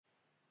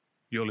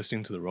You're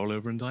listening to the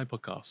Rollover and Die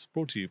podcast,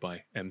 brought to you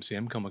by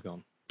MCM Comic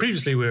Con.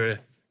 Previously, we were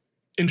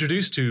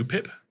introduced to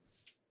Pip,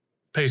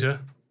 Peter,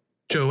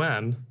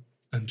 Joanne,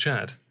 and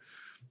Chad.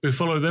 We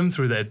followed them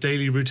through their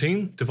daily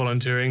routine to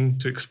volunteering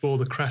to explore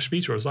the crash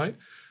meteor site,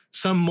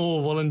 some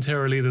more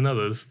voluntarily than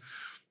others,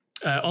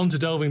 on to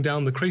delving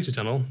down the crater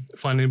tunnel,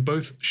 finding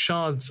both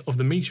shards of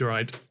the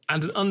meteorite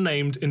and an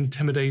unnamed,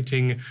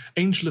 intimidating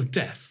Angel of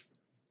Death,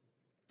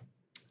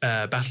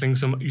 battling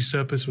some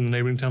usurpers from the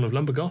neighbouring town of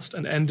Lumbergost,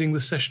 and ending the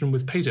session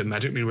with Peter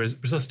magically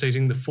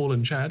resuscitating the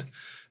fallen Chad,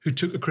 who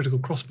took a critical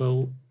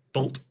crossbow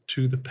bolt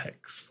to the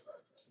pecs.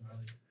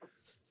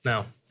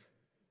 Now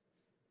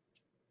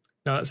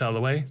that's out of the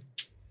way,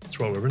 let's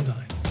roll over and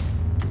die.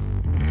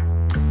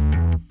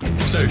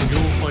 So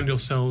you'll find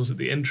yourselves at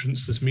the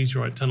entrance to this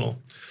meteorite tunnel.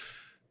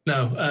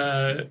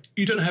 Now,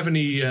 you don't have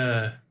any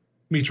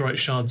meteorite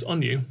shards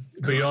on you,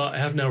 but you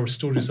have now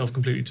restored yourself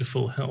completely to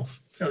full health.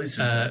 At least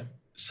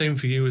Same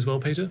for you as well,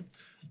 Peter.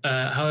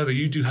 However,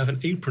 you do have an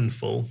apron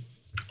full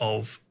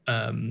of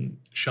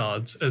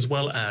shards, as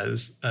well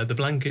as the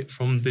blanket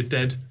from the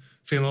dead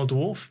female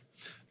dwarf,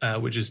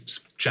 which is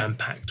just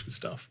jam-packed with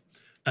stuff.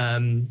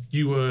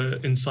 You were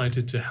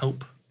incited to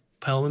help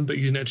Pelman, but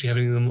you didn't actually have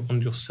any of them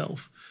on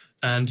yourself.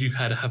 And you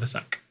had a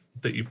haversack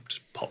that you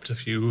just popped a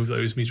few of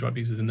those meteorite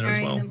pieces in there as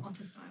well. Them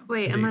otter style.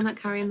 Wait, Indeed. am I not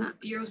carrying that?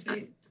 You're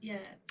also, yeah.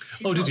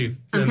 Oh, did you?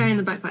 I'm carrying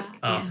the backpack.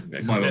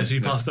 Yeah, so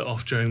you passed it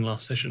off during the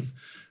last session.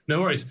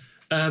 No worries.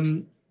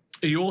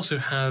 You also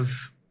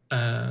have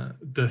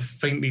the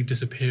faintly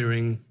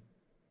disappearing,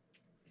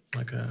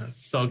 like a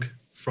thug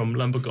from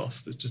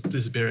Lumbergost that's just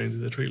disappearing into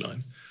the tree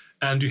line.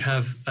 And you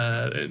have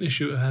an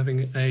issue of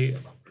having a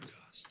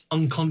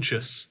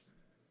unconscious,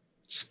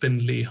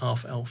 spindly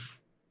half-elf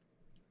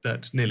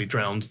that nearly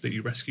drowned that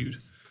you rescued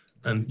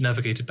and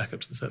navigated back up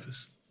to the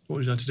surface. What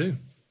would you like to do?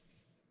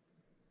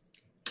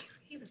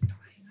 He was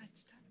dying. I had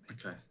to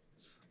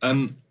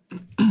turn Okay.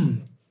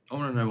 I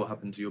want to know what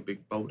happened to your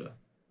big boulder.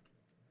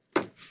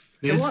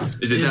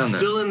 Is it down there?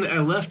 Still in there. I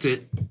left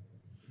it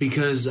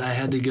because I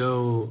had to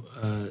go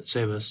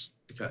save us.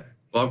 Okay.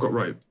 Well, I've got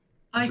rope.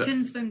 I Is that-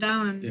 can swim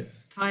down and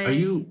tie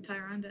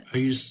around it. Are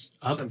you s-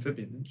 up? She's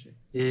amphibian, isn't she?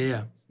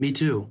 Yeah. Me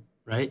too.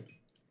 Right?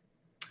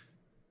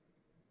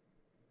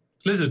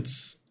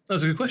 Lizards.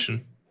 That's a good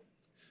question.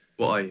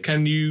 What are you?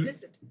 Can you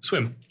Lizard.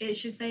 swim? It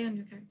should say on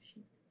your character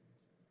sheet.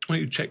 Why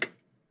don't you check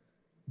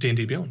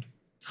D&D Beyond?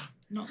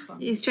 Not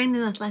spun. He's trained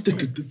in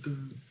athletics.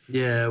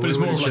 Yeah. But it's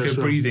more of like a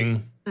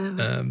breathing.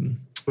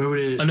 Where would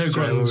it? I know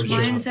sorry, Grant where was would it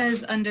sure. Mine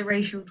says under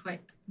racial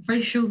traits.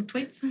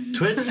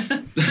 Twits?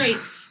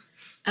 Traits.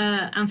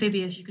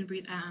 Amphibious, you can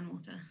breathe air and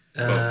water.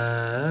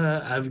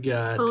 I've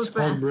got Hold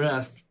hold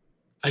breath.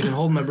 I can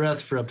hold my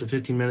breath for up to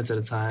 15 minutes at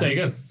a time. There you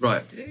go.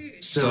 Right.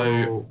 Dude.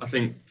 So I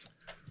think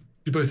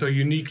You both are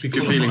uniquely if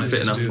you're qualified feeling fit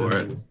to enough do for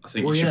this. it, I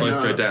think Well, you should yeah,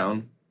 both no. go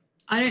down.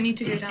 I don't need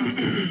to go down.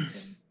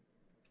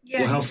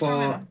 Yeah, Well, how he's strong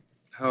far? enough.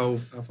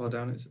 How far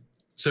down is it?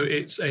 So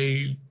it's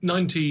a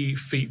 90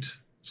 feet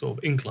sort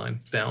of incline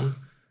down,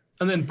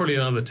 and then probably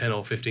another 10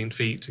 or 15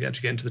 feet to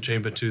actually get into the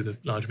chamber to the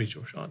large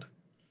meteor shard.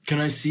 Can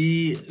I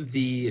see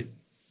the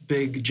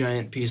big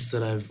giant piece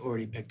that I've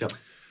already picked up?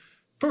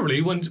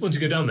 Probably once you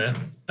go down there,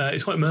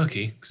 it's quite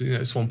murky because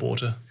it's swamp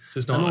water, so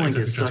it's I not don't want to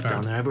exactly get stuck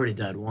down transparent. there. I've already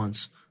died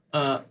once.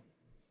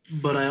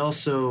 But I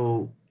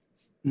also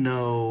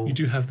know You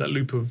do have that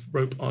loop of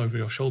rope over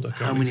your shoulder. how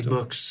currently many still.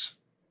 books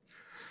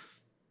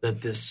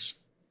that this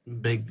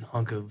big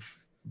hunk of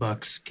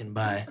bucks can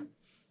buy.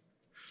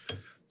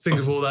 Think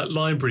of all that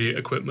library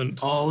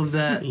equipment All of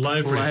that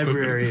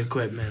Library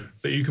equipment.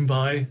 that you can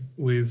buy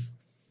with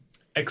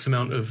X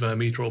amount of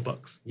meteor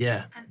bucks.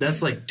 Yeah,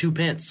 that's like 2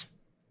 pants.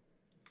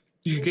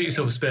 You can get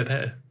yourself a spare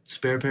pair.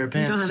 Spare pair of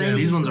don't pants. have any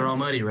These ones are business.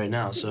 almighty right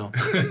now, so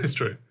It's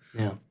true.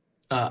 yeah.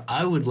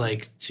 I would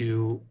like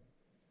to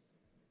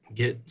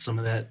get some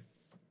of that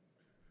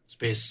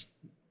space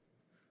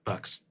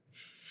bucks.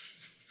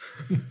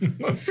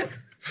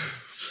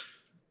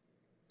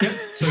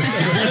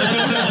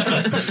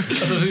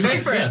 Go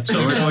for it.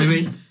 So What do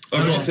you mean?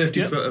 I've got a 50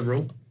 Yep. foot of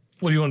rope.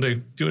 what do you want to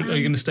do? Are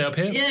you going to stay up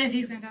here? Yeah, if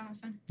he's going down, that's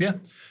fine. Yeah.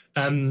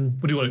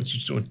 What do you want? Do you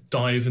just want to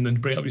dive and then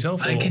bring it up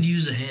yourself? I or- could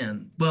use a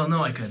hand. Well,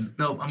 no, I couldn't.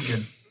 Nope, I'm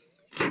good.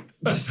 I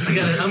got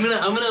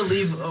it. I'm gonna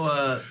leave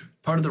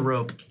part of the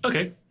rope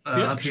Okay.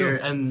 up here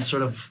and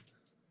sort of.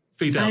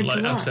 Feet down, Tied like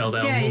to what? upside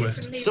down, Yeah, you almost.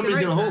 should leave Somebody's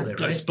the gonna rope hold there. it,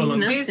 Like right?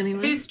 spelunk. He's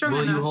anyway. Who's strong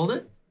Will enough? you hold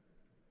it?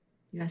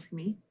 You asking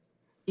me?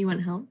 You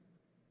want help?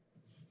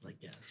 Like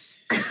yes.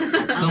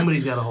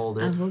 Somebody's got to hold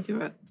I'll it. hold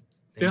you up.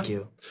 Thank Yeah.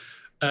 you.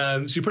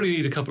 So you probably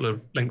need a couple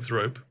of lengths of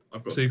rope.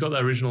 I've got. So you've got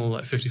that original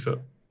like 50 foot.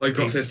 I've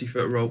got piece. 50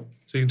 foot rope.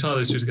 So you can tie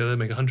those two together,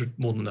 make 100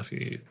 more than enough you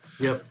need.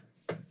 Yep.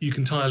 You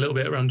can tie a little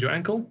bit around your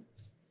ankle.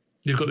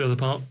 You've got the other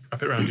part,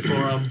 wrap it around your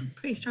forearm.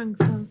 Pretty strong,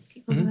 so I'll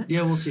keep on with it.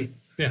 Yeah, we'll see.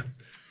 Yeah.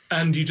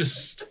 And you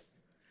just...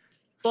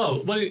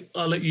 Well,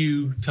 I'll let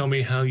you tell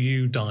me how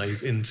you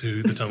dive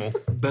into the tunnel.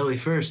 Belly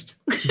first.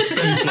 Belly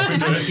flop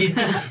into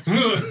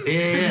it.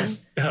 Yeah.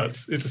 Yeah, it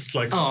just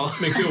like Oh.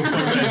 makes it all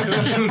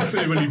quite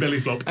red when you belly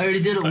flop. I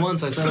already did it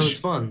once. I thought it was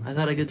fun. I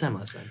had a good time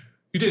last time.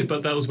 You did,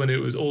 but that was when it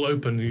was all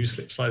open and you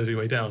slided your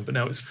way down. But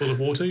now it's full of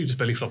water, you just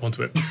belly flop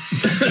onto it.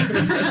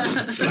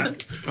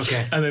 Slap.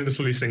 Okay. And then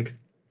slowly sink.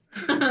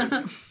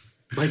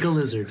 Like a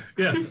lizard.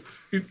 Yeah.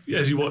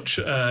 As you watch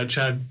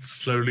Chad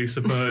slowly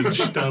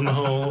submerge down the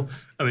hole, and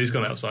then he's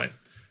gone outside.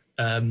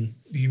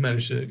 You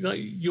manage to,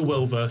 you're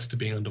well versed to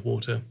being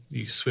underwater.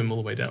 You swim all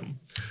the way down.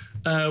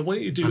 Why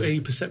don't you do a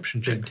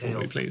perception check for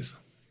me, please?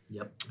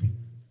 Yep.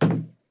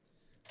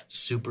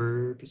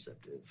 Super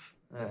perceptive.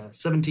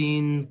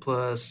 17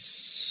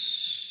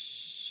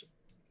 plus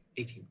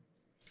 18.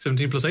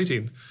 17 plus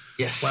 18.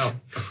 Yes. Wow.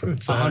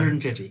 It's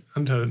 150.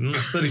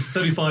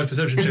 35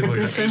 perception check for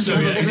you. So,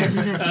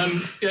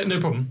 yeah, no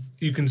problem.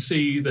 You can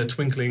see the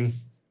twinkling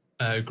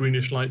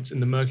greenish lights in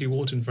the murky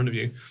water in front of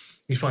you.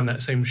 You find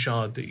that same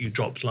shard that you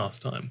dropped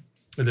last time.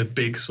 There's a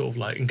big sort of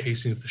like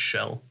encasing of the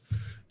shell.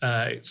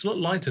 It's a lot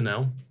lighter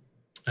now.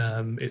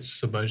 It's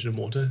submerged in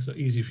water, so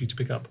easy for you to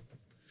pick up.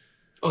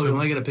 Oh, So- am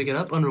I going to pick it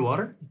up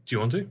underwater? Do you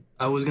want to?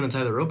 I was going to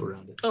tie the rope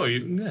around it. Oh,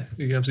 you can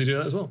absolutely do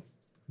that as well.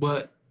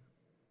 But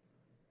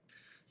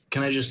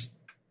can I just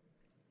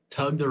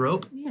tug the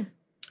rope Yeah.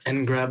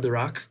 and grab the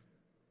rock?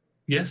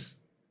 Yes.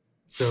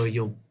 So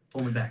you'll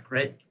pull me back,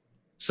 right?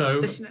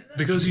 So, Does she know that?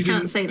 because you Can't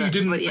didn't, say that, you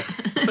didn't but yeah.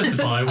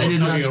 specify what did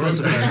not tugging a rope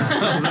specify. means.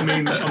 Does that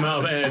mean I'm out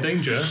of air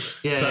danger? Does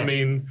Yeah, that yeah.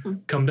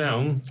 mean come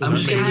down? Does I'm that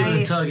just mean, going to give it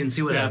I- a tug and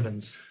see what Yeah.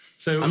 happens.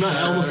 So I'm not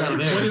almost out of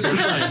air. What is so the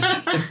it's fine.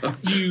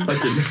 time?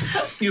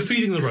 You're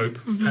feeding the rope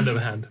hand over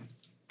hand.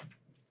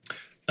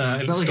 It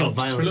not like a stops for a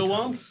violent little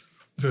while,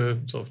 for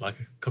sort of like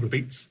a couple of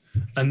beats,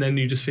 and then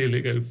you just feel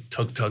it go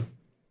tug, tug,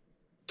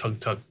 tug,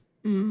 tug.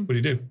 What do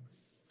you do?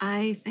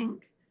 I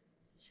think,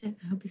 shit,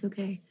 I hope he's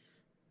okay.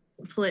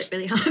 Pull it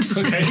really hard.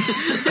 Okay.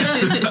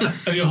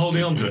 And you're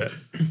holding on to it.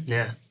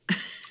 Yeah.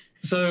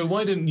 So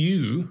why didn't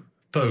you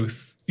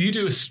both, you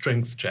do a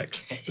strength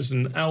check, just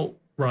an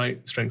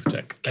outright strength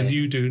check, and Okay.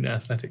 you do an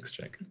athletics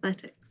check.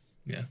 Athletics.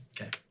 Yeah.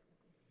 Okay.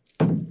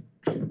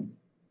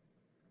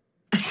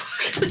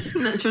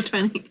 Natural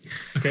 20.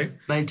 Okay.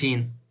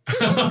 19.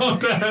 Oh,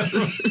 damn.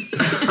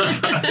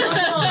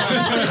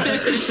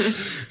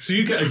 So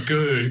you get a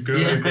good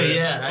grip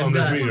yeah, on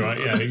this I've got- meteorite.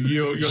 Yeah,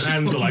 your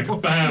hands are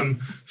like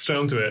bam straight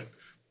onto it,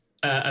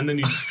 and then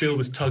you just feel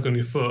this tug on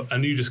your foot,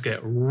 and you just get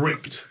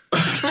ripped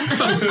out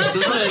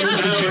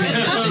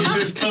of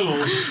this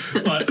tunnel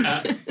like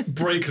at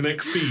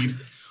breakneck speed,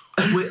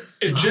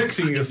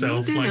 ejecting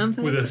yourself doing it on like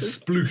with a purpose.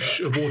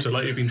 sploosh of water,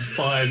 like you've been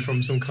fired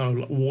from some kind of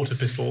like water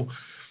pistol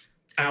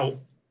out.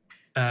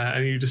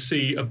 And you just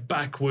see a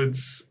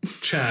backwards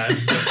Chad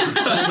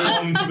holding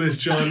on to this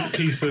giant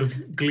piece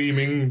of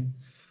gleaming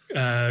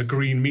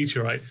green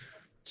meteorite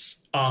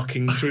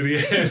arcing through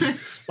the air,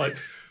 like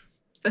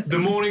the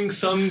morning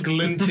sun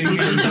glinting in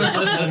the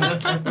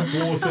swamp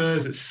water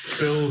as it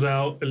spills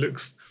out. It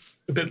looks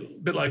a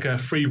bit like a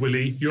Free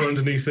Willy. You're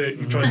underneath it.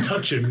 You try and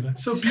touch him. Like,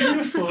 so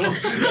beautiful.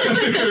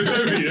 As it goes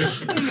over you.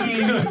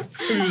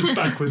 He was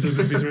backwards with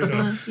the piece of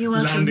meteorite, You're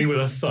welcome. landing with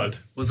a thud.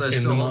 Was I in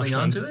still the holding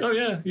on marshland. to it? Oh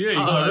yeah, you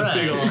got Alright. a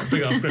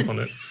big ass grip on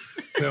it.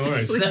 No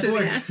worries. Flicked That it,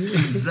 worked yeah.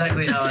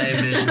 exactly how I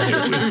envisioned it.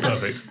 It was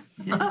perfect.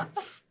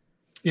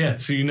 Yeah,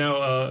 so you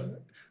now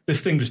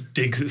this thing just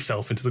digs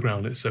itself into the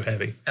ground. It's so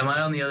heavy. Am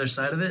I on the other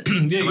side of it? Yeah,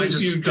 Am you I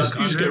just you stuck just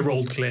under get it?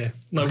 rolled clear.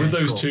 No, Okay, with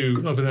those cool. two,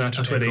 not with an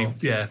natural Okay, 20. cool.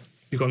 Yeah,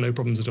 you've got no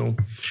problems at all.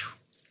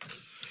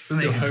 We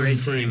make a home great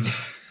free. team.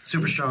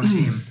 Super strong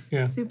team.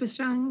 Yeah, Super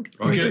strong.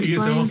 You get- you get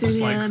some Flying off through just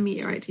the like-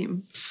 meteorite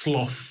team.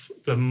 slough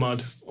the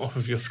mud off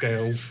of your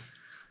scales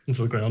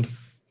into the ground.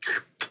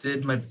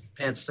 Did my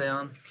pants stay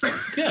on?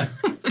 Yeah,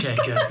 Okay,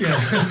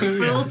 good.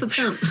 Roll for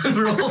pump.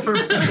 Roll for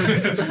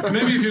pants.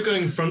 maybe if you're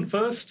going front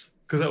first,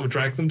 because that would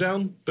drag them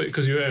down. But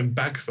because you're going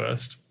back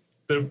first,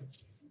 you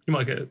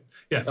might get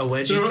A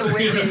wedgie?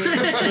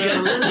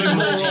 They're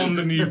more on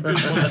than you want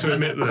to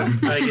admit them.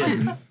 I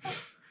get,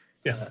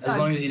 Yeah. as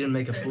long as you didn't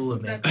make a fool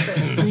of me.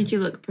 Made you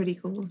look pretty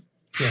cool.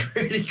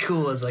 Pretty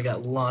cool as I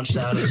got launched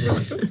out of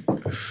this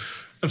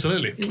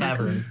Absolutely.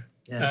 cavern.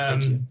 Yeah,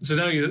 thank you. So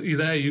now you're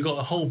there, you've got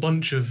a whole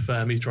bunch of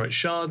meteorite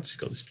shards,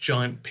 you've got this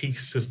giant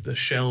piece of the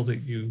shell that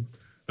you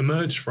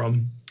emerged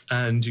from,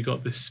 and you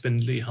got this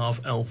spindly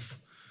half-elf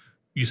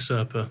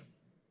usurper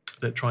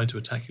that tried to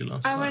attack you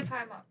last I time. want to tie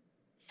him up.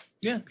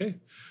 Yeah, okay.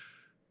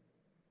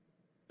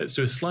 Let's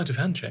do a sleight of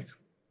hand check.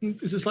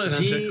 Is it a sleight of Is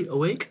hand check? he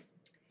awake?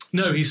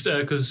 No, he's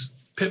because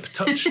Pip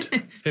touched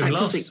him Back to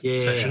last sleep. Yeah.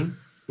 session,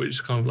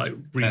 which kind of like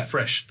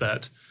refreshed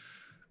that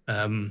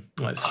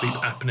like sleep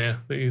apnea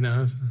that you now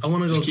have. I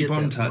want to go Just keep get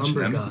on that touching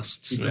them.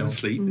 lumbergast Keep still. them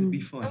asleep, it'll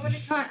be fine.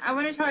 I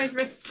want to tie his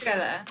wrists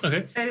together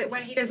Okay. so that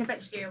when he does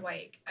eventually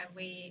awake and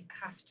we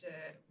have to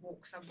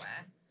walk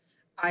somewhere,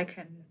 I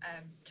can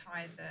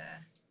tie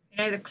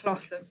the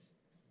cloth of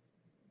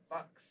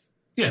bucks.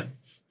 Yeah.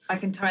 I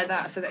can tie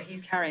that so that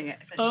he's carrying it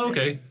essentially. Oh,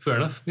 okay. Fair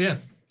enough. Yeah.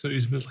 So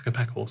he's like a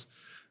pack horse.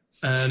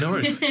 No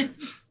worries.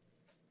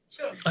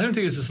 Sure. I don't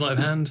think it's a sleight of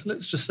hand.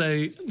 Let's just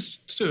say, let's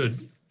do a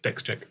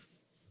dex check.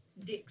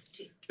 Dick's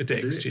cheek. A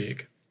dex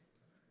check.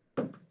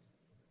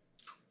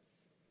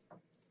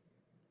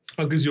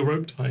 How good's your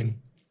rope tying,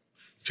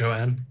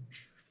 Joanne?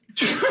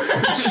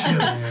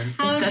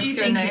 How do you That's your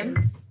think name? it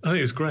is? I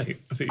think it's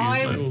great. I think you I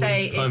like, would all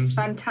say these times. it's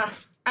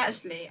fantastic.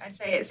 Actually, I'd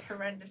say it's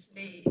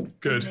horrendously,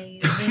 Good.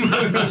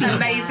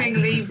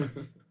 amazingly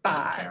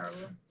bad.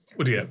 Terrible.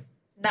 What do you get?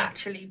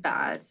 Naturally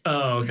bad.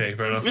 Oh, okay,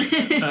 fair enough.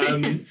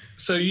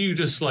 So you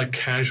just like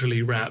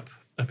casually wrap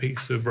a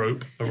piece of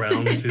rope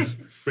around his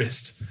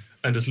wrist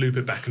and just loop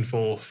it back and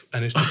forth,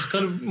 and it's just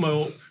kind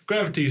of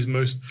gravity's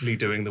mostly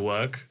doing the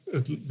work,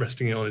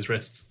 resting it on his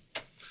wrists.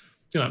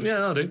 You're like, yeah,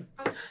 that'll do.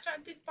 I was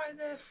distracted by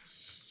the.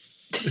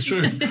 It's true.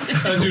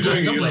 As you're doing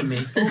it, Don't you're blame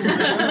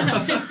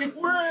like,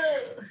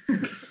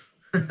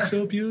 me.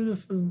 so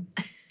beautiful.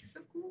 So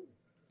cool.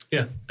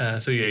 Yeah.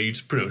 So yeah, you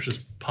just pretty much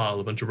just pile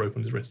a bunch of rope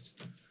on his wrists.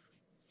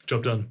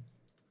 Job done.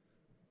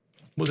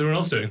 What's everyone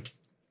else doing?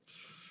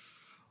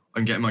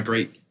 I'm getting my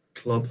great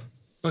club.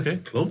 Okay.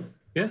 Club?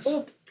 Yes.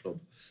 Club.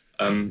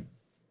 Gonna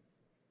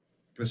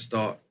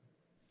start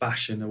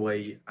bashing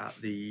away at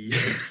the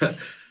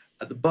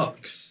at the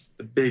bucks,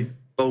 the big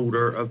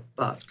boulder of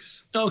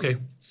bucks. Oh, okay.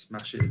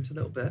 Smash it into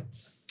little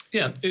bits.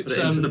 Yeah. Put It's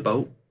it into the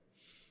boat.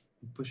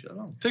 And push it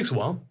along. takes a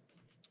while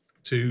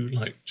to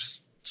like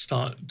just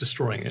start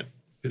destroying it.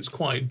 It's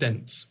quite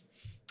dense.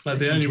 Like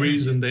the only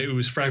reason that it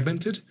was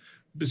fragmented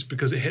is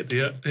because it hit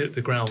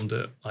the ground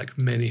at like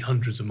many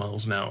hundreds of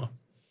miles an hour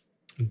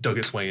and dug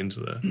its way into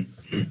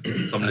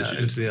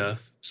the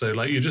earth. So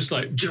like you're just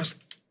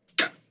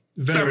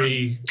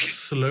very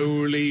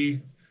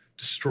slowly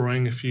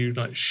destroying a few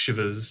like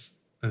shivers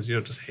as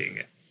you're just hitting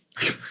it.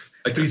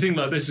 But you think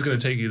like this is going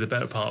to take you the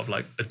better part of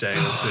like a day or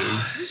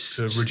two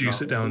to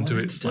reduce it down to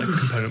its like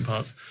component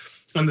parts.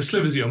 And the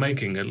slivers you're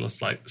making are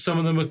just like some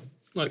of them are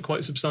like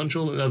quite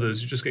substantial, and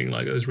others you're just getting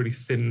like those really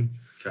thin,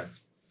 Okay.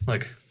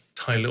 like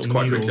tiny little. It's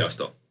quite needle- quickly. I'll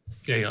stop.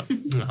 Yeah.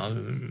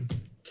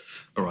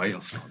 All right,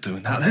 I'll start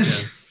doing that then. Yeah.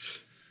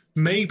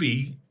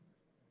 Maybe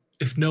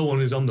if no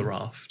one is on the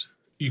raft,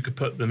 you could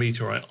put the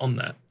meteorite on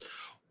there.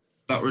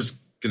 That was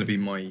going to be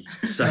my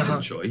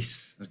second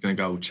choice. I was going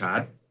to go,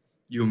 Chad,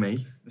 you and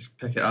me. Let's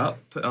pick it up,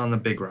 put it on the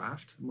big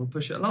raft, and we'll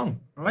push it along.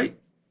 All right?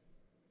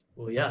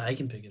 Well, yeah, I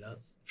can pick it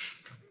up.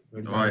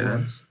 All right,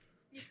 then.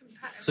 You can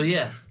pat him. So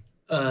yeah,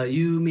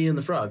 you, me, and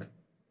the frog.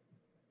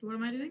 What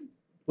am I doing?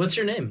 What's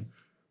your name?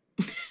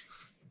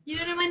 You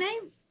don't know my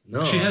name?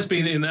 No. She has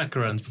been in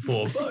Akerans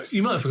before, but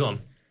you might have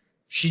forgotten.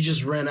 She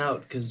just ran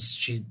out because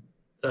she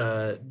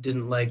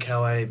didn't like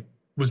how I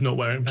Was not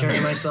wearing pants.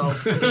 carry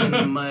myself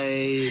in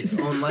my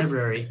own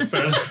library.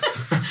 Fair enough.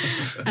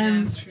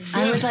 That's true.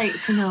 I would like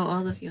to know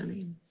all of your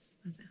names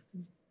as it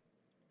happens.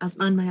 As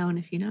on my own,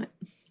 if you know it.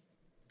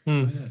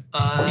 You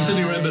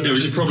suddenly remember It there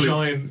was was probably- a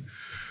giant,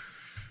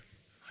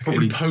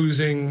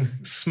 imposing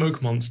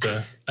smoke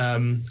monster.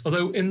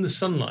 Although in the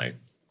sunlight,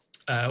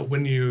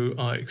 when you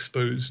are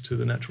exposed to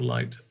the natural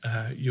light,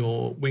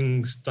 your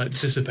wings like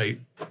dissipate,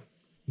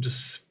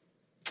 just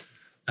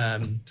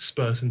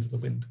disperse into the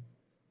wind.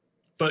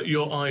 But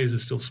your eyes are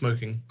still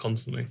smoking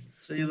constantly,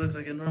 So you look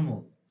like a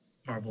normal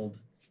marbled,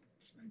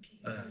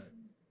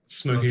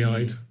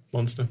 smoky-eyed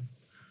monster.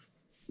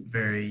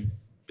 very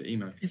Bit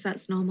emo. If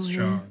that's normal, yeah.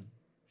 strong.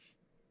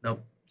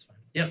 Nope, it's fine.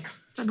 Yep. Is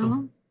that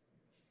normal?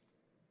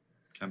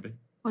 Can be.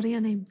 What are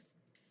your names?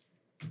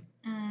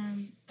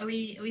 Are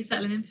we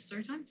settling in for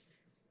story time?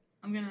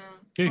 I'm gonna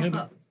Yeah, you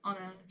pop can. up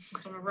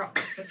just on a rock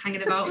that's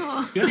hanging about,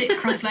 Oh. sit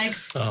cross-legged.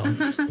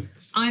 Oh,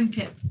 I'm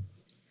Pip.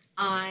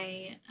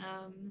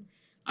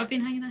 I've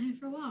been hanging out here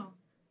for a while,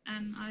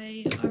 and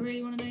I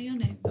really want to know your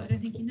name, but I don't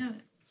think you know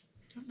it.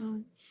 Don't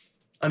know.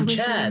 I'm I wish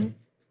I Chad. knew.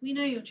 We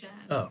know you're Chad.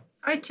 Oh,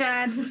 Hi,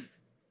 Chad.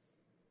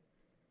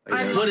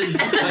 what is?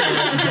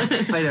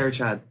 Hi there,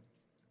 Chad.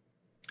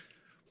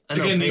 I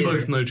know again, you Peter.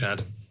 both know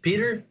Chad.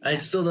 Peter. I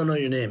still don't know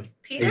your name.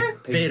 Peter?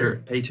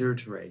 Pater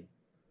Teray.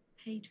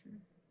 Pater.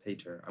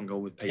 Pater. I'm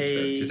going with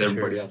Pater because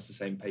everybody else is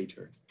saying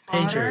Pater.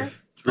 Peter.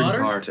 It's really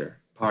Potter?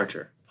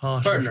 Parter.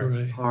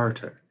 Partner.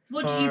 Parter.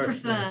 What do you Partner.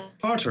 prefer?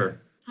 Parter.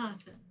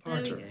 Parter. There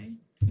Parter. we go.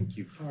 Thank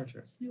you,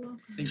 Parter. You're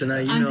welcome. So now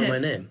you I'm know Pip. my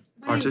name.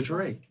 Parter name's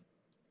Teray.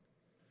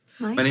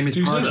 Mike? My name is Do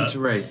you say Parter that?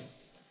 Teray.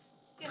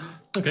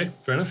 Okay,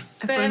 fair enough.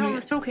 But everyone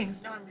was talking,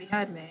 so no one really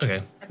heard me. Okay,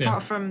 Apart yeah.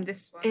 from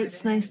this one.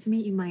 It's nice to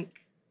meet you,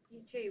 Mike.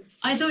 You too.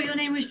 I thought your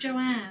name was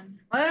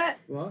Joanne. What?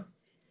 What?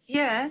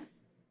 Yeah.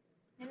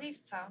 In these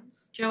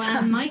sounds.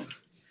 Joanne Mike.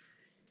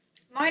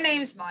 My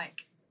name's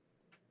Mike.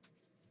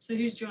 So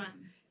who's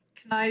Joanne?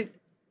 Can I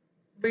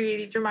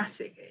really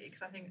dramatically,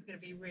 because I think it's going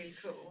to be really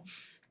cool,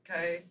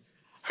 go,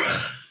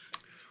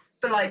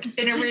 but like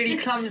in a really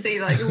clumsy,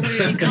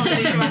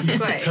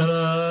 dramatic way.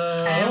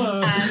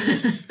 Ta-da!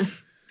 And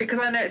because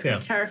I know it's going Yeah.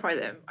 to terrify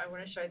them, I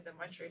want to show them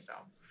my true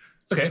self.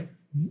 Okay.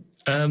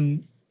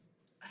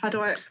 How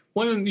do I?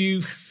 Why don't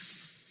you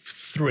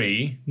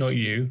three, not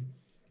you,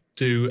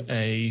 do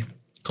a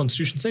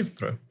Constitution saving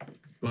throw?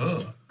 Whoa.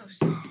 Oh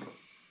shit.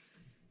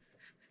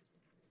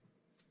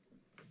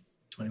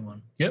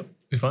 21. Yep,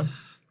 you're fine.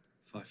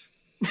 5.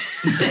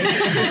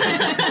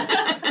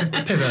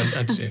 Pip,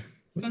 add to you.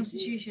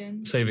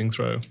 Constitution. Saving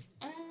throw.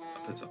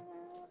 Put up.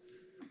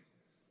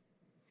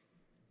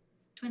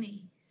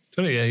 20.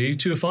 20, yeah, you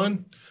two are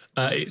fine.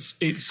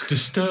 It's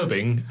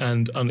disturbing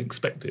and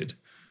unexpected.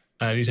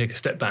 And you take a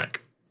step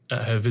back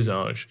at her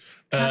visage.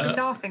 Can I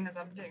be laughing as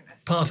I'm doing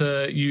this?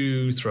 Parter,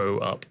 you throw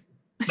up.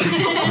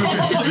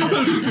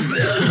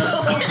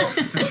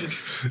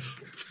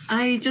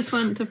 I just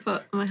want to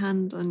put my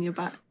hand on your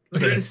back.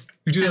 Okay. Just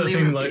You do that gently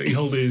thing rub like it. you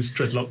hold his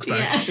dreadlocks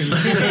back Yeah.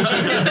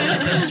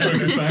 and stroke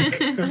his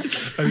back,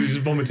 and he's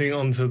vomiting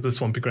onto the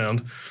swampy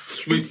ground.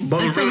 Sweet I'm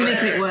probably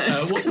making it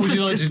worse. What 'cause would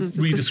you it's like just to as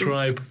disgusting.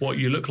 re-describe what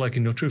you look like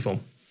in your true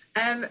form?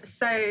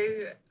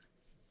 So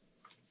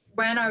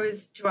when I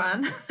was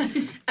Joanne,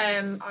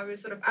 I was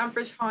sort of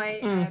average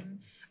height.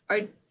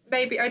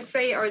 I'd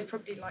say I was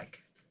probably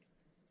like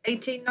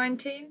 18,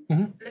 19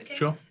 looking.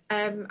 Sure.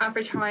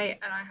 Average height,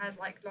 and I had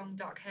like long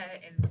dark hair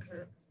in like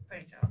a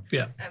ponytail.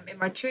 Yeah. In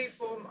my true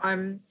form,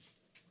 I'm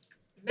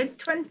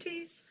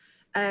mid-20s,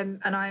 and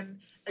I'm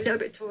a little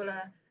bit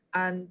taller,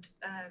 and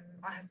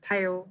I have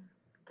pale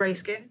grey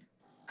skin,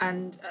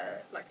 and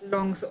like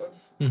long sort of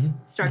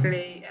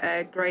straggly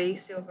grey,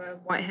 silver,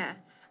 white hair,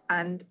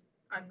 and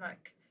I'm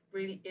like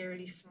really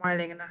eerily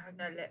smiling, and I have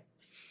no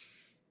lips.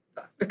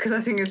 But because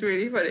I think it's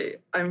really funny,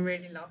 I'm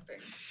really laughing.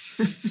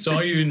 So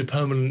are you in a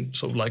permanent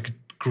sort of like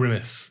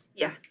grimace?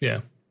 Yeah.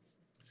 Yeah.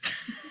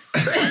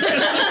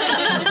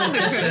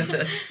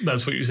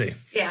 That's what you see.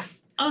 Yeah.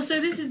 Oh, so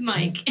this is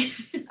Mike.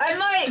 I'm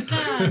Mike.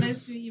 Ah,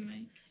 nice to meet you, Mike.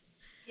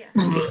 Yeah.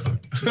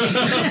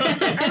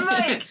 I'm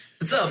Mike.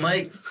 What's up,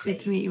 Mike? Good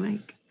to meet you,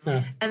 Mike.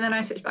 And then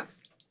I switch back.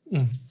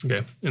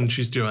 Okay, and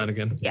she's Joanne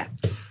again. Yeah.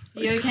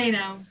 Are you okay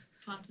now,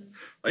 Parton?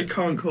 I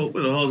can't cope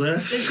with all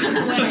this. Just look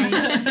away.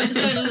 Just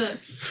don't look.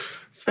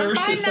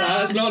 First it's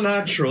that, it's not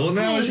natural.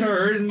 Now it's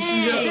her, and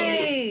she's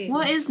Hey.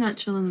 What is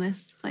natural in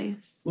this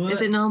place? What?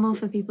 Is it normal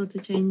for people to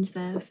change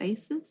their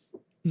faces?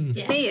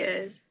 Yes. Me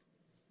is.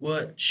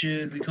 What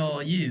should we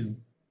call you?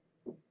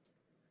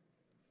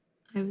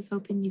 I was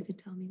hoping you could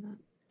tell me that.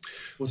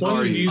 What Why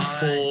are don't you you?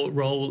 four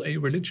roll a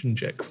religion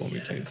check for me,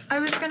 please? I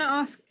was going to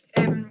ask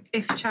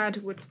if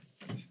Chad would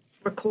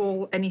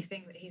recall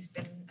anything that he's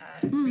been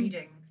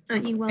reading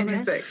Aren't you well in his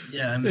read? books.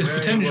 Yeah, I'm There's very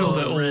potential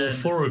that well all read.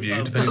 four of you,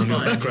 Oh, depending on your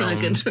that's not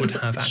background, good. would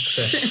have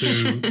access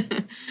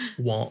to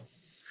what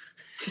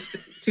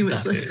Too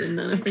much That is. lifting,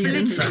 none of It's it.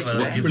 religion. Stuff like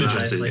that, Religion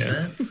nice is, like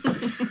yeah.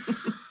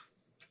 that.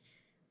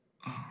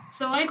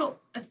 So I got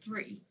a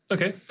 3,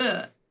 Okay.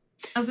 but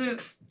as a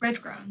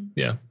red ground,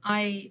 Yeah.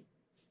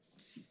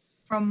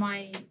 from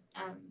my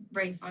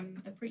race,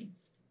 I'm a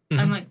priest. Mhm.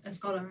 I'm like a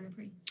scholar and a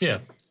priest. Yeah.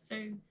 So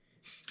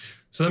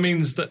So that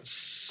means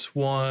that's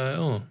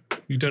why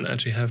you don't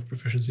actually have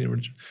proficiency in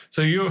religion.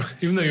 So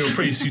even though you're a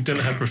priest, you don't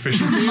have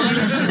proficiency in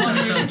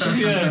religion.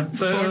 Yeah.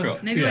 So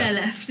maybe yeah. where I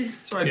left.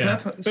 That's right, Yeah.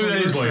 Pep. That's Maybe why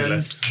that is we're why you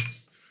friends.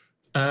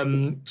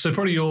 left. So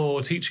probably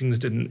your teachings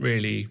didn't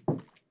really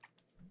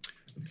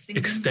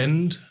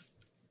extend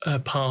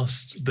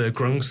past the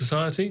Grung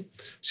society.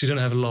 So you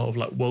don't have a lot of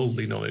like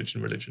worldly knowledge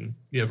in religion.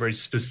 You have very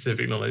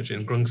specific knowledge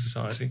in Grung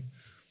society.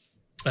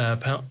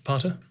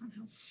 Parter?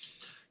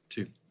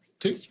 2.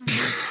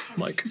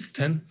 Mike?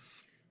 10?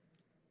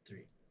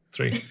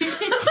 3.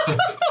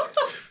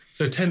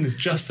 So 10 is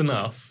just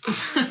enough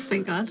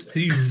Thank God. that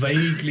you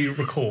vaguely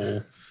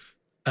recall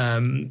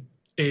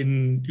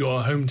in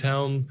your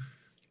hometown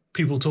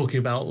people talking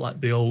about like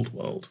the old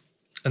world,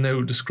 and they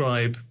would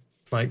describe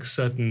like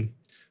certain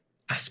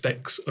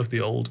aspects of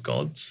the old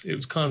gods. It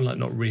was kind of like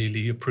not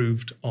really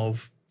approved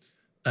of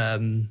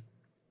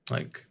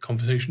like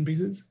conversation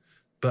pieces,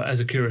 but as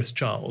a curious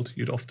child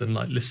you'd often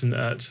like listen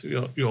at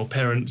your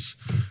parents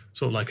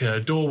sort of like a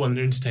door when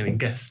they're entertaining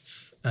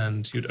guests,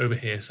 and you'd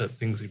overhear certain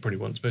things that you probably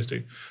weren't supposed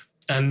to.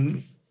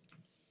 And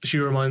she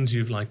reminds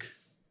you of like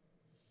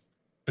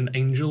an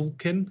angel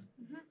kin,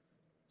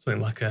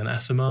 something like an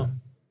Asimar.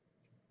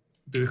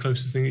 Be the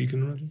closest thing that you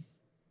can imagine.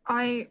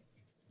 I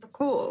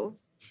recall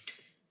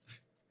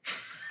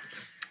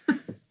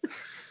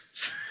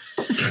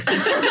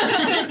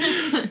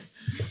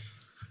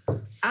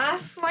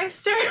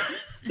Assmeister.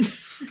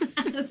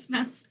 That's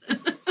master.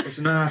 It's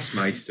an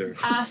assmeister.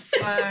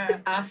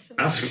 Asthma.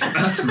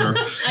 Asthma.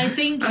 I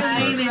think his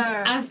name is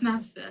Asthma.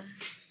 Asmaster.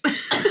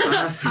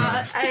 Asthma.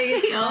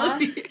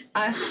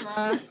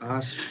 Asthma.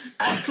 Asthma.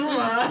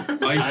 Asthma.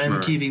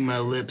 I'm keeping my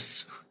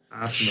lips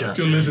Asthma. shut.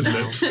 Your lizard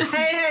lips.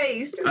 Hey,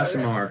 you still got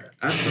ASMR.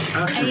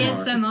 lips.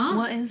 ASMR.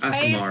 What is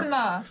ASMR.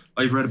 ASMR.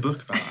 I've read a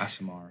book about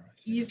ASMR.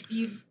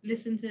 You've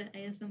listened to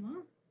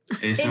ASMR?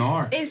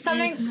 ASMR. It's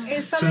something. ASMR.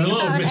 It's So something there's a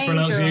lot of about an angel.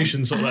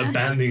 mispronunciation sort of like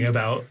banding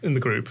about in the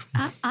group.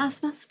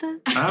 Assmaster?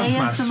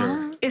 Assmaster.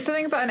 ASMR? It's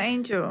something about an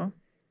angel.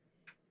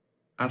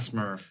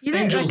 Asthma. You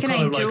look Angel like an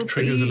kind of angel, like but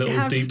triggers a you little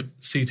have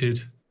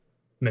deep-seated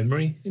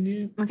memory in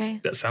you. Okay,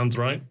 That sounds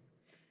right.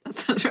 that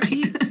sounds right.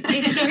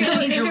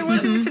 If it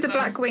wasn't for the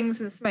black wings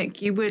and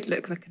smoke, you would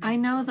look like an I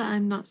angel. know that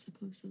I'm not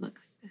supposed to look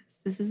like this.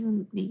 This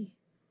isn't me.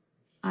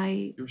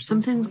 You're so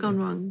Something's quiet. gone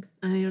wrong,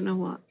 and I don't know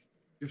what.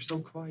 You're so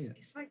quiet.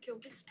 It's like you're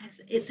whispering.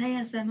 It's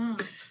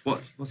ASMR.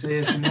 What's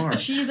ASMR?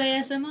 She's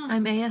ASMR.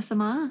 I'm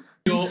ASMR.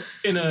 Your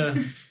inner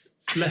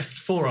left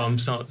forearm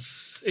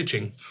starts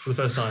itching for the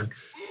first time.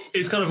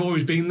 It's kind of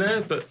always been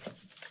there, but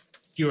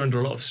you're under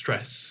a lot of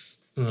stress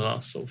in the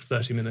last sort of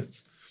 30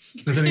 minutes.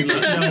 There's only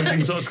like, now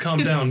everything's sort of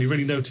calmed down. You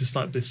really notice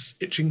like this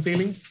itching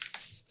feeling.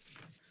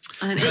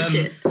 And itch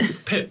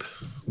it. Pip,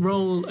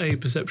 roll a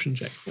perception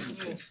check for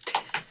me.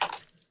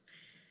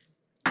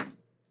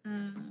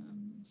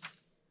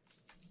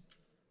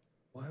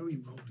 Why are we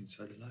rolling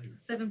so low?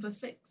 7 +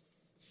 6.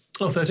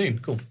 Oh, 13,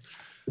 cool.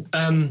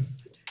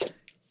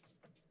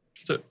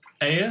 So,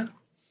 Aya,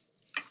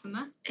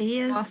 Sama.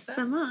 Master?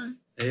 ASMR.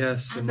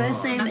 ASMR.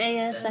 First name Master.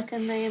 Aya,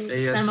 second name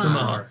ASMR.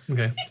 Samar.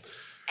 okay.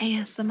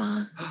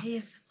 ASMR.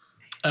 Yes.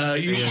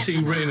 You see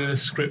written in a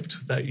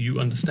script that you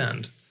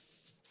understand.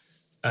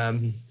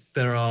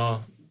 There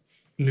are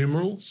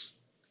numerals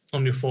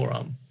on your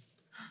forearm.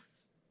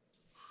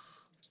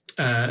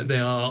 They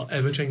are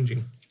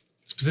ever-changing,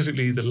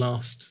 specifically the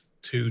last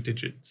 2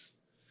 digits.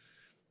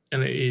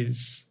 And it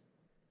is...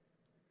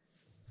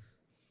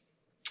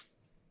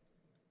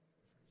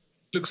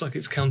 looks like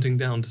it's counting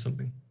down to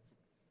something.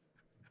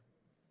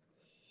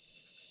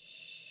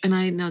 And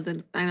I know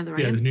the Yeah,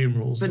 writing, the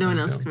numerals. but no one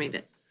else down. can read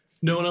it.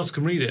 No one else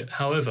can read it.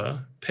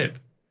 However, Pip,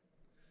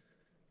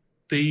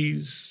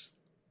 this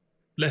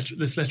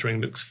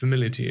lettering looks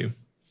familiar to you,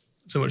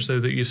 so much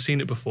so that you've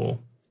seen it before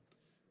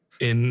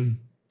in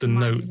the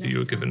note that you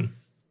were given.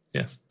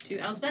 Yes. To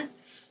Elspeth.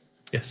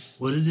 Yes.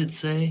 What did it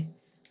say?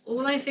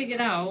 All I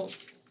figured out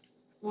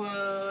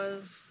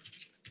was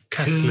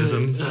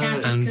Cataclysm and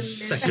Cataclysm.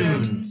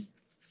 second.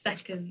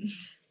 Second.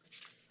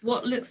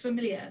 What looks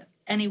familiar?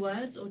 Any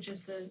words or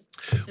just the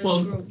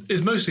Well, scroll?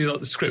 it's mostly like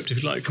the script.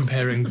 If you like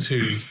comparing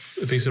two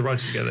a piece of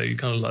writing together, you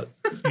kind of like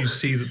you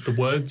see that the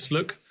words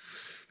look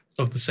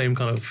of the same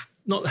kind of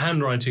not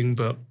handwriting,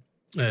 but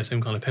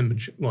same kind of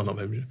penmanship. Well, not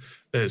penmanship.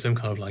 Same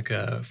kind of like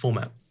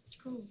format.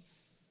 Cool.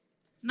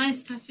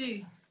 Nice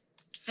tattoo.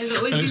 Has it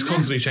always And been it's there?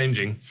 constantly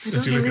changing I don't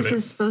as you think look this at it.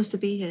 is supposed to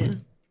be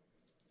here.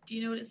 Do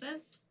you know what it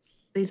says?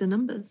 These are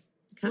numbers.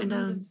 What Counting down.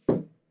 numbers?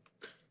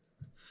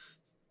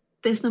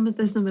 This number,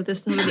 this number,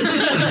 this number, this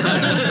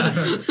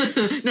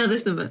number. Now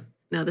this number.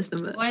 Now this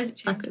number. Why is it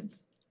changing? Backwards.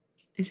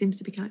 It seems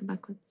to be counting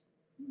backwards.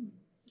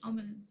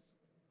 Ominous.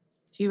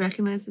 Do you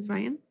recognize this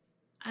writing?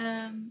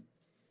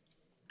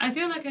 I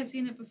feel like I've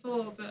seen it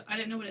before, but I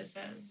don't know what it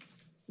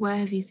says. Where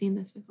have you seen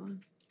this before?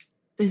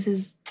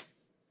 This.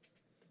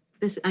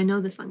 I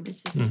know this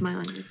language. This is my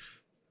language.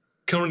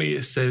 Currently,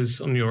 it says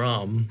on your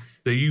arm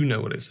that you know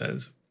what it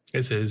says.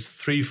 It says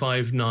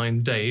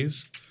 359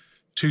 days,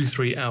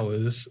 23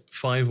 hours,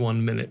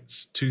 51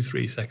 minutes,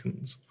 23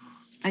 seconds,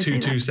 I say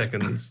 22 that.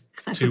 seconds,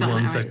 'Cause I've 21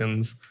 forgotten it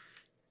already. seconds,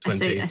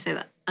 20, I say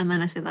that, and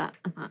then I say that,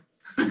 and that.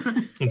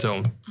 and so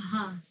on.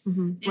 Uh-huh.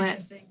 Where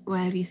Interesting.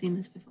 have you seen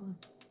this before?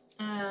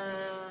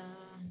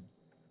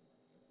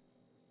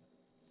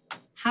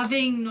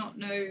 Having not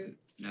knowing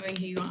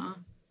who you are,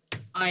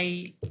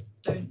 I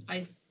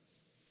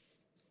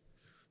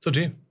It's up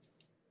to you.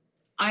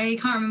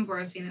 can't remember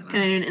where I've seen it last.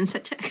 Can I do an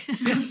insight check?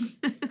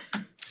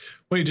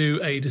 Why don't you do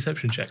a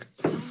deception check?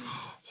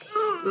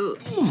 Ooh.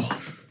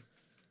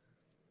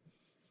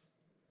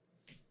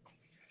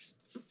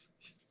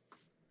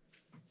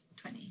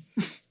 20.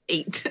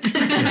 8.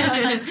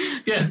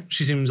 Yeah,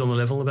 she seems on the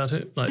level about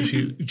it. Like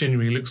she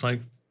genuinely looks like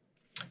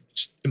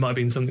it might have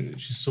been something that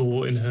she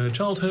saw in her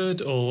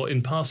childhood or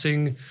in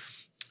passing.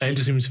 And it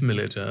just seems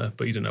familiar to her,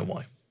 but you don't know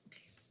why.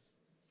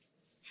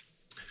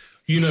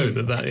 You know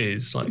that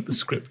is like the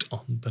script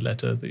on the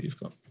letter that you've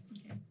got,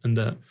 and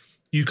that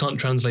you can't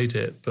translate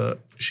it, but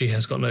she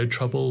has got no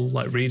trouble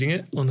like reading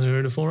it on her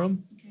inner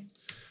forearm. Okay.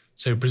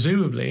 So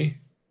presumably,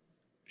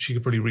 she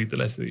could probably read the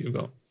letter that you've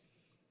got,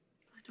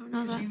 I don't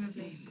know that.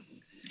 Presumably.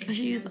 Because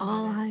she used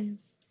all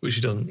eyes. which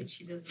she doesn't. Which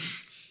she doesn't.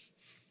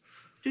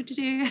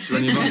 Do-do-do. Do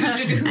any of us,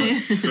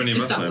 do any of Just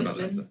us start know about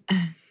whistling.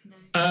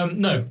 that?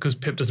 No, because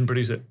Pip doesn't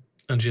produce it,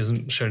 and she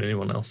hasn't shown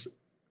anyone else.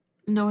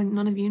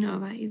 None of you know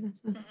about it either.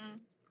 So.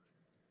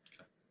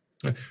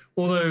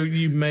 Although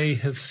you may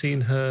have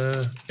seen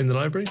her in the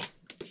library.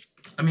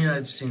 I mean,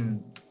 I've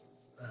seen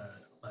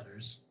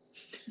letters.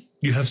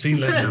 You have seen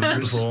letters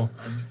Numbers. before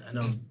I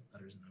know letters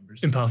and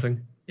numbers. in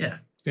passing. Yeah,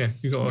 Yeah,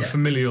 you've got a Yeah.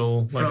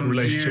 familial like From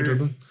relationship here- with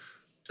them.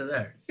 to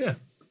there. Yeah.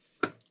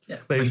 Yeah.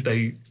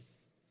 They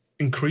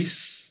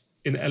increase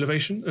in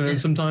elevation and then Yeah.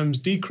 sometimes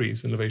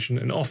decrease in elevation,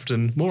 and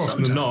often, more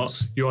often than not,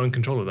 Sometimes. you're in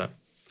control of that.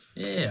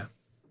 Yeah,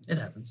 it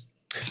happens.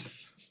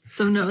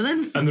 So no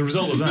then. And the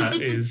result of that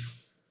is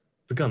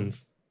the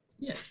guns.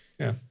 Yeah.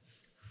 Yeah.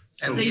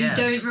 And So the you abs.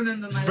 don't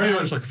remember It's my very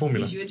letter much like a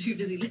formula. because you were too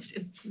busy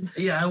lifting.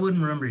 Yeah, I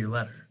wouldn't remember your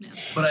letter, No.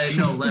 but I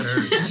know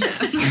letters.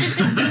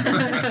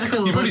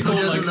 Cool. You probably Who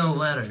thought doesn't like, know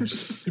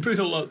letters? you probably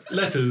thought like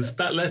letters.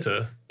 That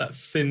letter, that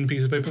thin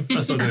piece of paper,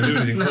 that's not going to do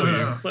anything No, for no, you.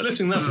 no. Like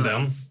lifting that one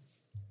down.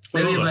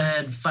 well, Maybe if hold I on.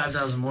 had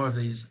 5,000 more of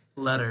these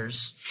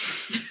letters,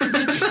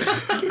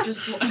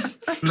 Just one.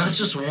 not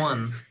just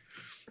one,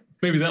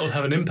 Maybe that will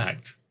have an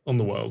impact on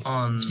the world,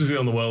 on specifically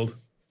on the world,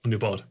 on your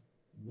bod.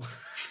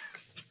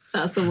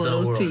 That's the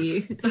world to world.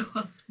 you.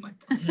 My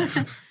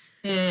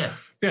yeah.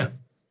 Yeah.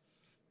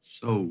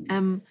 So,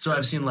 So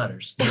I've seen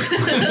letters.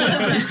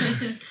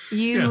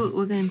 You Yeah.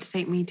 were going to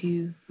take me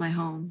to my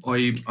home. I'm Our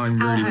really home.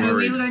 No, we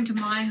worried. were going to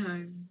my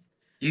home.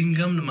 You can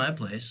come to my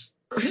place.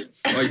 Oh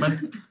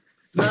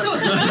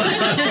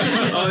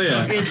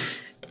yeah.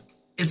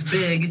 It's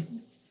big.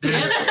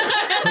 There's,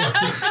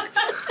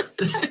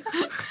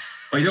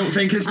 I don't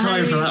think it's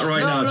time for that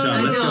right now,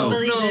 Chad. Let's I don't go.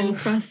 believe in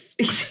cross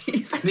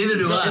species. neither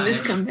do Not in I.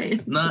 this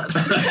campaign. Not.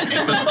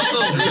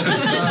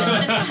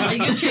 I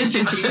give change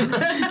it to you.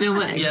 No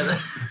way. Yeah.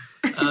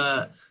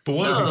 But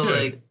what No, if we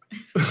like,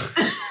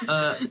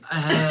 I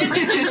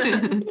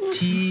have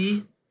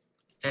tea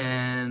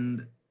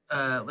and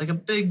like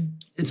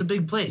it's a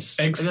big place.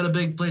 Eggs. I got a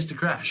big place to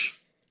crash.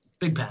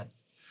 Big pad.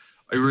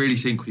 I really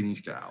think we need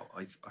to get out.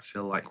 I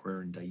feel like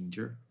we're in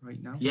danger right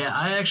now. Yeah,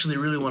 I actually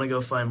really want to go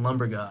find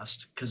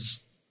Lumbergast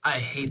because I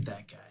hate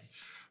that guy.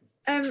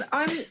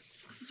 I'm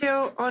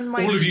still on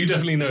my. All of you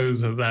definitely know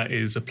that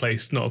is a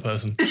place, not a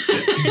person. And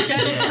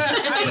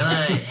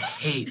I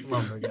hate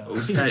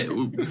Lumbergast. Okay.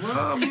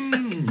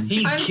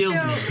 He I'm killed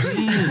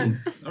still- me.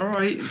 All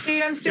right.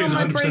 Dude, I'm still It's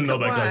on my 100% break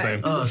not at that guy's work.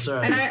 name. Oh,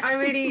 sorry. And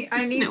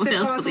I need No to one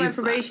else pass my believes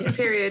that. probation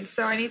period,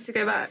 so I need to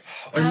go back.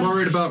 I'm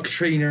worried about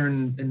Katrina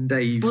and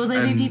Dave. Will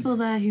there be and- people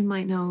there who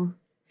might know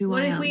who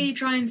What I if am? we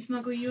try and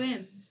smuggle you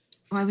in?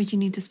 Why would you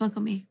need to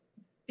smuggle me?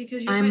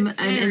 Because you're I'm quite an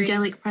scary.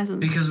 angelic presence.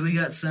 Because we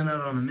got sent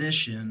out on a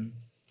mission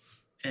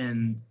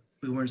and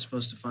we weren't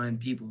supposed to find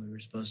people. We were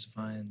supposed to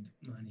find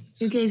monies.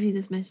 Who gave you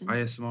this mission?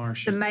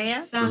 ISMR. The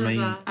mayor?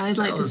 Salazar. I'd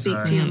like to speak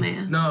Salazar. to your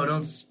mayor. No,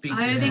 don't speak to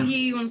I don't him. think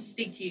he wants to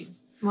speak to you.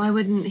 Why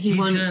wouldn't he He's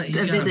want kinda- he's a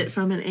kind of- visit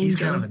from an angel? He's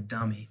kind of a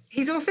dummy.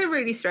 He's also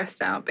really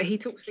stressed out, but he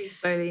talks really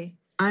slowly.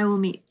 I will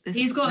meet this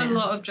He's got mayor. a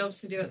lot of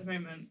jobs to do at the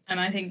moment, and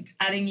I think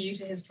adding you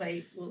to his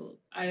plate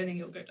I don't think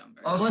it'll go down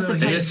very well. Also, What's the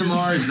he place?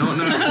 ASMR is not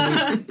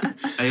natural.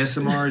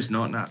 ASMR is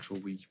not natural.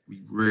 We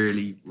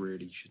really,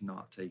 really should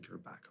not take her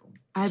back home.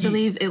 I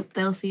believe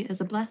they'll see it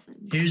as a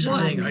blessing. Here's the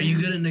What? thing. Are you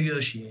good at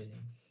negotiating?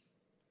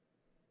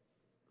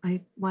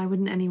 Why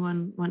wouldn't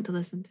anyone want to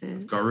listen to?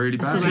 Got really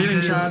bad That's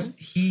feelings, amazing. Chad.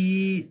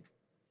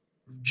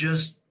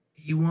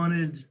 He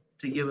wanted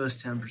to give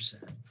us 10%.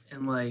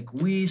 And like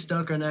we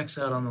stuck our necks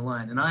out on the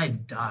line and I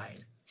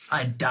died.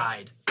 I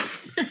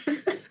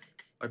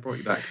brought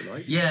you back to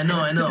life. Yeah, no,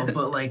 I know,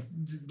 but like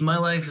my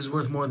life is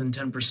worth more than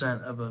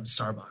 10% of a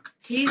Starbuck.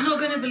 He's not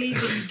going to believe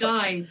that you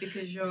died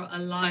because you're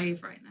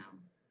alive right now.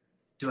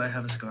 Do I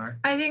have a scar?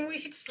 I think we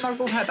should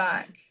smuggle her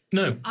back.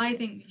 No. I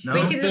think you should. No.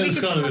 We could Then it's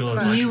smuggle kind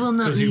of her. You will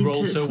not Because he need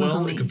rolled to so smuggle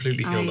well, me. it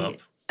completely healed I up.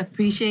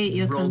 appreciate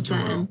your Roll to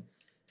roll. concern,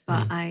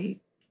 but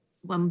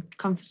I'm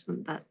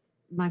confident that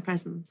my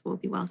presence will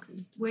be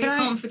welcome. We're Can I-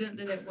 confident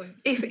that it won't.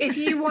 If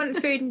you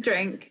want food and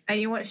drink and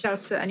you want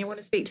shelter and you want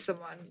to speak to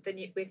someone, then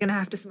we're going to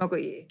have to smuggle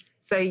you.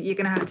 So you're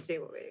going to have to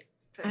do what we're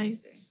telling you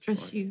to do.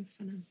 Trust you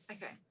for now.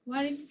 Okay.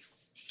 Why didn't you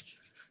trust me?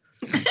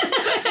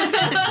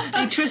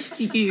 I trust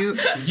you.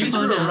 You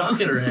threw a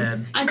rock at her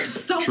head. I just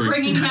stopped True.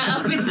 bringing that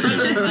up in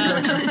front of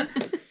her.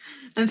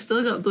 I've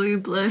still got blue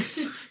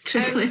bliss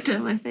trickling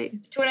down my face. Do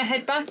you want to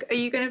head back? Are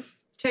you going to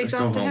chase Let's go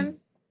after home. him?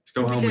 Let's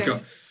go What home. we We do?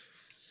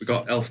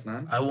 got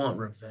Elfman. I want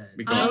revenge.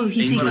 We got Oh,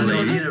 he's Angel But I taking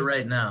don't with need us? it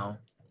right now.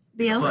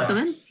 The elf's But-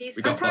 coming. He's,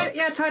 We got I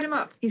bucks. tied him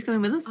up. He's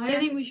coming with us. I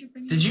think we should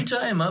bring Did you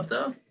tie him up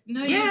though?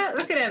 No, Yeah,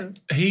 look at him.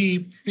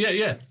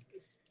 Yeah.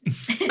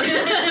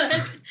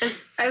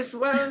 As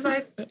well as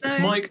I know.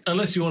 Mike,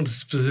 unless you want to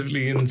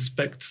specifically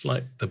inspect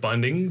like the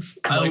bindings,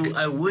 like,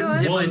 I Go on.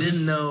 wouldn't if I Was-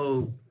 didn't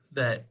know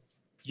that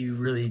you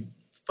really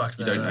fucked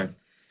You that don't up. know.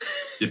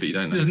 Yeah, but you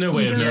don't know. there's no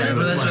way of You don't knowing. Yeah,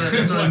 but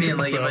that's what I mean.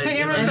 Like, if I Take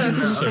your didn't hand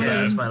know, off. okay, Okay.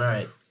 that's fine. All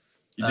right.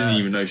 You didn't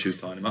even know she was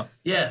tying him up.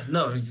 Yeah,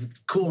 no,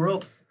 cool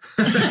rope.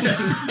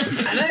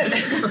 I know.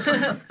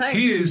 Thanks.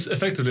 He is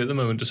effectively at the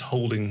moment just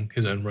holding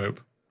his own rope.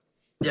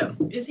 Yeah.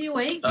 Is he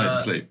awake? No, he's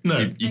asleep. No,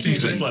 You he's keep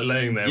just it. like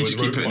laying there You with just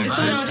keep rope putting on it his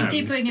in Oh, his I'll just keep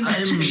hands. putting him back.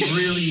 I'm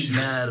really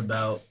mad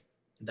about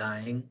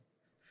dying,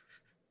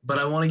 but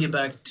I want to get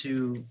back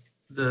to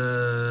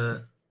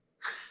the.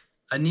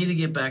 I need to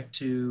get back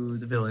to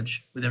the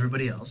village with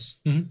everybody else.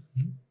 Mhm.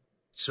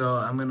 So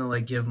I'm gonna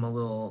like give him a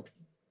little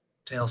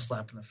tail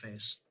slap in the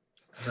face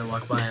as I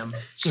walk by him.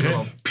 Just a Okay.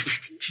 little-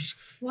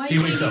 Why are He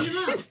you wakes waking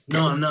him up?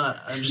 No, I'm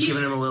not. I'm just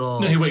giving him a little.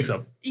 No, he wakes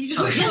up. You just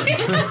wake up.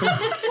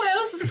 What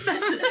else is there?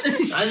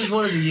 I just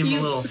wanted to give him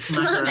a little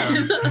smack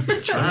around.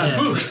 Yeah.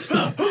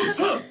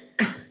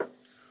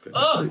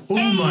 Oh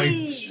my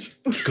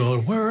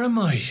God, where am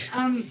I?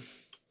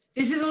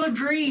 This is all a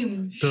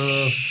dream.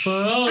 The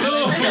fuck? Oh,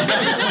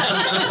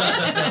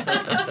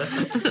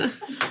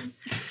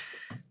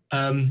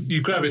 no.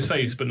 You grab his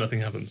face, but nothing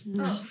happens.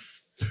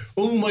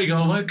 Oh my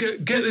God,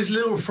 get this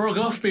little frog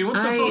off me. What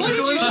the fuck is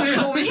going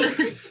on here?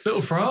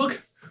 Little frog?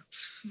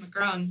 I'm a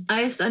grung.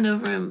 I stand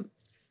over him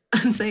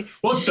and say,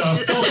 What the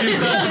fuck is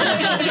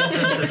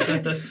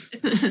that?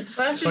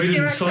 Welcome I to your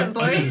didn't, accent, I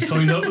boy. didn't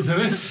sign up to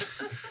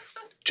this.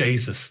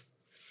 Jesus.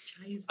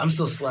 I'm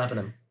still slapping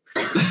him.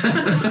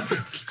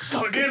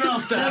 Stop getting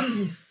off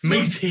that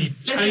meaty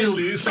tail.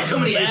 It's like So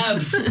on my many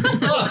face.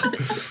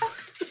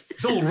 abs.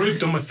 It's all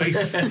ripped on my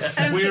face.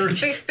 Weird.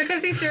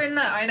 Because he's doing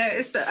that, I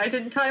noticed that I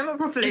didn't tie him up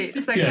properly.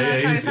 So can I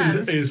Yeah, tie his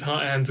hands? his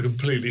hands are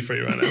completely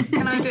free right now.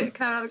 Can I do it?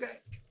 Can I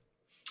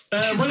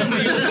have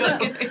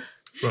another go?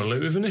 Roll it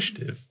with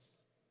initiative.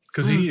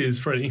 because he is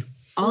Freddy.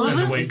 All of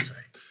And us? awake.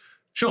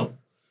 Sure.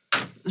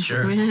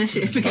 Sure. We're in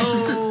initiative again.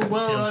 Oh,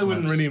 well, Tail I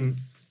wouldn't slaps. really...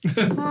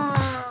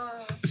 Oh.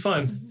 It's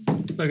fine.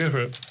 No, go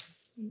for it.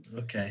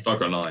 Okay. I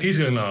got 9. He's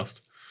going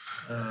last.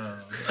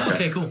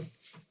 Okay, cool.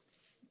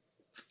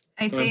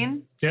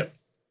 18. 12.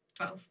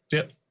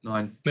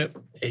 9.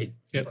 8.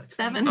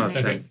 7. Oh,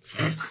 Okay.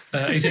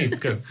 10. 18,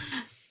 go.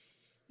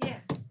 Yeah.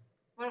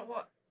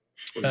 What?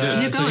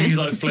 You're So going. he's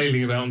like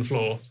flailing about on the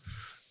floor.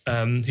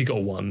 He got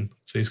a 1,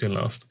 so he's going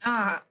last.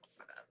 Ah.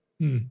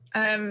 Hmm.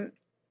 Try and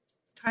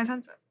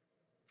answer.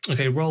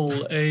 Okay, roll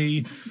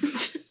an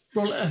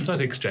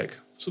athletics check.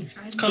 So it's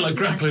kind of like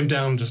grapple him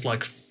down, just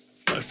like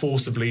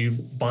forcibly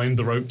bind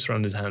the ropes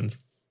around his hands.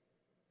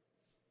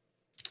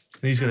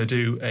 And he's going to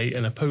do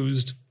an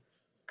opposed.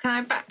 Can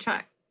I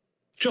backtrack?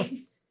 Sure.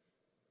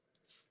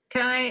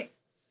 Can I?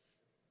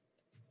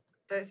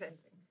 Don't say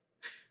anything.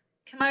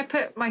 Can I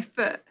put my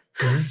foot?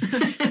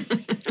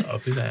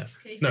 Up his ass.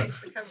 Can you No. face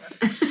the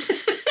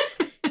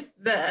camera?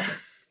 There.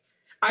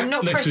 I'm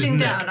not Next to his pressing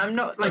neck. down. I'm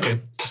not like. Okay,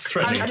 just I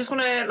threatening. just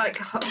want to like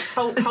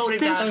hold him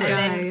This down and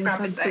guy then is grab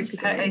his, absolutely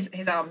leg,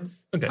 his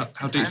arms. Okay.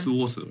 How deep's the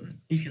water? Though?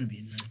 He's going to be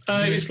in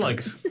there. It's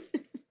like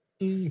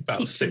about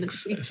Keep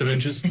 6, him 7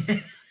 inches.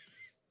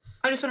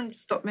 I just want him to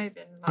stop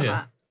moving like Yeah.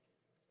 that.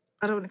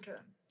 I don't want to kill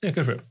him. Yeah,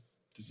 go for it.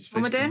 Does his What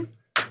am I face doing?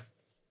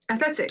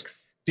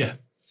 Athletics. Yeah.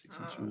 6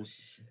 inch Oh, water?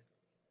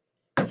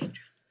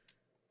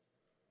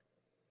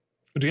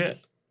 What do you get?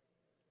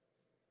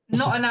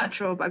 What's Not this- a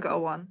natural, but I got a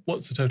 1.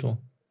 What's the total?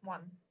 1.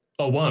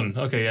 Oh, 1.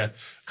 Okay, yeah.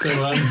 So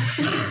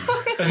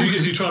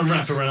as you try and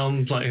wrap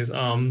around like his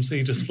arms,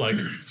 he just like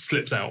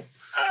slips out.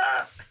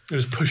 He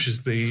just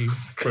pushes the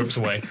ropes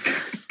away.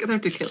 Gonna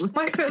have to kill him.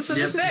 My foot's on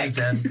his Yep, neck. he's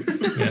dead.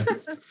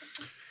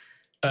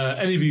 Yeah.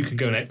 Any of you can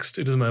go next.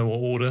 It doesn't matter what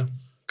order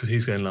because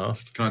he's going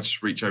last. Can I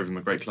just reach over with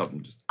my great club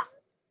and just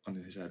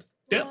under his head?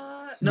 Yep.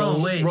 What? No,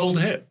 roll, wait. Roll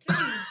to hit.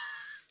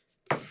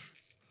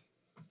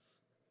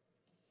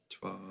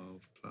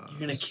 12 plus. You're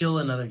going to kill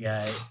another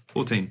guy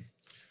 14.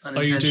 Are you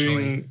unintentionally.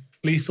 doing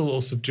lethal or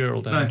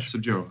subdural No, damage?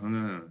 subdural.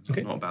 No.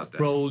 Okay. Not about death.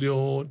 Roll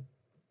your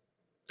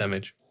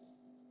damage.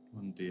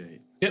 1d8.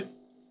 Yep.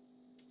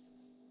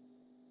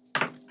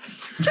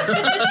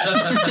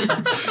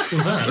 What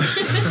was that?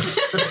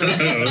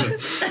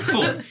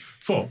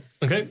 4.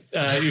 Okay.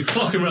 You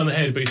clock him around the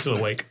head, but he's still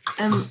awake.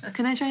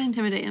 Can I try and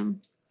intimidate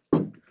him?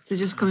 So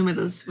just coming with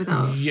us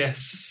without.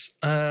 Yes.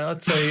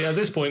 I'd say at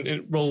this point,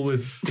 roll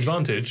with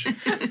advantage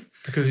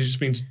because he's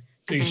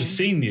just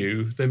seen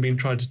you, then been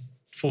tried to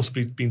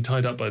forcibly been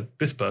tied up by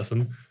this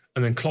person,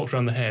 and then clocked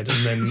around the head,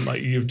 and then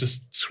like you're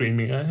just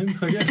screaming at him,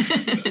 I guess.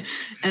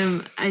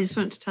 I just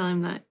want to tell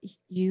him that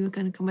you are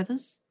going to come with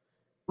us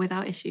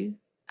without issue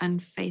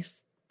and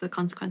face the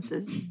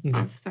consequences Okay.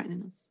 of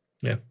threatening us.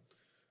 Yeah.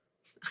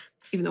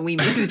 Even though we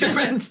murdered your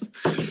friends.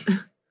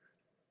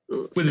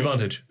 With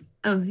advantage.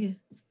 Oh, yeah.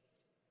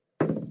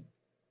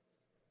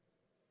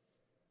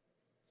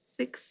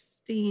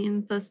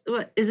 16 plus.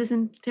 What? Is this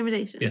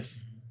intimidation? Yes.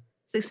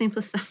 16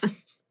 plus 7.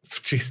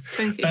 Jeez.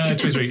 23.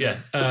 23,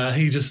 yeah.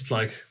 He just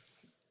like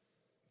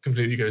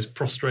completely goes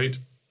prostrate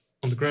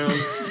on the ground.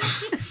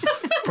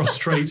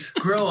 Prostrate.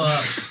 Grow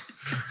up.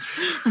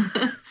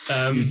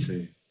 You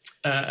too.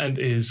 And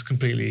is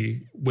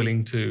completely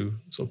willing to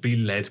sort of be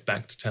led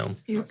back to town.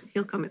 He'll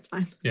come, it's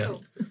fine. Yeah.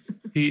 Cool.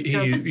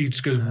 He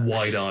just goes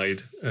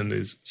wide-eyed and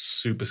is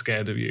super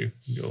scared of you.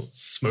 Your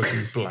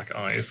smoking black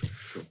eyes.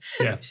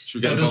 Yeah.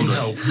 Should we That get the doesn't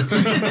boulder?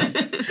 help.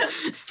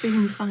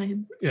 Everything's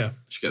fine. Yeah.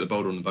 Should get the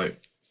boulder on the boat.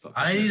 Start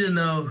I pushing need it. to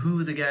know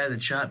who the guy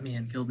that shot me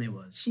and killed me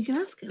was. You can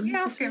ask him. You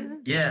can ask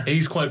him. Yeah.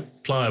 He's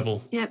quite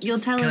pliable. Yeah, you'll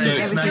tell Can him I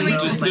So, smack everything.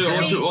 him just with do my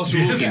it tail? whilst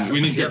we're walking. Yes.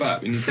 We need to get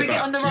back. We need to Can we get get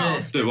back. on the Yeah.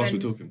 raft? Do it whilst we're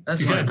and then- talking.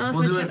 That's You fine. can. I'll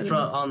We'll do chat it with for,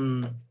 him.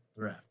 on the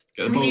raft.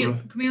 Get the boulder.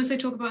 Can we also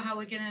talk about how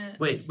we're gonna?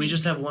 Wait, we sneak-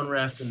 just have one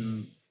raft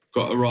and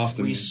Got a raft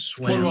and we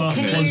swim. One raft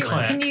Can and one you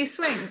kayak. can you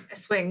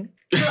swing?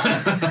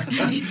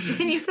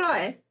 Can you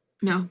fly?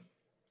 No,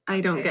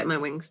 I don't Okay. get my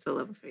wings till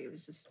level 3. It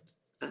was just.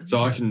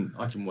 So I can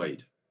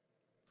wade.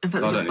 In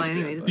fact, I I don't don't fly need to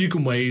do anyway. it, do but- they? You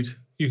can wade,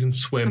 you can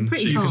swim. I'm So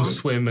pretty you can tall.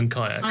 swim and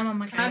kayak. I'm on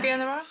my Can I be kayak. on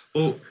the raft?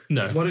 Well,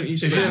 No. why don't you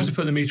If you swim? have to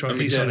put the meteorite And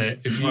we piece get on it,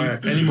 if you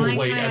kayak. any more My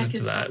weight kayak added to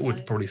is that full would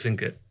size. probably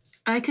sink it.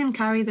 I can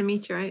carry the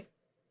meteorite.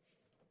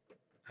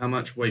 How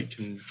much weight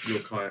can your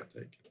kayak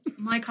take?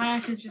 My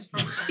kayak is just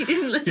from. He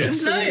didn't listen.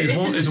 Yes,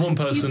 No. it's one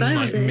person fine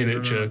like with it.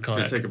 miniature Can it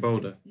kayak. take a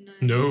boulder?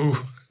 No.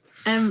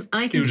 No,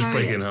 I it can would just carry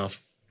break it it. in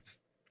half.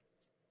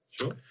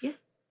 Sure.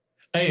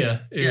 Aya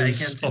Yeah, I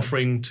is can too.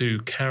 offering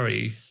to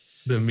carry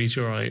the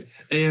meteorite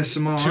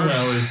ASMR. 2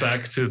 hours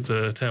back to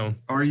the town.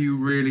 Are you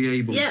really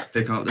able Yeah, to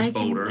pick up this I can,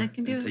 boulder I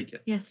can do and it. take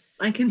it? Yes,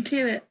 I can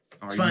do it.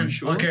 Are It's you fine.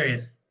 sure? I'll carry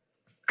it.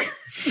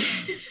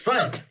 It's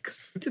fine.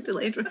 To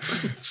delayed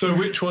response. So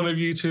which one of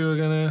you two are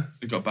gonna?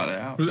 You got to bat it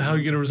out. How are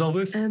you gonna resolve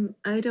this?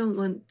 I don't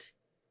want to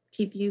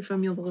keep you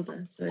from your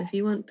boulder. So if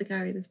you want to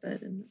carry this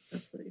burden, that's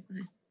absolutely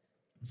fine.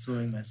 I'm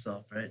swimming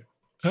myself, right?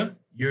 Huh?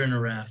 You're in a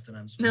raft and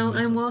I'm swimming No,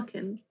 myself. I'm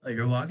walking. Oh,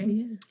 you're walking?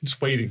 Yeah.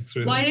 Just wading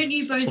through. Why them. don't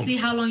you both Swamp. see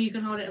how long you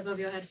can hold it above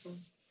your head for?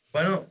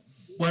 Why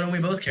don't we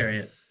both carry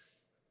it?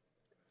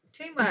 If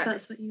Teamwork.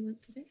 that's what you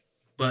want to do.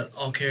 But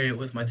I'll carry it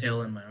with my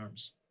tail and my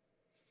arms.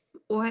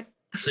 What?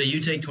 So you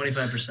take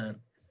 25%.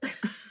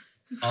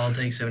 I'll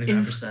take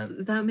 75%.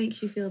 If that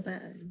makes you feel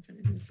better in front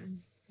of your friend.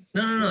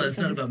 No. It's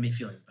not about me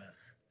feeling better.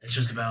 It's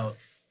just about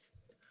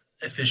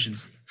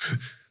efficiency.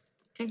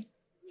 Okay.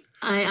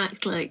 I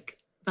act like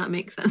that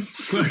makes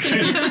sense.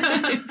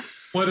 Okay.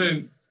 Why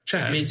don't,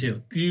 Chad, Me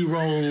too. you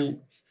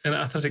roll an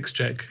athletics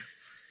check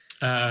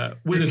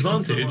with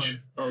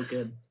advantage Oh,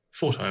 good.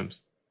 4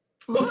 times.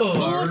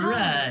 Oh, all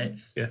right.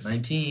 Yes.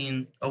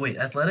 19. Oh, wait.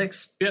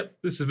 Athletics? Yep,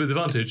 this is with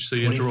advantage, so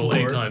you have to roll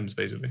 8 24. times,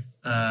 basically.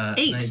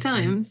 8 19.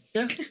 times.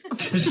 Yeah.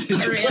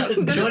 Hurry up.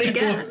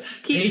 24.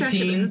 Keep track of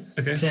 18.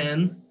 Okay.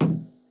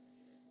 10.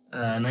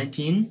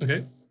 19.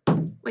 Okay.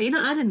 Wait, you're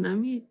not adding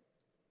them. You...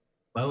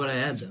 Why would I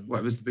add them?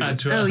 What was the Add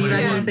biggest? to Oh, you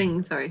athletics. added the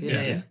thing. Sorry.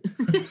 Yeah.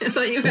 I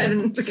thought you were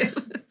adding them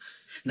together.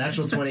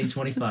 Natural 20,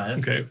 25.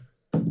 Okay.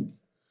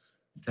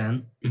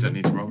 10. You don't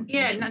need to roll.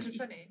 Yeah, natural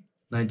 20.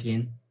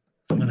 19.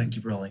 I'm going to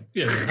keep rolling.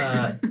 Yeah.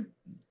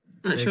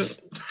 Natural. 6.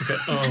 Okay.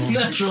 Oh.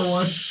 Natural 1.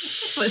 Well,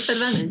 it's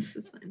advantage.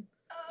 That's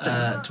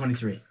fine.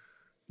 23.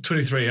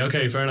 23.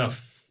 Okay, fair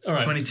enough. All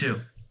right.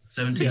 22.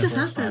 17 It just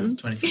plus 5 is happened.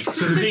 22.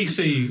 So the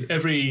DC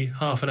every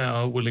half an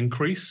hour will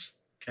increase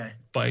Okay.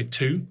 by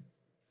 2.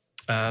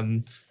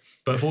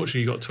 But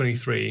fortunately, you got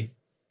 23,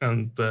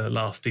 and the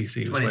last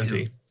DC was 22.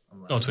 20.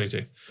 Oh,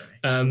 22.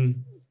 Sorry.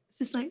 Is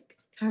this like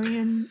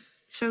Korean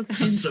Shogun?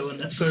 This is so So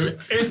unnecessary.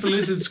 if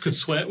lizards could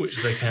sweat,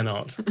 which they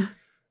cannot,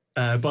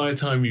 by the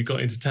time you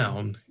got into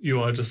town,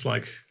 you are just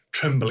like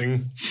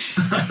trembling,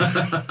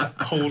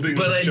 holding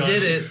But this I giant,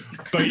 did it.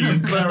 But you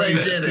But I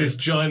carried did it. this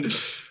giant,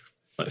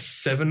 like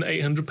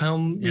 800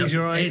 pound Yep.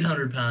 meteorite.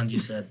 800 pounds, you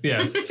said.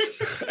 Yeah.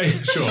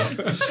 Sure.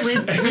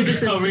 With 800 assistance.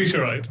 pound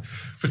meteorite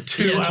for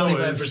 2 Yeah,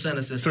 hours 25%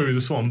 assistance. through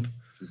the swamp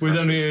with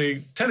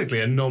only technically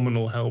a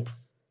nominal help,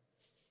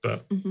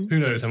 but who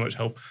knows how much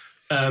help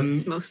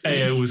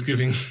Mostly. Ao was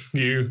giving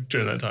you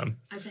during that time.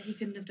 I bet he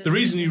couldn't have done The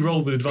reason you anything.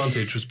 rolled with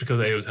advantage was because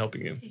Ao was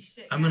helping you.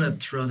 I'm going to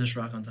throw this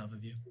rock on top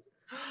of you.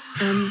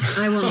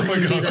 I won't Oh let my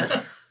him do God.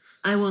 that.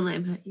 I won't let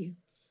him hurt you.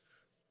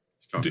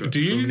 Can't Do- it do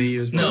you? for me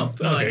as well?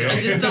 No, I Okay, don't. okay.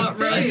 I just start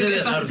I running said really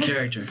it out of fast.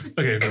 character.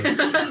 Okay.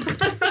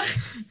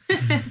 Fine.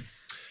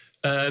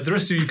 The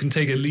rest of you can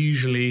take a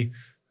leisurely,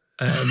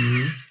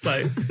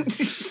 like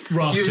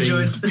rafting You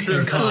enjoyed and the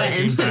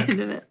kayaking Sweating back end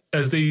of it.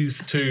 as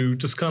these two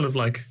just kind of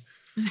like,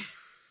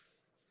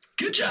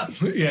 Good job.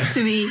 yeah,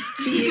 To me,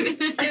 to you.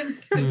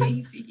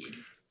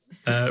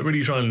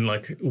 really try and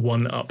like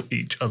one up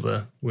each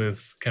other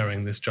with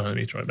carrying this giant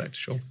meteorite back to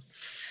shore.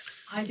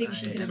 I think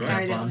she could have Right.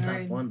 carried it on Bomb her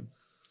top own. 1.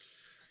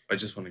 I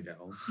just want to get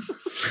home.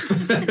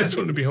 I just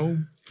want to be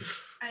home.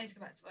 I need to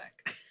go back to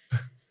work.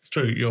 It's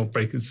true. Your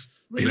breaker's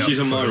When been She's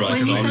up on my for- right,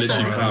 When so you I'm said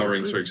literally that, powering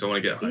it was- through because I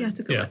want to get You home. have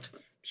to go Yeah. back to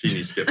work. She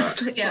needs to get back.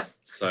 Yeah.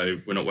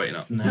 So we're not waiting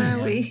up. Where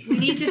are we? We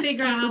need to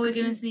figure out how we're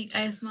going to sneak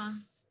ASMR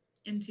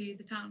into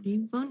the town.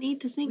 You won't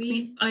need to think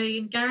me.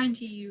 I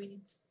guarantee you we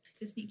need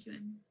to sneak you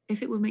in.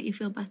 If it would make you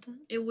feel better.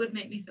 It would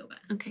make me feel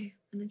better. Okay,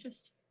 and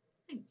adjust.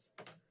 Thanks.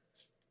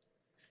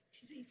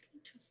 She's easily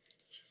trusted. I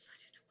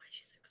don't know why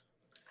she's so calm.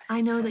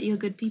 I know that you're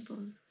good people.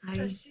 I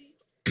Does she?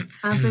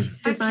 have a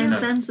divine you.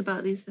 sense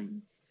about these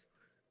things.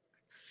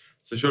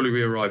 So surely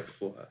we arrive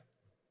before her.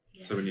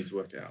 Yeah. So we need to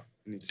work it out.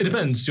 We need to It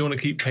depends. Do you want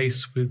to keep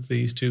pace with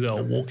these two that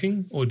are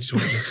walking, or do you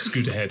want to just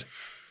scoot ahead?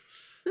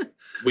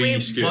 We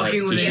scoot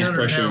Walking with because she's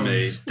 800 pressuring me.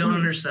 pounds. Don't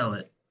undersell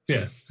it. Yeah,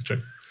 that's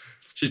true.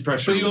 She's But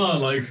pressuring you me. are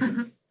like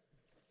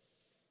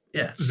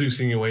Yeah.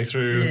 Zeusing your way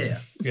through. Yeah.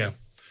 Yeah.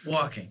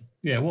 Walking.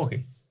 Yeah,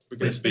 walking. We're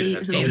going to speed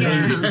ahead. 800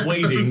 Yeah. pounds.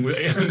 Wading with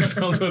 800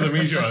 pounds worth of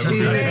meteorite.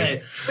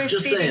 Hey, We're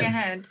just speeding saying.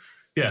 ahead.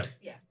 Yeah.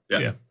 Yeah.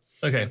 Yeah.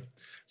 Okay.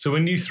 So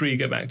when you three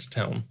get back to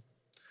town,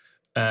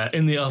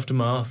 in the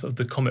aftermath of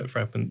the comet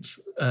fragments,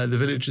 the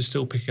village is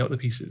still picking up the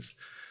pieces.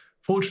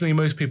 Fortunately,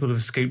 most people have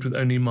escaped with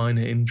only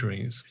minor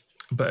injuries.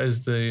 But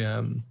as you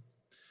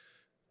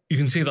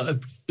can see,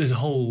 like there's a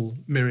whole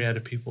myriad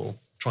of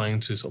people trying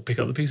to sort of pick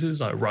up the pieces,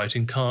 like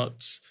riding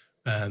carts,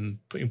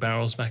 putting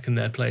barrels back in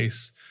their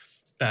place,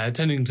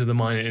 tending to the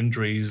minor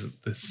injuries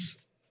this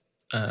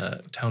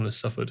town has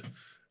suffered.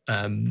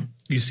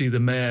 You see the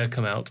mayor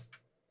come out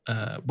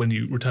when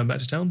you return back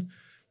to town.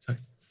 So,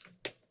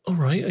 all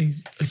right, I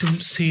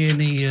don't see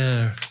any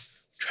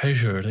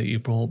treasure that you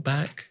brought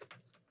back.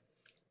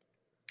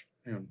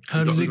 Hang on.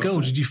 How did it go?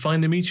 Did you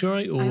find a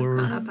meteorite, I've got or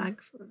a bag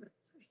full of it.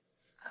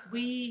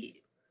 Sorry.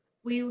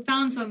 We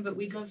found some, but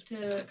we'd love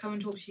to come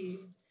and talk to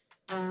you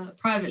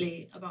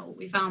privately about what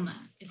we found there,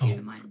 if you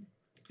don't mind.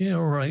 yeah,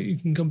 all right, you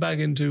can come back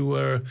into.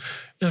 You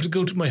have to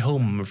go to my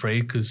home, I'm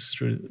afraid, because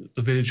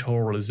the village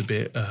hall is a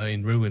bit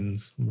in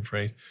ruins. I'm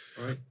afraid.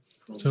 All right.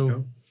 So,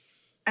 go.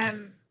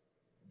 Do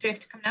we have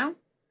to come now?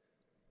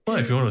 well,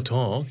 if you want to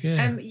talk,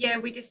 yeah. Yeah,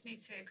 we just need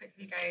to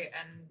quickly go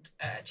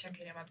and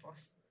check in on my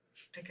boss.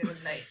 because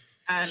I'm late.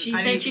 She I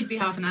said need- she'd be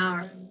half an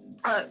hour.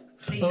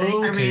 please,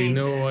 Oh, I okay. really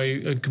No,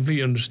 need I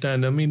completely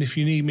understand. I mean, if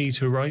you need me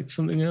to write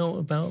something out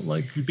about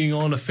like you being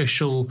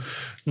unofficial,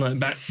 like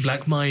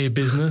Black Maya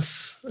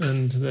business,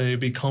 and they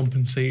be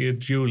compensated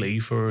duly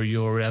for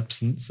your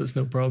absence, that's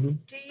no problem.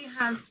 Do you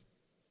have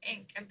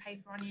ink and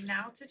paper on you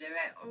now to do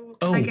it, or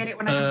can I get it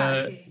when I come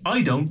back to you?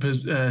 I don't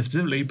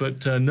specifically, but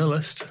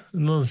Nullist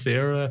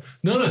here.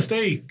 Nullist,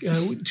 hey,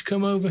 would you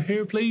come over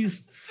here,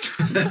 please?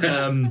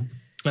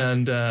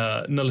 And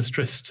Nullist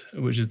Trist,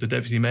 which is the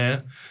deputy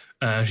mayor,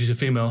 she's a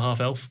female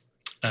half-elf.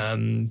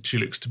 She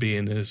looks to be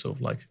in her sort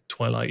of like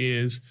twilight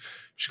years.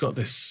 She's got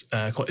this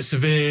quite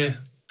severe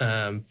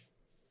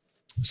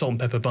salt and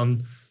pepper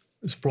bun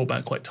that's brought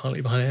back quite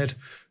tightly behind her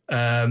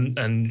head.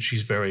 And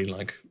she's very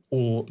like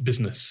all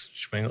business.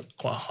 She's wearing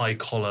quite a high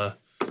collar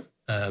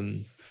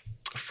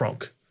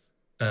frock.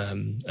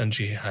 And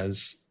she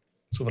has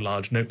sort of a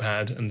large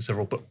notepad and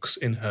several books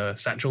in her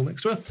satchel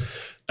next to her.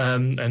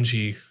 And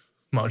she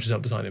marches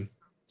up beside him.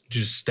 She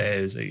just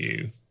stares at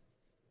you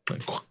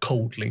like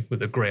coldly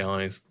with her grey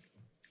eyes.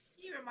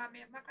 You remind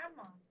me of my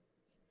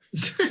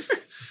grandma.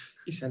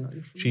 You sound like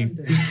you're from She-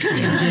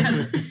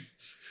 London.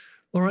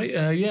 All right,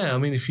 yeah, I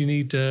mean, if you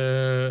need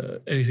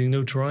anything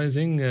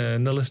notarizing,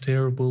 Nullist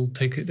here will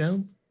take it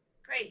down.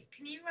 Great.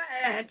 Can you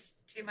write a letter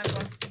to my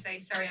boss to say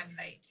sorry I'm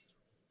late?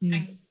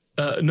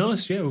 And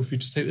Nullist, yeah, if you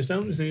just take this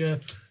down, say,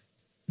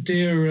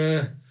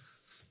 dear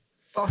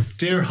boss.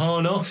 Dear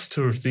Harnost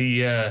of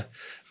the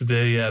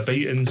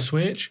bait and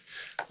switch,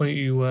 why don't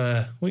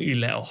you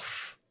let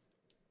off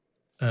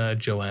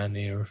Joanne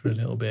here for a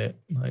little bit?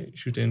 Like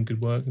she's doing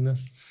good work in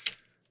this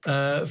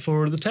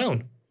for the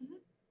town.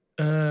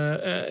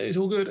 It's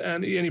all good,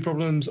 and any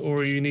problems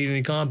or you need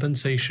any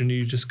compensation,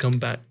 you just come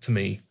back to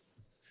me,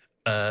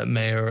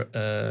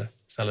 Mayor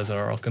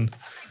Salazar Arkin,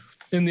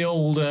 in the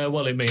old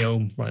Wallet May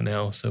home right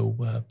now. So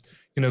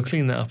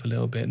clean that up a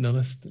little bit,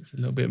 Nullist. It's a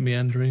little bit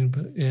meandering,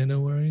 but yeah, no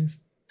worries.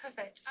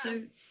 Perfect.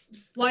 So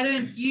why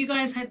don't you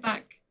guys head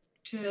back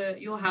to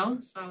your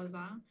house,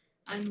 Salazar,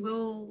 and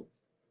we'll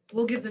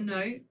give the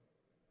note,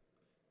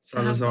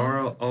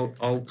 Salazar, boss.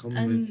 I'll come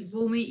and with.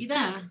 we'll meet you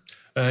there.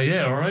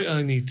 Yeah, all right.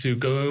 I need to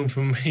go home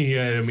from me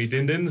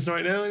din-dins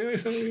right now. Anyway,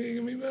 so you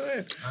can meet me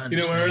there. You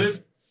know where I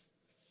live?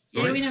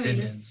 Yeah, Right. we know where you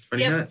live. Din-dins.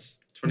 20 Yep. minutes.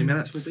 20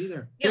 minutes, we'll be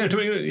there. Yeah,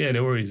 20 minutes. Yeah,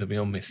 no worries. I'll be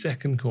on my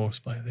second course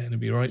by then. It'll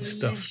be right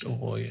stuffed. Delicious.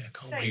 Oh, yeah.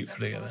 Can't wait for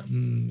Save to get us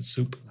that.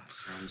 Soup. That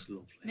sounds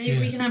lovely. Maybe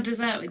we can have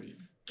dessert with you.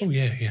 Oh,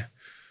 yeah, yeah.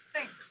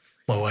 Thanks.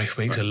 My wife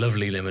makes a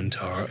lovely lemon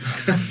tart.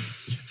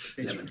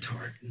 Lemon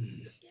tart.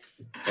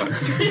 All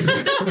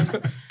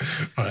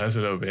right, that's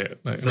a little bit.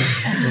 Like,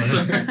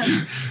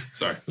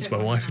 Sorry. that's my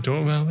wife you're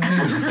talking about there.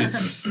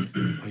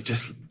 I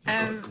just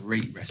got a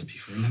great recipe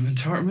for a lemon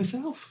tart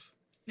myself.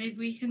 Maybe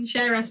we can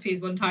share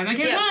recipes one time.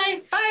 Okay, Yeah.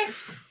 bye. Bye.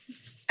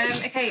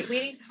 Okay, we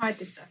need to hide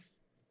this stuff.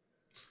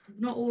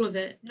 Not all of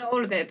it. Not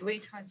all of it, but we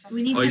need to hide some.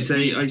 We need I to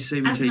say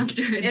see we as take.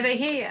 master. Are they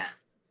here yet?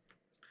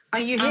 Are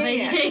you Are here they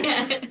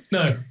yet? here?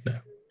 No.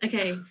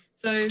 Okay,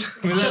 so I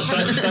mean,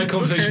 that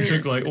conversation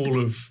took like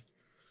all of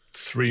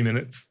 3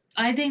 minutes.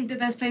 I think the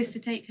best place to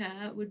take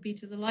her would be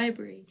to the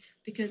library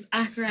because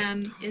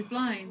Akaran is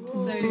blind,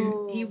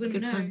 so he wouldn't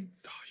Good know. plan.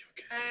 Oh,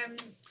 you're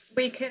good.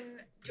 We can.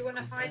 Do you want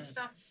to hide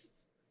stuff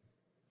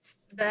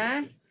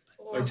there?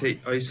 Or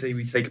I say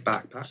we take a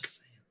backpack to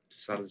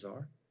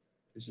Salazar.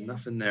 There's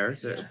enough in there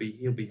that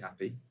he'll be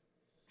happy.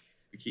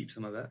 We keep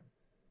some of that.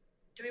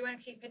 do we want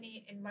to keep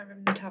any in my room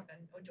in the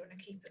tavern, or do you want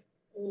to keep it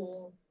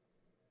all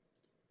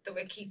that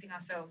we're keeping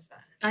ourselves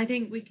there? I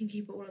think we can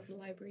keep it all at the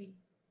library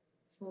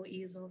for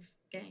ease of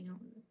getting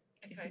out with it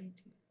if we Okay. need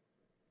to.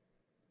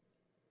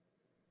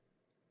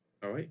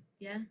 All right.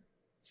 Yeah.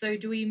 So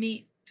do we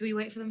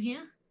wait for them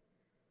here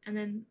and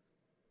then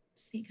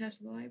sneak her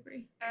to the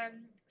library?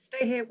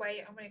 Stay here,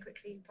 wait. I'm going to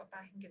quickly pop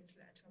back and give this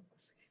letter to my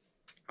boss.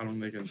 How long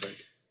are they going to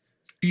take?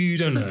 You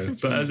don't So know,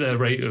 that's but at their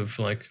rate of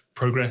like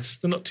progress,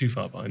 they're not too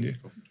far behind you.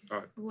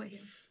 We'll wait here.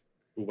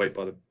 We'll wait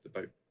by the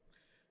boat.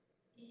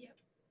 Yep.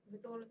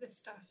 With all of this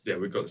stuff. Yeah,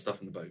 we've got the stuff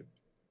in the boat.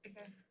 Okay.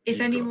 If You've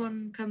got-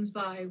 anyone comes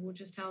by, we'll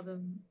just tell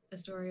them a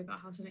story about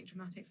how something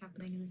dramatics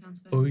happening in the town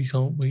square. Oh, you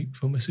can't wait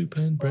for my soup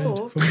and bread.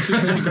 Or- For my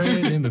soup and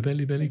bread in my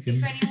belly If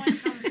bellykins. anyone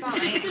comes by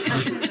and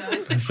catches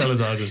us, And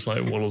Salazar just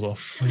like waddles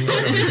off.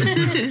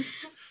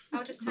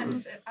 I'll just turn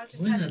this. I'll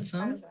just What is turn that it to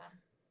song? Salazar.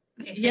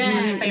 If Yeah,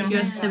 anyone If you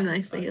comes ask him by.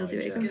 nicely, he'll do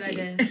it. Good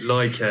idea.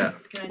 Like it.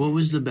 Good idea. What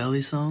was the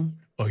belly song?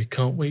 Oh, you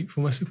can't wait for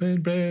my soup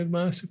and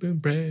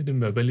bread in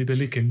my belly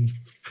bellykins.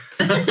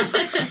 I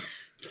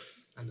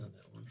know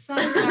that one.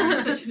 Salazar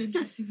is such an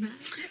interesting man.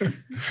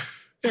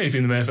 Yeah, he's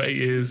been the mayor for 8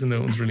 years and no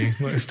one's really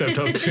like, stepped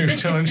up to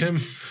challenge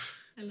him.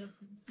 I love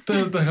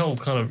him. The whole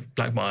kind of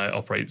Black Mire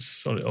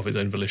operates of its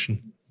own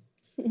volition.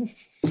 So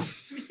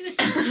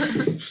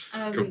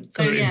Kind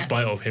of yeah. in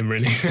spite of him,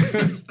 really.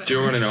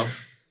 During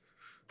off.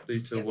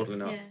 These two are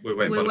waddling up. Yeah. We're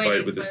waiting by We're the boat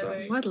waiting with the by the stuff.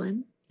 boat.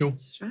 Waddling. Cool.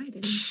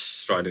 Striding.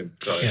 Striding.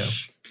 Yeah.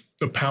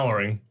 But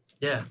powering.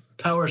 Yeah,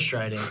 power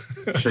striding.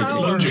 Shaking.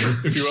 Lunging,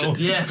 if you will.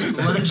 Yeah,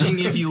 lunging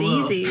if It's you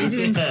will. easy. You're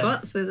doing Yeah.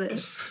 squats with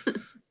it.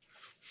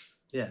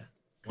 Yeah.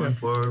 One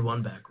forward,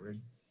 one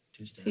backward.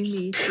 2 steps. To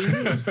me,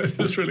 to me.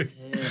 Just really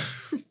Yeah.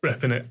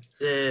 repping it.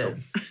 Yeah.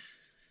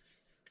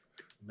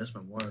 That's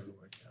my water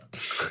worked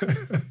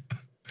out.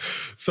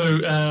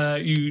 So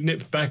you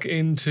nip back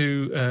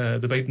into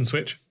the bait and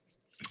switch,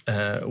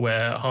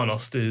 where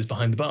Harnost is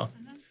behind the bar.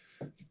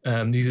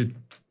 He's a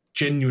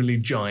genuinely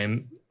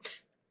giant,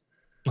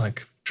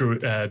 like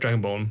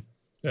dragonborn,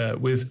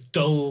 with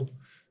dull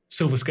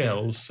silver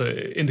scales. So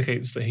it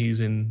indicates that he's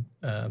a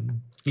little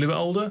bit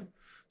older,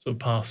 sort of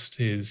past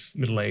his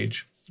middle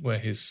age, where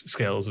his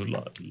scales have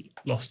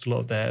lost a lot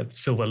of their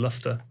silver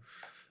luster.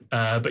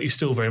 But he's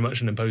still very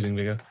much an imposing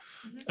figure.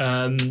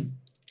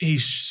 He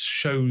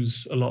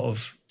shows a lot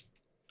of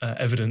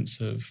evidence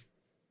of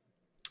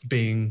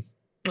being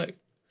like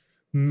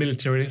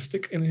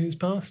militaristic in his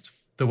past.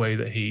 The way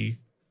that he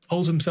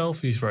holds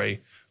himself, he's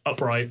very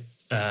upright,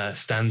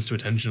 stands to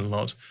attention a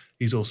lot.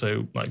 He's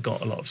also like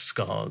got a lot of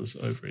scars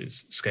over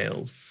his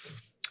scales.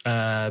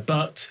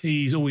 But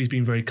he's always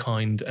been very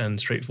kind and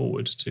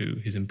straightforward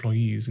to his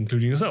employees,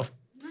 including yourself.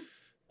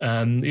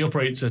 He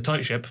operates a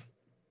tight ship,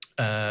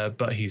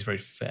 but he's very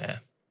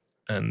fair.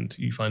 And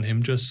you find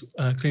him just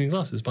cleaning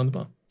glasses behind the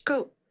bar.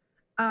 Cool.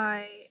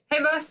 Hey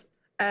boss,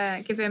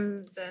 give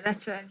him the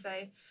letter and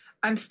say,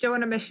 I'm still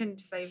on a mission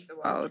to save the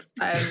world.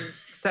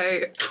 So,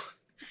 I'm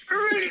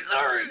really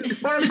sorry.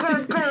 But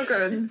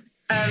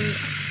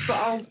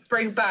I'll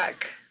bring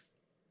back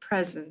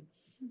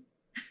presents.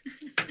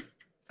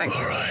 Thank you.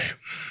 All right.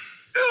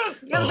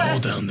 Yes, you're the I'll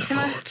best. hold down the Can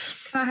I- fort.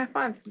 Can I high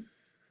five?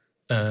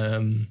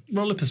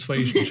 Roll a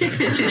persuasion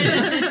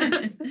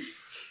check.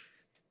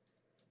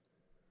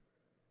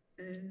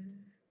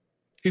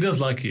 He does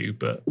like you,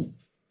 but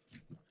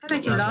I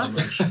make him Not that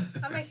laugh. much.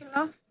 I make him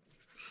laugh.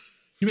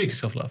 you make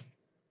yourself laugh.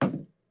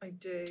 I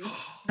do.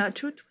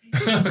 Natural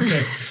 20.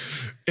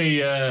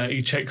 Okay.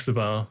 He checks the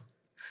bar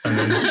and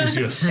then just gives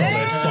you a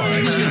solid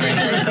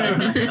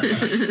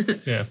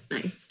 5. Yeah.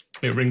 Nice.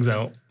 It rings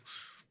out.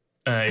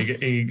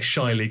 He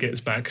shyly gets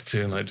back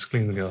to like just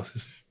cleaning the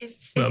glasses.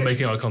 Without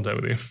making eye contact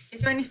with you.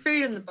 Is there any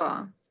food in the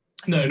bar?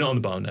 No, not on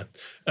the bar, no.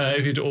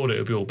 If you'd order, it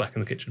would be all back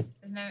in the kitchen.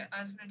 There's no.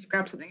 I was going to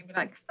grab something and be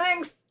like,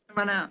 thanks, and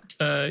run out.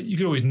 You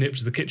could always nip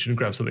to the kitchen and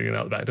grab something and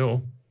out the back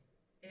door.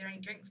 Is there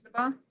any drinks in the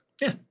bar?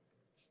 Yeah. Can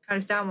I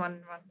just down one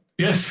and run?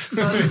 Yes.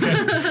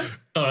 Yeah.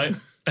 All right.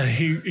 And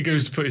he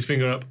goes to put his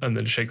finger up and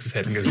then shakes his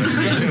head and goes back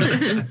to the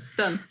kitchen.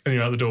 Done. And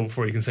you're out the door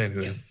before you can say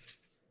anything.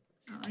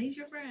 Oh, he's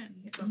your friend.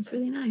 Sounds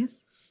really nice.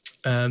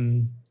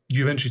 You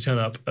eventually turn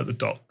up at the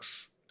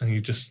docks and you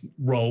just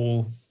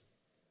roll.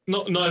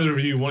 Neither of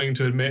you wanting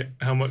to admit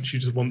how much you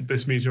just want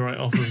this meteorite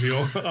off of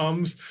your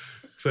arms.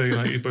 So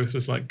you both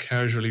just like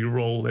casually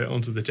roll it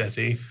onto the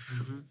jetty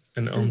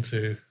and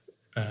onto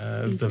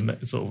the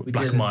sort of We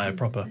Black did it. Mire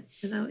proper.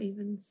 Without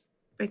even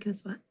breaking a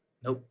sweat.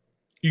 Nope.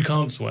 You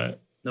can't sweat.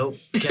 Nope.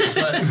 Can't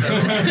sweat, so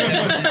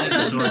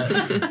can't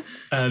sweat.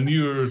 And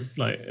you were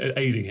like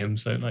aiding him,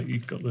 so like you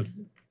got the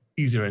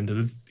easier end of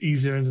the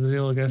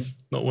deal, I guess.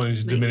 Not wanting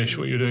to diminish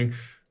what you're doing,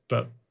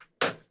 but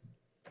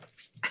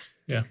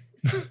yeah.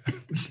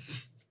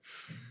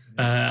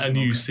 And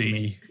you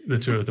see the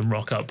two of them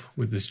rock up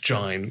with this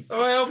giant,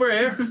 over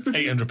here.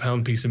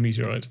 800-pound piece of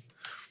meteorite,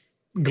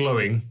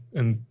 glowing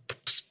and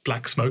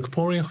black smoke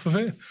pouring off of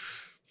it.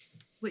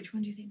 Which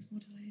one do you think's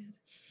more tired?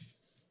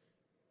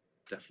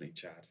 Definitely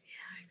Chad.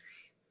 Yeah, I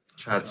agree.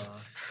 Chad's.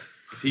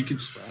 If he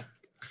could sweat.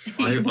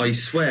 I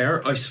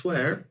swear, I saw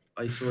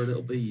a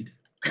little bead.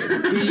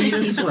 Bead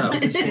of sweat off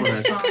his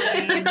forehead.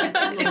 Fine.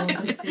 Laws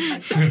of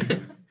physics.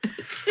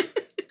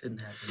 Didn't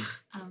happen.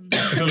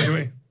 Don't look at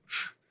me.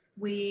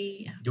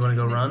 We. Do you want to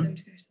go convince run? them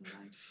to go to the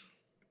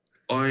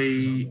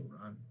light.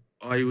 Run.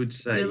 I would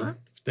say Willa?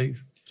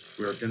 Days.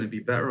 we're going to be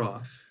better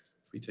off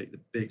if we take the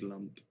big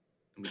lump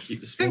and we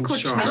keep the small Don't call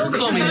shark. Chad. Don't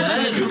call me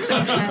that.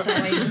 Chad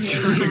that way from It's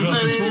here. really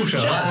like a small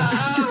shark.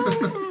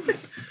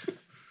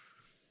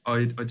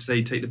 I'd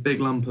say take the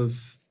big lump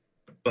of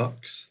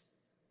bucks.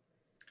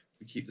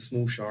 We keep the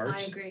small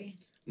shards. I agree.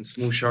 And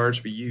small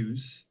shards we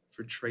use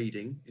for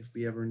trading if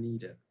we ever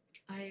need it.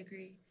 I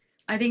agree.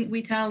 I think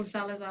we tell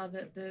Salazar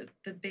that the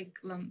big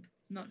lump,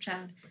 not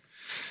Chad,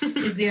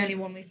 is the only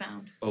one we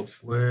found.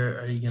 Both. Where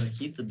are you going to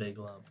keep the big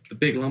lump? The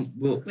big lump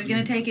will. We're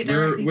gonna take it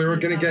directly We're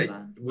to gonna get.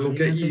 Salazar. We'll Where are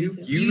get you gonna you. take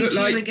it to? You You look two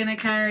like. are gonna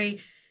carry.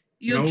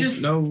 You're no,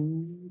 just no.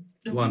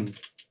 the One.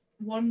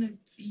 One of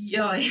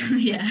yeah,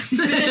 yeah.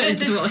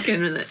 Just walk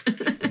in with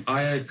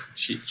it.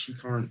 She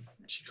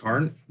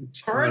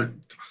can't.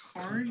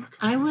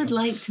 I would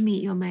like to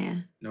meet your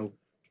mayor. No.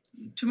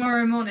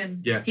 Tomorrow morning.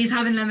 Yeah. He's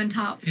having lemon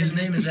tart. His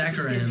name is He's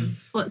Akaran. dizzy.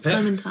 What's Yeah.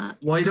 lemon tart?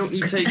 Why don't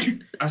you take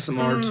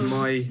Asamar to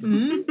my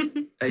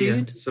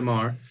Food?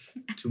 Samar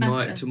to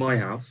my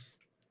house?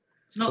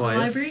 It's Not quiet. the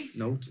library.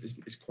 No,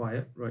 it's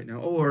quiet right now.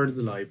 Or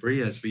the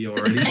library, as we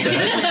already said.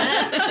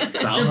 The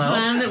That'll help.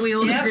 plan that we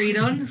all Yep. agreed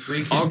on.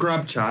 I'll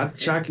grab Chad.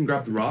 Chad can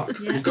grab the rock.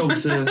 Yeah. We'll go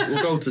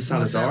to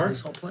Salazar.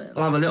 This whole plan.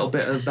 I'll have a little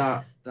bit of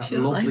that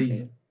She'll like lovely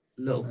it.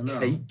 little I know.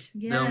 cake.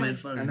 They all Yeah. made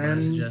fun of And me when I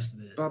then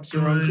suggested it. Bob's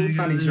your uncle,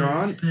 Fanny's your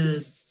aunt.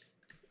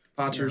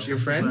 Pater's Yeah, your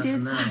well, friend. that's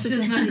enough. Pass This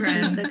is my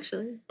friend.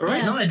 actually. All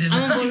right. No, I did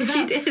I'm on not. board with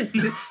She that.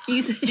 did.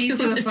 You said These you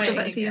two are wanted to go fighting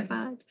back to your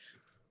again.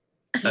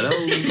 pad.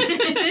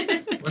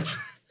 Hello. What's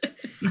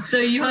So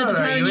you heard the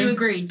What are plan, you you in?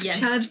 agreed, yes.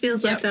 Chad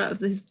feels Yep. left out of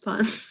this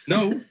plan.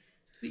 No,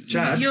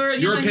 Chad, You're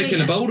you're not picking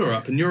here a boulder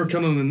up and you're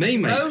coming with me,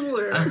 mate.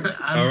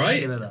 I'm All right.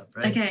 picking it up,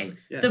 right? yet. Okay,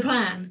 Yeah. the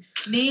plan.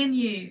 Me and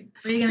you,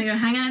 we're going to go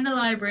hang out in the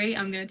library.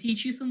 I'm going to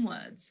teach you some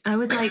words. I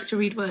would like to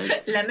read words.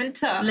 Lemon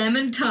tart.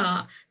 Lemon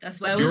tart. That's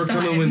where we're You're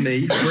starting. coming with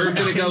me. We're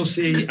gonna go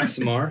see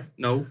Asimar.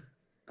 No,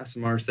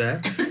 Asimar's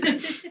there.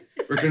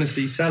 We're gonna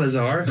see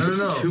Salazar. No, no,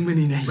 There's no. too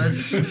many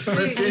names.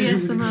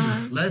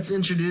 Let's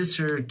introduce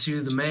her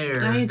to the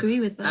mayor, I agree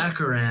with that.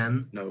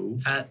 Akaran, No.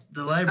 at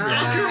the library.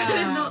 Akaran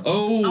is not.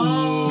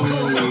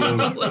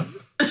 Oh.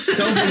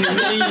 So many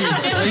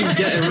names. I'm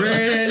getting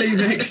really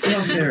mixed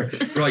up here.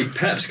 Right,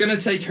 Pep's gonna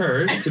take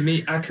her to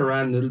meet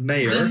Akaran, the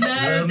mayor. The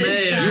mayor The this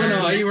mayor. time. You and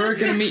I, we're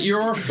gonna meet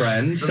your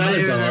friend The mayor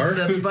that Salazar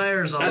sets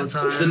fires all at the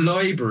time. the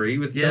library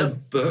with Yep. the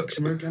books,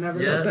 and we're gonna have a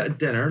little Yep. bit of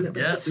dinner, a little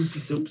bit Yep. of soupy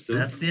soup.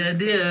 That's the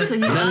idea. So you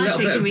And then a are little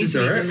bit taking of me to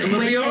dessert, meet and them. we'll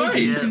be We're alright.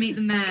 taking Yeah. to meet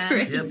the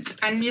mayor. Yep.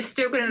 And you're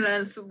still going to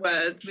learn some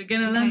words. We're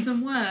going to learn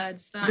some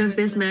words. starting Does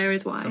with this the- mayor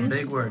is wise? Some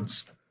big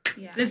words.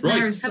 Yeah. This Right.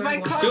 mayor is so Have I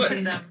wise. do it.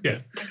 crafted them? Yeah.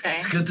 Okay.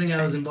 It's a good thing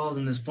I was involved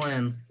in this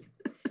plan.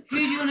 Who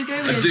do you want to go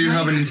with? I do Mike?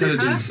 have an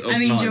intelligence of I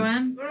mean, 9.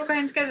 Joanne. We're all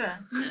going together.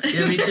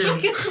 Yeah, me too.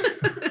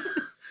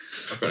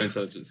 I've got an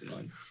intelligence of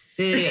 9.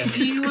 Yeah.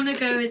 Do you want to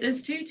go with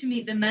us two to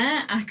meet the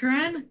mayor,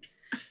 Akaran?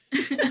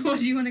 Or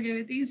do you want to go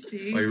with these I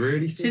two?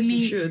 really think you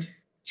meet- should.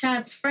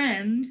 Chad's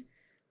friend,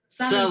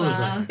 Salazar.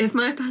 Salazar. If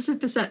my passive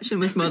perception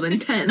was more than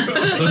 10, Oh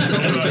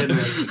my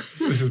goodness.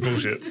 This is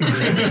bullshit.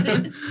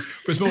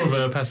 But it's more of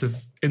a passive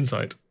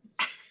insight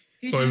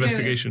Who do or you wanna go with?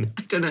 investigation.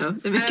 I don't know.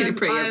 They're making it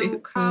pretty I will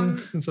obvious.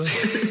 come Insight.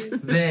 to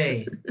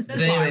They were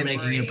library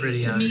making it pretty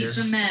To meet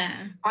obvious. the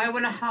mayor. I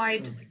want to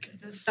hide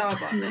the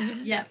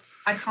Starbucks. Yep.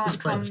 I This can't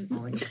plan come is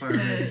falling apart to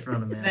right in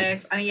front of me. there.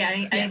 I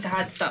need to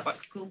hide the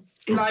Starbucks. Cool.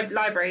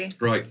 Library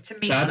Right, to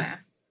meet Chad, the mayor.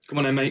 come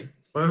on in, mate.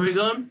 Where are we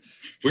going?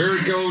 We're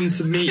going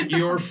to meet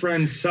your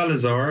friend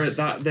Salazar at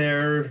that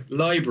there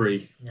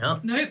library. Yeah.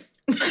 Nope.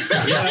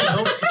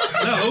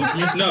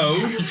 No,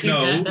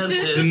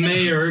 the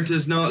mayor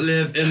does not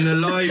live in the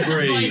That's why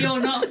library. you're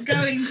not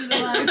going to the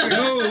library.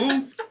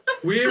 No,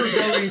 we're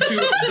going to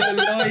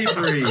the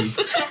library.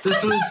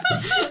 This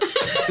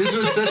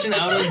was such an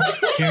out of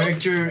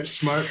character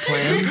smart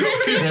plan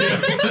that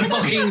it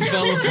fucking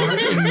fell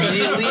apart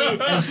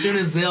immediately as soon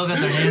as they all got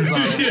their hands on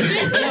it.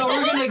 Yeah,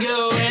 we're gonna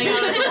go hang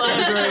out at the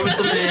library with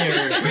the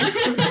mayor.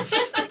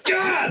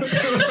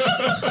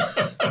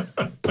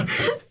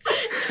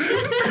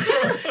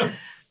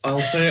 I'll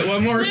say it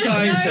one more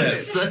time, Pip.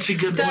 Such a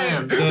good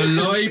plan. The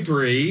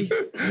library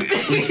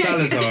with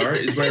Salazar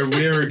is where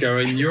we're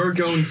going. You're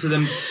going to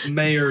the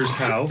mayor's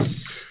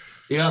house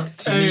Yeah.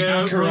 to meet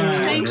Akaran,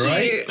 Thank you.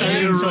 right?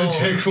 An inside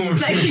check for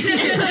me.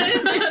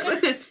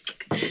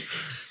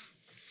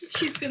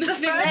 She's going to The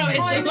figure out it's the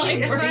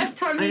library. first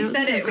time I you don't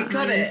said think it, we I've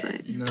got it.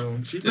 hindsight. No.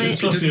 She Wait.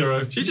 Plus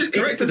 0. She just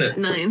corrected it.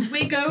 9.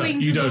 We're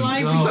going You to the don't.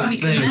 library to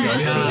meet the Thank mayor. God.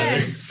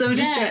 Yes. So Yeah,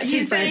 distracted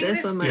he's by saying this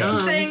this- on my Yeah.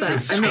 arm saying that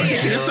this I'm not straight.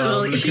 picking up on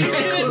all She's these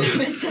going to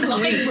miss the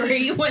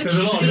library when There's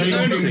a lot of she's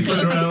names anything.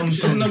 floating around.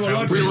 She doesn't know what Sounds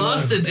library We is.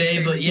 lost a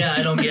day, but yeah,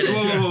 I don't get it.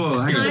 Whoa,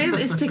 hang on. Time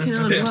is ticking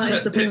on. What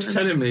is the Pip's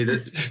plan? telling me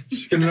that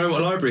she's going to know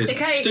what a library is.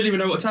 Okay. She didn't even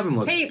know what tavern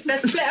was. Heaps,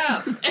 let's split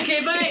up. Okay,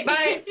 bye.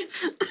 Bye.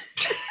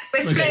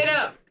 We're splitting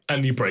up.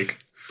 And you break.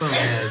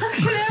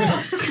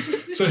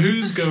 Boneheads. So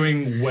who's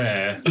going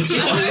where? I've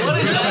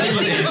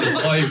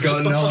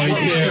got no Okay.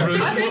 idea.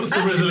 What's the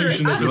us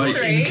resolution three- of us like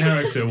in three.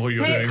 character what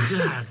you're Pip, doing?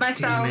 God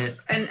Myself damn it.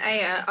 and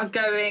Aya are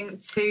going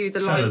to the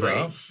Salazar.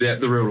 library. Yeah,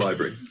 the real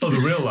library. Oh,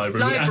 the real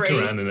library with Library.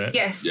 Akaran in it.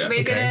 Yes, Yeah,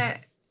 we're okay. gonna.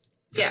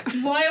 Yeah.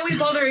 Why are we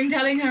bothering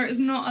telling her it's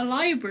not a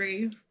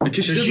library?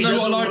 Because she doesn't know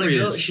what a wanna library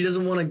go- is. She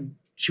doesn't want to.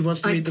 She wants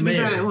to meet the To be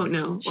fair, I mayor. won't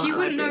know. She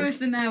wouldn't know if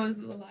the mayor was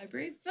at the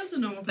library. That's a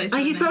normal place. I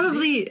for a could mayor to be.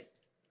 probably.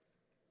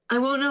 I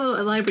won't know what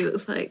a library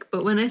looks like,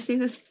 but when I see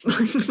this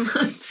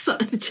man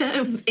sat in the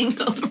chair with ink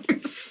all over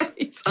his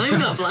face, I'm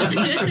not blind.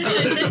 Yeah,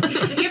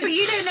 but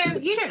you don't know.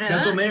 You don't know.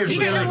 That's that. what mayors You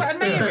look don't know like. what a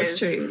mayor That's is.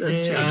 true. That's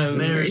Yeah. true. And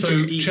Mayor so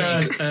should eat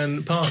Chad ink. and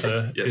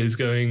Parter Yes. is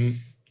going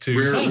to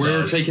We're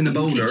Salazar's. taking the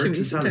boulder Teach him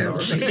to Salazar.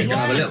 to We can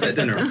have a little bit of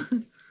dinner.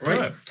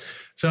 Right.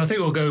 So I think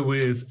we'll go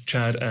with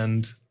Chad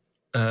and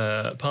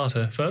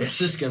Parter first. It's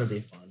just gonna be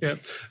fun. Yeah.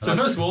 So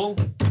first of all,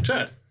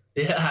 Chad,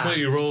 why Yeah. don't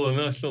you roll a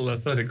nice little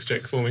athletics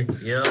check for me?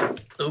 Yeah.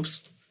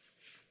 Oops.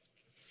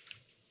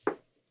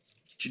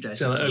 Get your dice.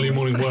 So that early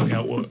morning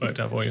workout worked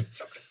out for you.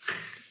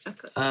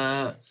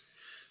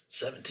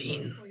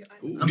 17.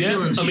 Ooh. I'm yeah.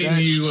 feeling I mean,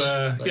 stretched, you.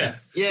 but- Yeah.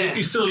 Yeah.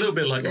 You're still a little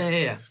bit like.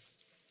 Yeah.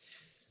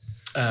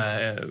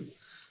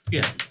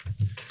 Yeah.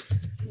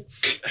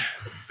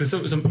 There's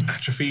some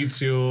atrophy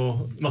to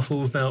your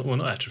muscles now. Well,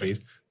 not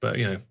atrophied, but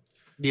you know,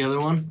 The other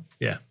one?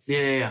 yeah.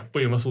 Yeah.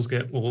 Where your muscles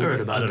get. Well, Heard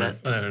about I don't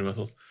that. know. I don't know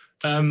muscles.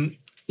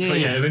 Yeah. But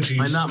yeah, eventually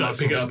you My just nut start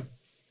pick it up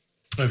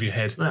muscles. over your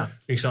head. Yeah.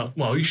 You start.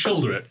 Well, you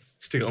shoulder it.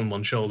 Stick it on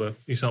one shoulder.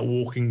 You start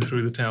walking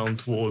through the town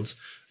towards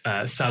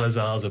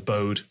Salazar's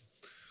abode,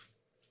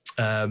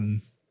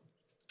 And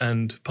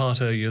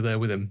Parter, you're there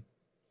with him.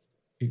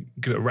 You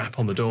give it a rap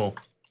on the door.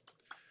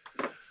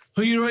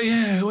 Oh, you're right,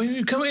 yeah. Well,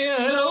 you come here.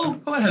 Hello.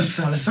 Oh, hello,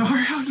 Salazar.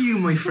 How are you,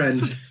 my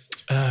friend?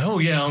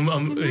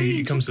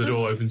 He comes to the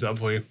door, opens it up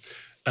for you.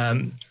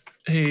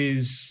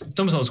 His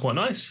domicile's quite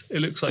nice. It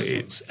looks like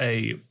it's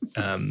a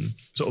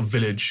sort of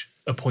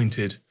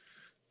village-appointed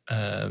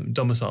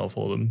domicile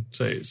for them.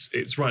 So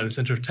it's right in the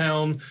centre of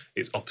town.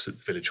 It's opposite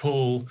the village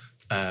hall.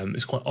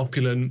 It's quite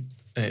opulent.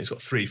 And it's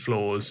got 3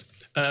 floors.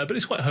 But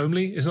it's quite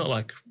homely. It's not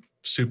like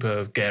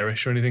super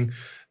garish or anything.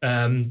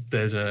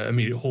 There's an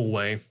immediate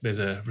hallway. There's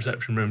a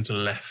reception room to the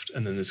left,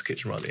 and then there's a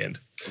kitchen right at the end.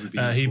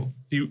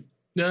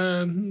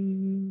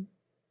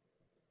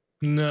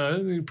 No, I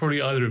don't think probably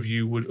either of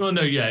you would. Oh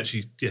no, yeah,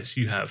 actually, yes,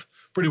 you have.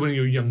 Probably when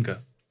you were younger.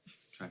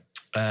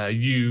 Okay.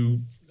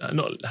 You,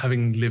 not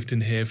having lived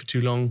in here for too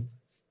long,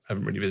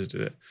 haven't really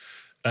visited it.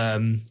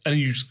 And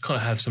you just kind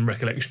of have some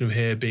recollection of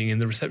here being in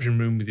the reception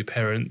room with your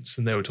parents,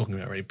 and they were talking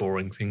about very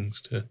boring things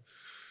to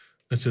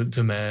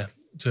the mayor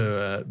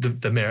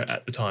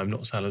at the time,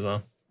 not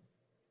Salazar.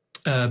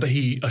 But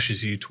he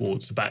ushers you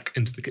towards the back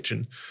into the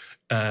kitchen,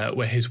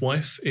 where his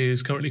wife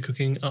is currently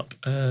cooking up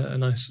a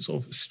nice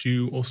sort of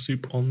stew or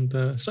soup on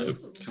the stove.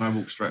 Can I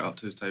walk straight up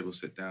to his table,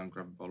 sit down,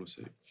 grab a bowl of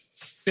soup?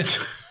 Yes,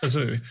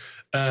 absolutely.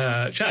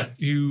 Chad,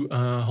 you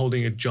are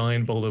holding a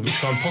giant boulder which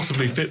can't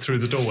possibly fit through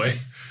the doorway.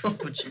 Oh,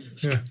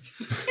 Jesus. Yeah.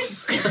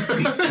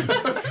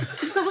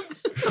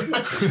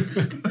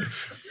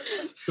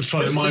 Just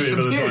trying to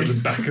remind me of the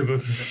back of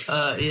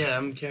the... yeah,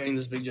 I'm carrying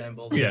this big giant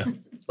boulder. Yeah.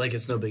 Like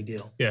it's no big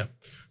deal. Yeah.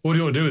 What do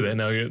you want to do with it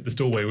now? You're at this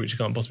doorway which you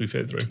can't possibly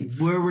fit through.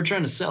 We're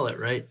trying to sell it,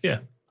 right? Yeah.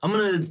 I'm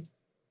going to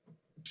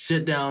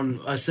sit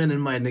down. I send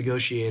in my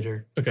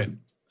negotiator. Okay.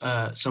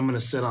 So I'm going to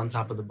sit on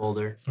top of the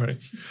boulder. All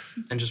right.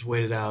 And just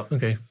wait it out.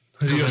 Okay.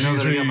 Because I know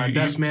that I got my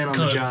best man on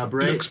the job,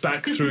 right? Looks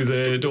back through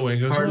the doorway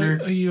and goes, Partner,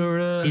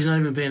 he's not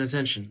even paying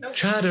attention.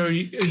 Chad, are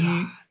you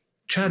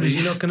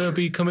not going to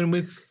be coming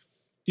with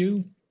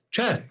you?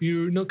 Chad,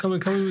 you're not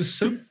coming with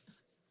soup?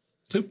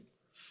 Soup?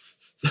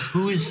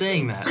 Who is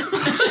saying that?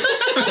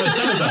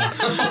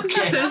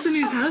 Okay. The person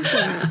whose house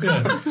yeah.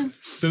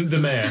 The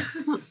mayor.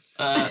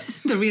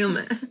 The real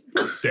mayor.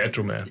 The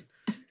actual mayor.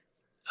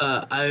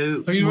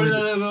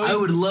 I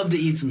would love to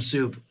eat some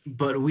soup,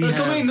 but we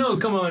have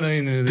come on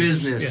in.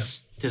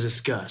 Business to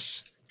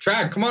discuss.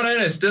 Chad, come on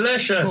in, it's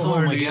delicious.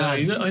 Oh my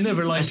God. I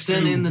never liked I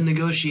sent in the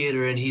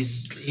negotiator and he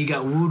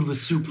got wooed with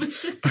soup. I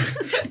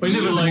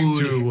never liked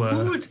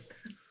to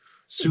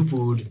soup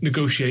wooed.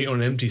 Negotiate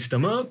on an empty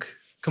stomach.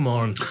 Come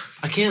on.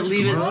 I can't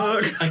leave it.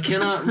 I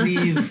cannot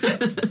leave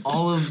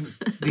all of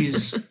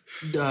these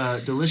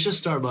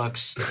delicious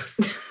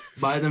Starbucks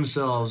by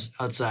themselves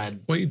outside.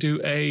 Why don't you do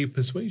a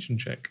persuasion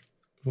check?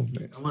 I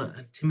want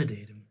to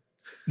intimidate him.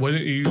 Why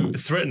don't you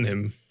threaten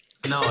him?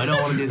 No, I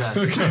don't want to do that.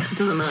 Okay. It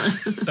doesn't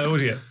matter. What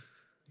do you get?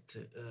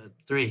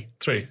 3.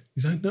 3.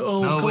 He's like,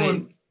 no, come wait.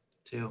 on.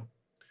 2.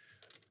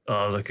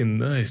 Oh,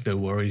 there's no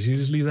worries. You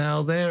just leave that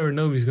out there and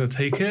nobody's going to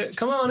take it.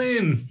 Come on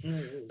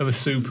in. Have a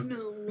soup.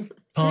 No.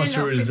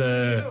 Parter is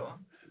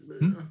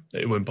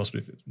it won't possibly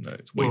fit. No,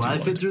 it's way too wide.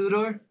 Will I fit through the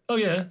door? Oh,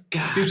 yeah.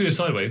 God. You have to go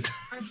sideways.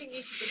 I think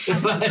you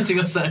should I have to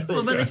go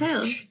sideways. What about the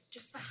tail?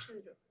 just smash through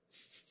the door.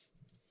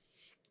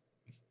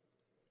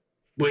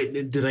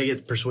 Wait, did I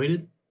get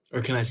persuaded?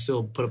 Or can I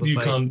still put up a fight? You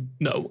can't.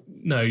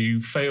 No,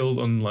 you failed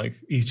on,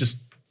 he's just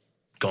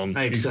gone.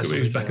 He's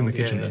back in the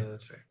kitchen yeah, now.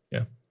 that's fair.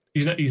 Yeah.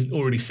 He's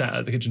already sat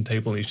at the kitchen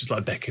table and he's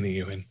just beckoning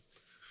you in.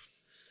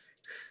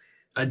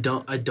 I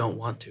don't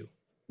want to.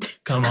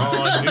 Come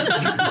on.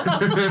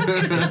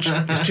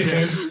 It's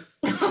chicken.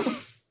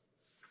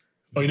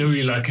 I know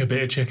you like a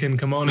bit of chicken.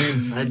 Come on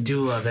in. I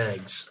do love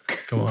eggs.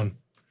 Come on.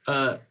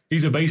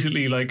 These are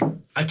basically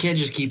I can't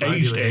just keep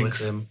aged arguing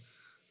eggs. with him.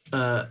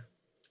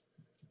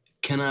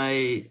 Can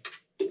I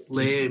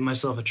lay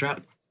myself a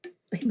trap?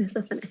 Lay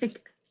myself an egg.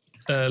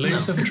 Lay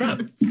yourself a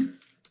trap.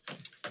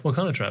 What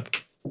kind of trap?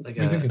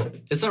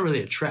 It's not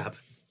really a trap.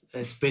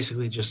 It's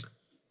basically just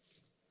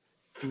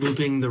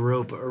looping the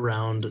rope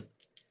around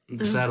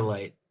the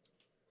satellite.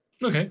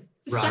 Okay.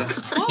 Rock.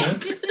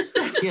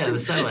 Yeah, the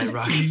satellite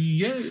rock.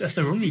 Yeah, that's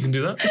no problem. You can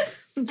do that.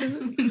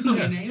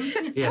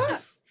 Yeah.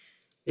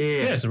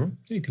 Yeah, that's no problem.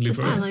 You can loop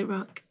The around. satellite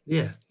rock.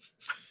 Yeah.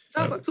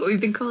 That's what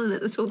we've been calling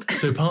it this whole time.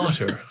 So,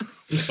 Parter,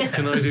 what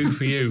can I do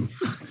for you?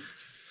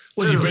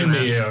 What do you bring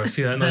me here?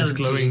 See that nice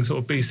glowing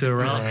sort of piece of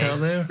rock out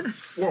there?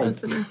 Whoa.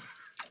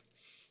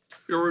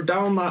 You're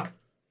down that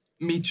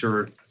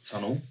meteor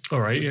tunnel. All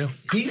right, yeah.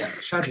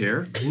 Chad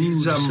here.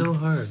 He's so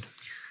hard.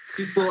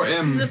 He brought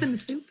him Live in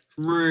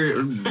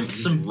the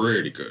soup.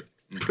 really good.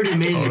 Pretty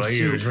amazing It's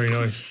soup. very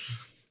nice.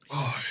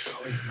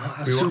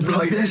 Soup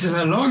like this in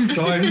a long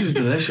time. This is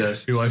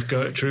delicious. Your wife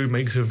Gertrude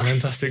makes a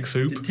fantastic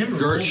soup.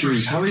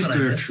 Gertrude, how is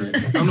Gertrude?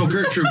 Oh no,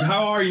 Gertrude,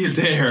 how are you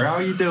there? How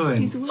are you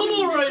doing? I'm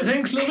all right,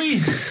 thanks,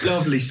 lovey.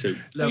 Lovely soup.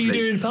 How you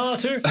doing,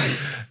 Parter?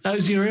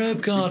 How's your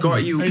herb garden?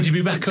 Got you- Ready to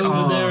be back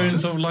over there in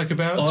sort of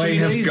about 3 I days?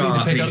 have Need to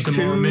got pick up these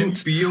some more two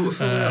mint.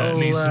 beautiful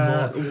need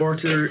some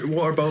water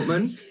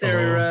boatmen.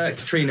 They're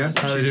Katrina.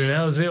 How are they doing?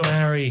 How's it,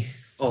 Harry?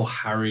 Oh,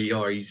 Harry.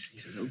 Oh,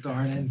 he's a little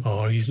darling.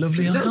 Oh, he's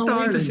lovely. I Little can't wait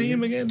darling. to see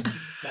him again.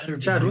 Better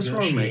be Chad, what's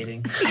wrong, mate?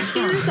 negotiating.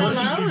 What What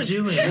are you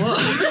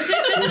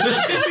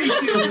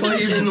doing? Why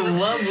he's in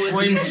love with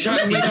Why he's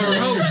chatting with our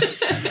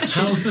host?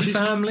 How's the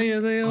family?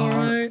 Are they all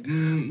right?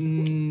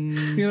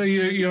 You know,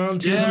 your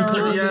auntie and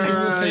uncle. are they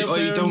okay Oh,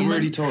 you there? don't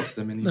really talk to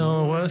them anymore.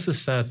 No, well, that's a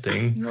sad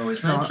thing. No,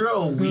 it's Can I not.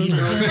 throw a weed?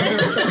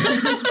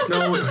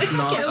 No, it's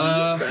not.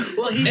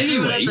 Well, he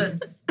threw it at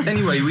the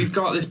Anyway, we've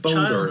got this child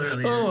boulder.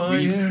 earlier.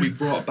 Oh, We've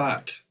brought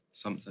back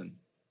something.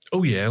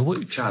 Oh yeah,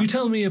 what? Chad. You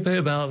tell me a bit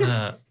about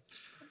that.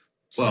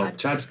 Well,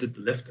 Chad did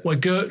the lifting. Well,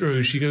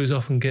 Gertrude, she goes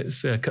off and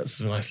gets cuts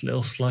a nice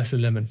little slice of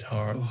lemon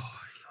tart. Oh, I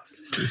love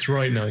this. It's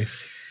right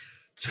nice.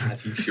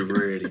 Chad, you should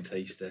really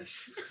taste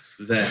this.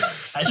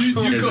 This I is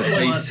don't a know taste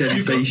what- They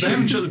sensation.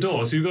 haven't shut the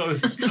door, so you've got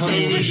this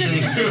tiny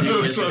Anything to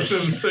do with of them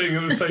this. sitting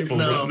at this table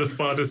No. right in the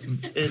far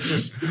distance. It's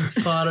just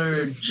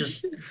Potter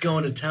just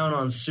going to town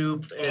on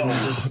soup and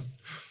just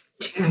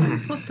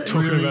Talking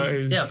really, about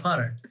his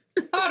Potter.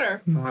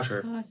 Potter.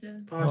 Potter.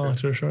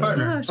 Potter, sorry.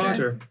 Partner.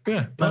 Potter.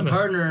 Yeah, My partner.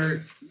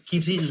 partner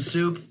keeps eating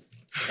soup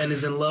and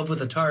is in love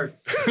with a tart.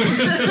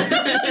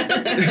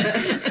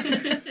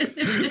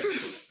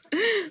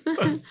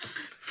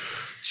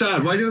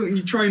 Chad, why don't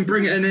you try and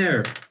bring it in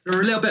here?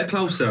 Or a little bit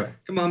closer.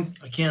 Come on.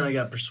 I can't. I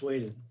got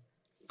persuaded.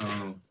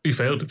 Oh. You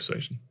failed the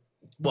persuasion.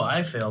 Well,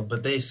 I failed,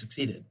 but they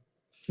succeeded.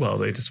 Well,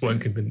 they just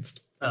weren't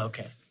convinced. Oh,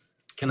 okay.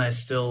 Can I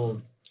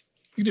still?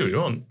 You do what you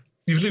want.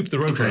 You've looped the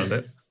rope Okay. around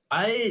it.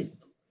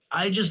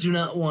 I just do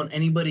not want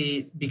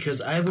anybody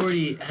because I've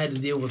already had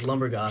to deal with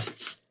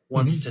lumberghosts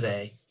once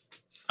today.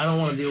 I don't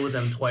want to deal with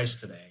them twice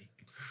today.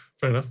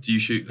 Fair enough. Do you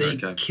shoot? They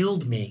Okay.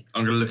 killed me.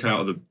 I'm going to look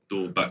out of the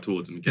door back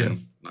towards him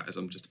again, like as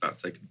I'm just about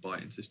to take a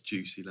bite into this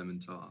juicy lemon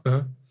tart.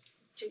 Uh-huh.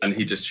 And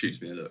he just shoots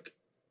me a look.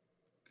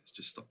 It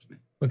just stops me.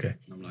 Okay.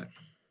 And I'm like,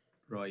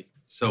 right,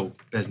 so,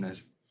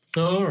 business.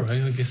 All right,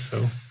 I guess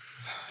so.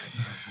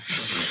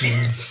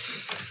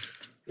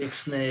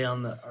 Ixnay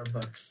on the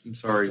Arbucks. I'm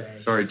sorry. stay.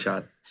 Sorry,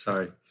 Chad.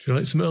 Sorry. Do you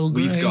like some Earl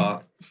Grey? We've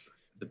got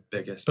the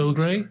biggest. Earl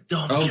Grey?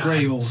 Oh, my Earl God.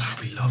 Grey, oh,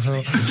 that'd be lovely.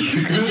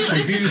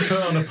 If you just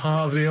put on a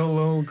part of the old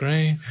Earl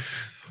Grey,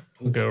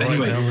 we'll go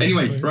right down.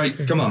 Anyway, right,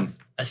 come on.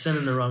 I sent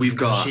in the wrong We've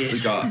got shit.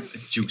 a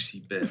juicy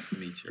bit of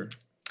meat here.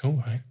 All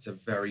right. It's a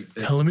very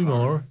big. Tell me part.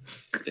 more.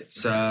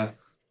 It's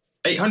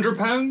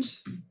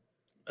 £800,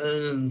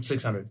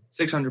 600.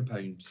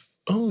 £600.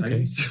 Oh,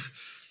 okay.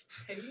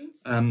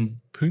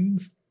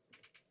 Poons?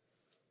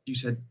 You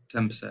said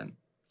 10%.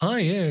 Ah,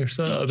 yeah.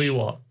 So that'll be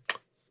what?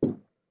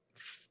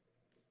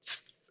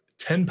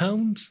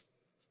 £10?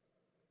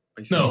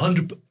 I No, think.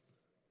 100.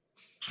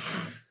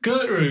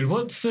 Gertrude,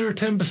 what's their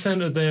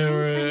 10% of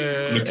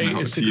their Looking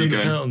out to you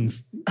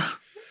 £600?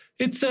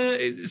 It's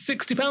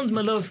 £60,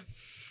 my love.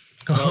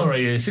 All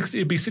right, yeah,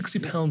 it'd be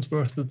 £60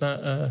 worth of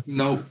that.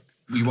 No,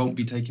 we won't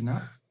be taking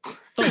that. Oh,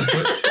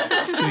 but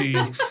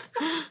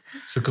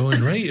it's the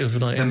going rate of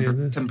like any of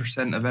this.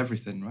 10% of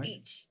everything, right?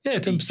 Each. Yeah,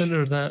 10%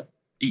 of that.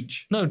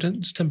 Each. No,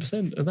 just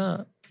 10% of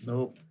that.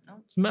 Nope.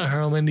 Doesn't matter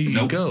how many you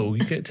Nope. go,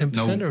 you get 10%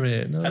 Nope. of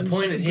it. No, I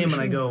point at him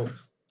and I go,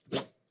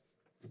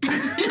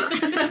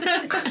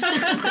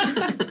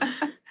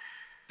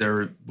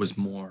 There was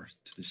more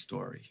to the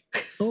story.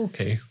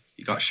 Okay.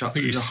 You got shot But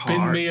through you the spin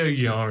heart. me a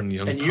yarn,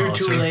 young and you're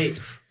too Potter. late.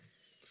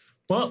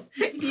 What?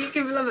 You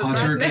give love a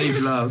Potter bad name.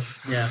 gave love.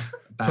 Yeah.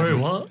 Sorry,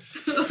 what?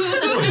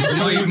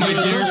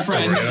 My dear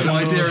friend, Story, I don't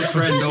my know. dear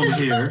friend over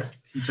here.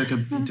 He took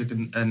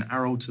an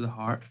arrow to the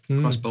heart,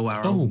 crossbow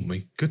arrow. Oh,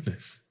 my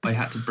goodness. I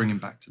had to bring him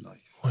back to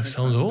life. Oh, it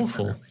sounds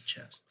awful. My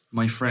chest.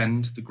 My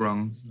friend, the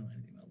grung,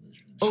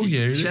 Oh,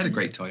 yeah. she had a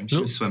great time. She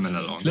Little- was swimming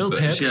along. little but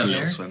pet she had a little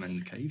there. swim in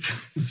the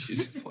cave.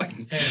 She's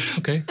fine.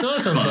 Okay. No,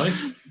 that sounds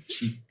nice.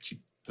 She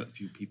put a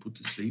few people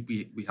to sleep.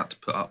 We had to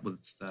put up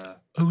with.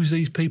 Who's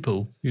these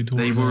people you're talking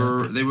They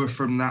about? were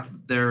from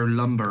they're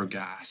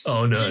lumberghast.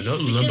 Oh, no, not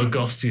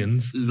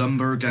Lumbergostians.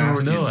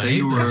 Lumberghastians. Oh, no, I they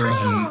hate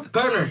were.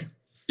 Partner.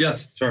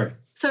 Yes, sorry.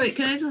 Sorry,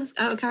 can I just ask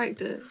out of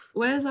character?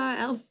 Where's our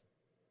elf?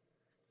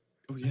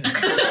 Oh yeah.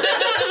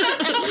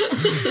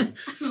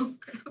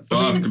 Oh,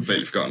 I've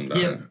completely forgotten that.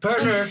 Yeah,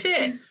 partner. Oh,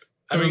 shit.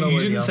 I don't know you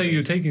where the didn't elf say you were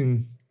is.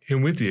 taking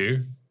him with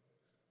you.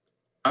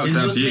 That was He's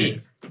down with to you.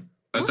 me.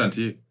 That's down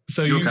to you.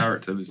 So Your you,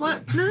 character was.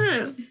 What?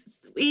 No.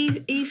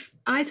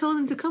 I told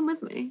him to come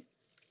with me.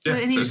 Yeah,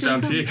 and he so it's was gonna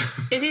down to come.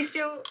 you. Is he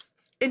still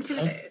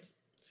intimidated?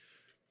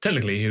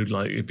 technically,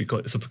 he'd be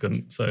quite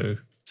supplicant. So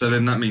So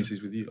then that means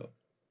he's with you lot.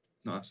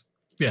 Not us.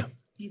 yeah,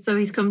 So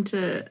he's come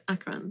to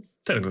Akron.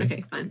 technically.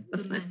 Okay, fine.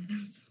 That's fine.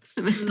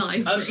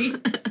 Library.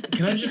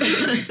 Can I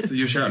just So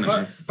you're shouting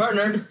at me.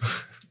 partner?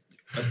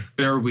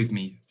 Bear with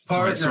me.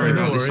 Partner. Sorry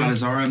about Don't this, worry.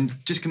 Salazar. I'm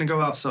just going to go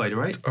outside, all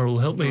right? Earl,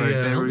 help me, All right,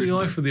 bear help with me me.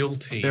 life with the old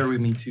tea. Bear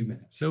with me 2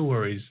 minutes. No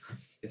worries.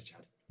 Yes,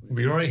 Chad. We'll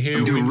be right here.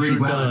 I'm doing when really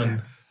you're well. done.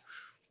 There.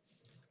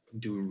 I'm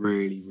doing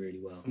really, really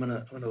well. I'm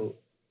gonna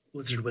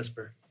lizard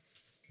whisper.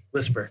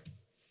 Whisper.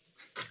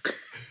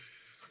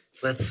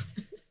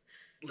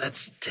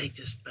 Let's take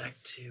this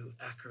back to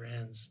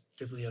Akaran's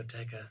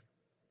biblioteca,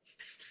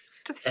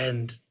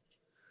 and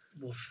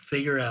we'll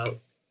figure out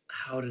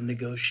how to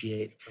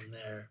negotiate from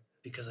there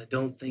because I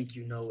don't think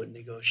you know what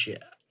negotiate.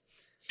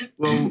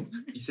 Well,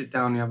 you sit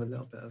down, you have a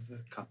little bit of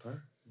a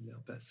cuppa, a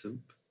little bit of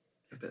soup,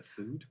 a bit of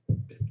food, a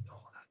bit.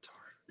 Oh, that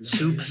tart.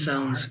 Soup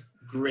sounds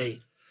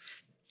great.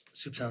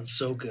 Soup sounds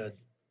so good.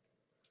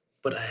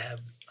 But I have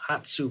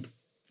hot soup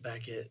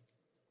back at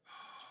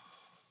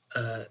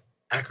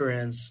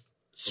Akaran's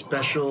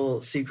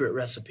special secret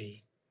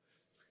recipe.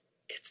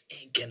 It's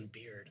ink and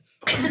beard.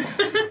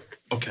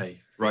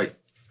 Okay, right.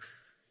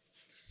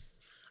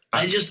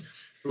 I just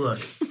look.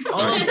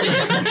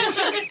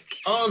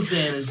 All I'm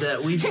saying is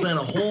that we've spent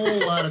a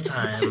whole lot of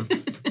time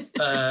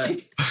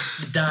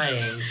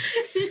dying,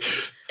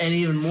 and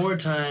even more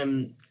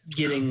time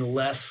getting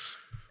less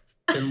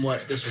than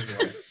what this was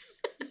worth.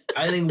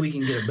 I think we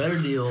can get a better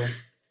deal,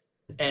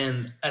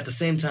 and at the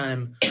same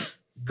time,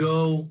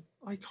 go.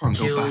 I can't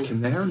kill go back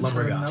in there and tell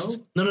him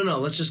Lumbergast. no. No.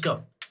 Let's just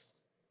go.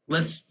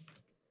 Let's.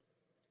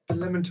 The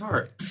lemon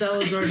tart.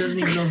 Salazar doesn't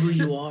even know who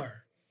you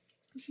are.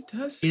 Yes, he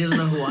does. He doesn't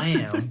know who I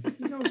am.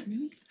 He knows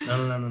me.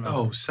 No.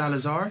 Oh,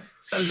 Salazar.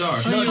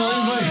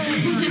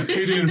 Salazar.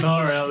 You're doing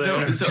power out there.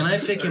 No, so- Can I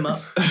pick him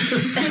up?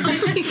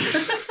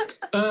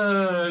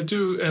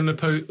 Do an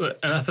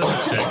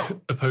athletics check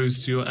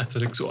opposed to your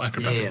athletics or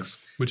acrobatics,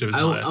 whichever's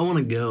higher. I want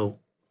to go.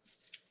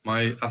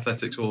 My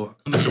athletics or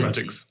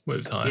Acrobatics,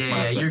 whatever's higher.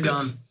 Yeah, you're gone.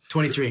 athletics.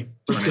 23.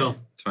 Let's go.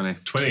 20.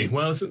 20.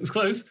 Well, it's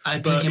close. I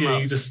pick but him yeah,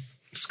 up. you just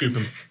scoop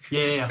him.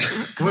 Yeah.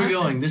 We're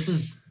going. This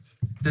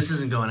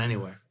isn't going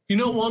anywhere. You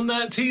not want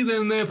that tea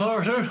then there,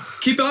 Porter?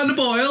 Keep it on the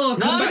boil. I'll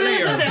come back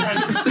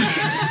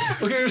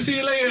later. Okay, I'll see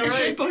you later,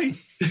 right? Bye.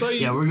 Bye.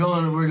 Yeah, we're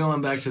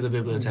going back to the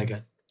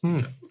biblioteca.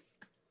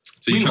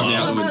 So you trap me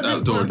Meanwhile-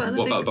 out the door.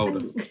 What about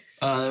Boulder?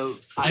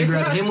 I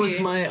grab him with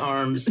my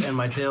arms and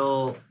my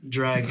tail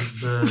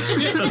drags the.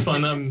 Yeah, that's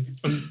fine.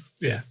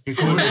 Yeah. You're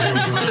cool. For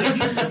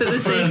the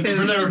sake of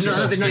for narrative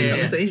not having that purposes,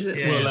 conversation.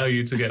 Yeah. We'll allow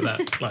you to get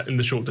that like in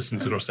the short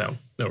distance across town.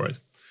 No worries.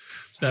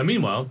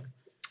 Meanwhile,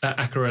 at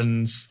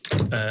Akaran's,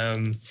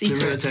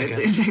 Secret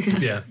Biblioteca.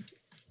 yeah,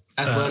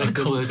 Athletic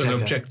cult, an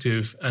biblioteca.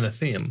 objective, and a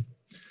theme.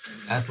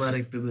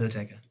 Athletic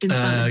biblioteca. In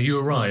Spanish. You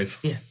arrive.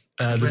 Yeah.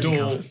 The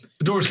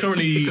door is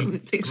currently Real.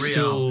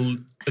 still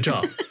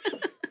ajar.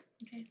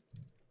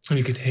 And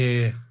you could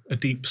hear a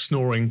deep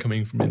snoring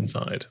coming from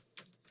inside.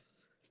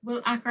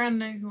 Will Akaran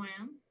know who I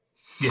am?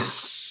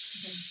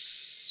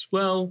 Yes.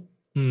 Well,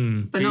 But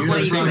not You're why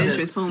the you friend go that into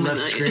his home at left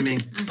night.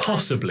 screaming.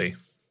 possibly.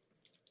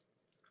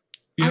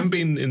 You haven't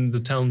been in the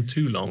town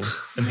too long,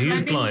 and he is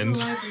I've been to the blind.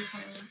 library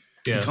quite a lot.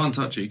 He Yeah, can't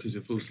touch you because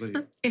you're full asleep.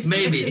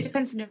 Maybe. It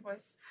depends on your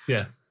voice.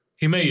 yeah.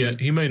 He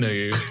may know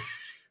you.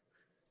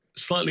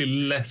 Slightly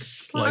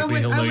less Well, I likely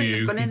wouldn't- he'll I know wouldn't you.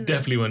 have gone He in there.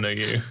 definitely won't know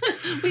you.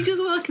 We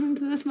just walk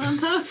into this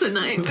man's house at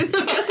night.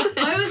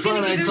 I was It's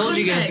going fine, to I give told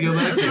you guys to go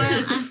back That's why there.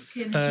 I'm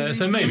asking. who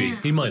So is maybe who I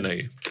he am. might know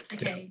you.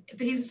 Okay,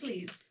 but he's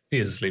asleep. He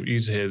is asleep. You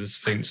just hear this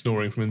faint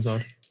snoring from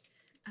inside.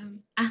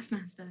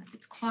 Assmaster,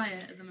 it's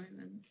quiet at the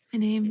moment. My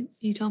name,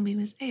 you told me,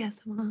 was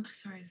ASMR. Oh,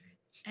 sorry.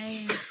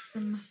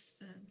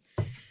 Assmaster.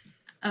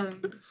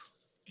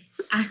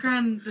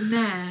 Akram, the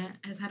mayor,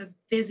 has had a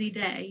busy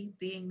day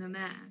being the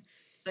mayor,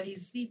 so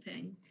he's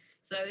sleeping.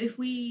 So if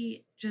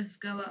we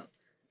just go up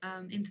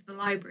into the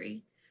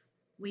library,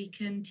 we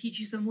can teach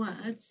you some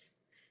words,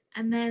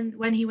 and then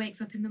when he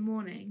wakes up in the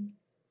morning,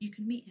 you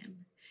can meet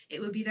him.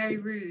 It would be very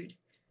rude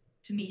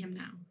to meet him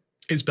now.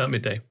 It's about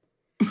midday.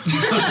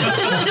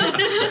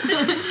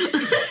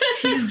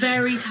 He's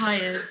very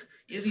tired.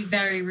 It would be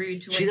very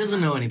rude to wake She doesn't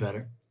him up. know any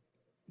better.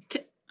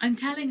 I'm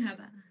telling her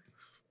that.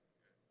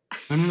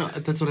 No.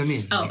 That's what I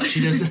mean. Oh. Like,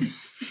 she doesn't.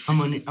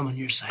 I'm on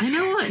your side. I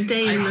know what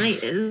day and I-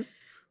 night is.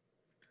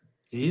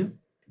 Do you?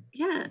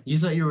 Yeah. You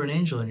thought you were an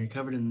angel and you're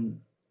covered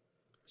in.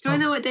 Do I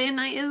know what day and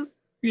night is?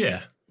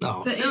 Yeah.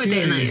 No. But, No, it's-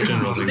 day and night. These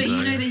general but things, you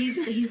though. know that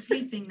he's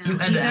sleeping now. You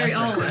had He's to very ask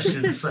that old.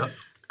 question, so.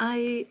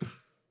 I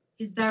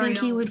He's very think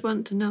he old. would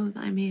want to know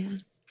that I'm here.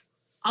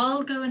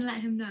 I'll go and let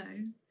him know.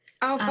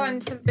 I'll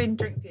find some food and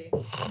drink for you.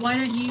 Why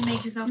don't you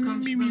make yourself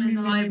comfortable in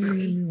the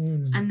library,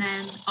 and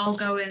then I'll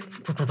go and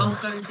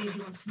see if he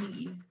wants to meet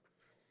you.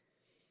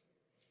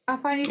 I'll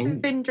find you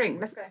some food and drink.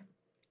 Let's go.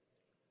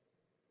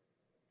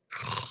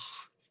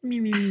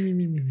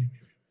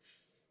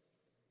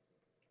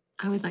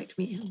 I would like to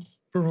meet him.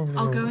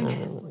 I'll go and get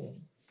him.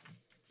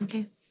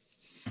 Okay.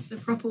 The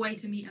proper way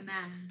to meet a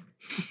man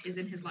is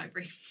in his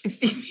library.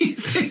 If you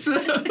say so.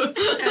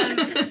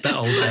 That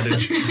old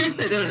adage. I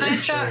don't Can I know.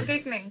 start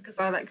giggling because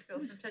I feel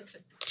some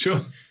tension?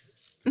 Sure.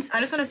 I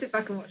just want to sit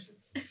back and watch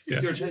this.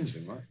 Yeah. You're a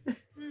changeling, right?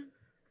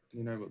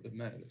 You know what the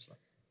mayor looks like.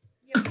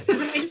 Yeah,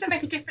 it doesn't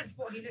make a difference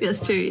what he looks That's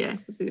like. true, yeah.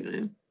 'Cause you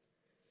know.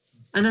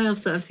 And I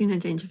also have seen her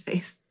change her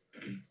face.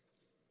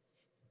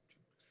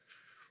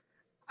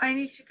 I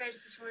need to go to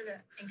the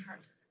toilet in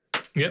character.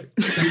 Yep.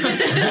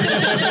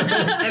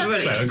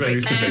 Everybody. So I'm glad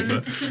you still face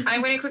that.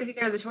 I'm going to quickly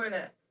go to the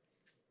toilet.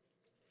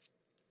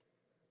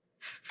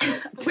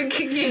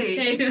 Winking you.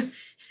 Okay,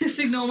 just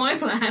ignore my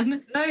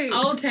plan. No,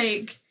 I'll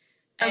take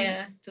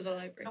Aya to the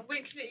library. I'm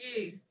winking at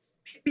you.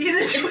 Be in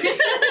the toilet.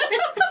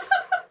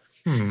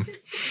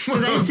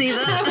 Did I see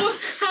that?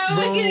 How are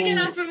we going to get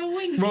that from a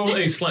Roll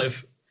a sleight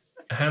of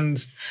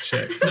hand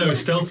check. No,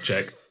 stealth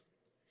check.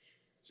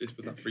 Is this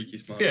with that freaky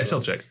smile? Yeah,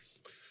 stealth check.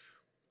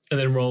 And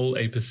then roll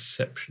a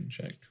perception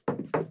check.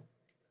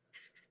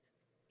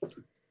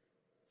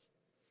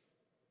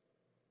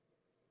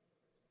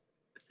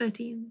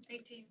 13.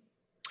 18.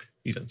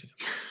 You don't see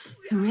it.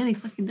 I'm really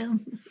fucking dumb.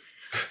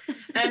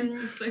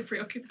 So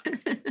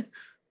preoccupied.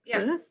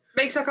 Yeah.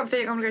 Makes like I'm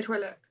thinking I'm going to go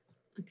toilet.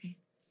 Okay.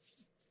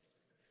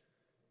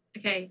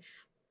 Okay,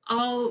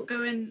 I'll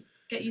go and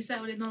get you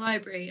settled in the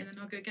library, and then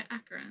I'll go get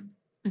Akaran.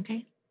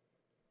 Okay.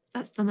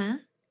 That's the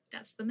mayor?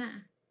 That's the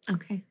mayor.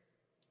 Okay.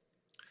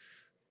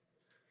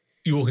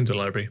 You walk into the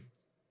library,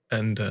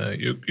 and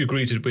you're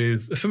greeted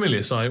with a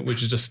familiar sight,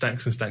 which is just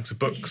stacks and stacks of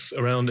books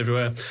around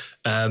everywhere.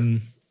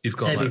 You've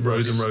got Heavy like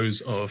rows and books.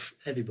 rows of...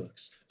 Heavy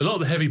books. A lot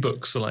of the heavy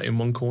books are like in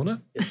one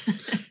corner.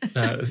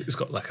 It's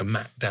got like a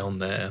mat down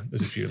there.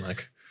 There's a few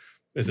like...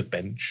 There's a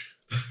bench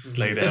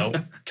laid out,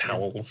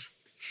 towels,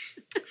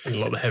 and a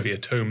lot of the heavier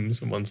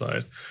tomes on one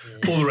side.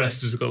 All the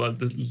rest has got like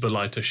the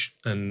lighter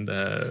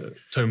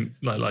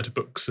lighter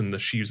books and the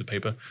sheaves of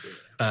paper.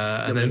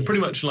 And then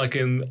pretty much like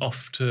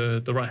off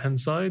to the right-hand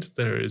side,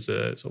 there is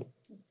a sort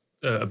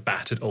of a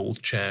battered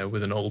old chair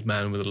with an old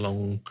man with a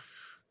long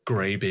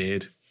grey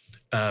beard.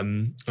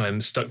 And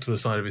stuck to the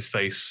side of his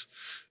face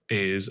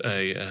is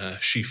a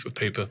sheaf of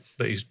paper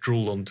that he's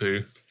drooled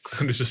onto,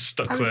 and it's just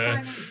stuck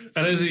there.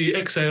 And as he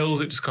exhales,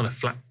 it just kind of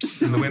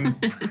flaps in the wind.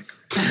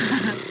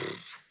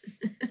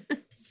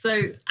 So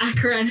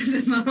Akaran is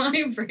in the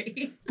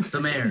library.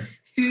 The mayor.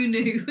 Who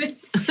knew? I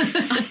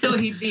thought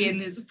he'd be in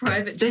his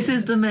private. This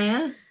is the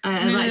mayor.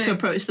 I'd No, like no. to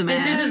approach the mayor.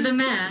 This isn't the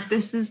mayor.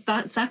 That's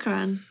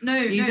Akaran. No,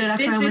 You said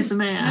this Akaran was is- the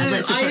mayor. No, I'd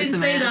like to I approach didn't the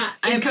say mayor. that.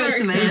 I in approach the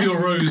character. With mayor.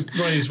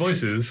 your raised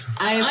voices,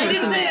 I I approach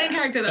didn't the say mayor. that in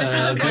character. This is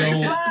a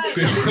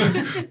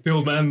character. the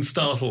old man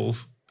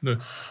startles. No.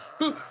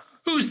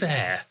 Who's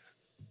there?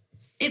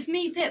 It's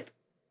me, Pip.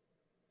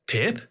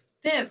 Pip?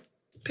 Pip.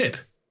 Pip.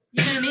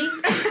 You know me?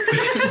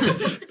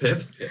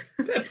 Pip.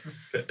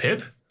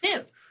 Pip?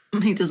 Pip.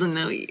 He doesn't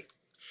know you.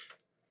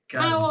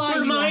 How are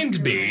you?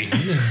 Remind me.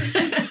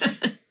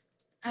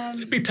 Um,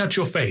 Let me touch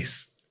your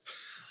face.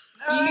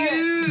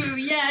 you.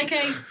 Yeah.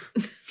 Okay.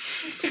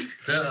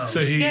 Uh-oh.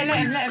 So he, Yeah,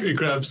 let him. he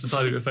grabs the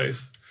side of your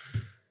face.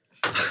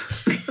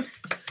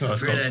 Oh,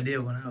 it's Great not.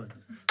 idea when I was.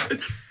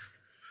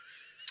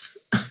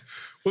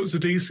 What's the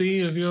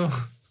DC of your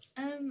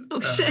Oh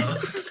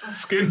shit.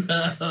 skin?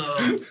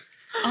 Oh.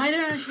 I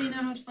don't actually know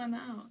how to find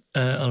that out.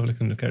 I'll have a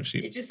look on the character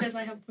sheet. It just says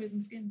I have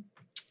poison skin.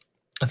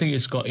 I think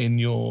it's got in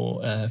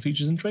your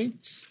features and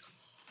traits.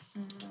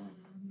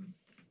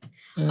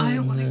 I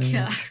don't want to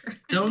kill Akaran.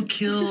 Don't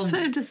kill Put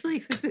him to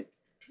sleep.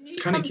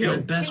 Can he the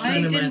kill? best I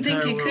friend in my didn't think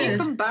entire you world. could.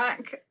 Come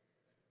back.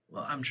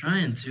 Well, I'm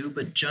trying to,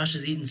 but Josh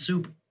is eating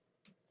soup.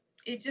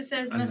 It just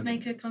says must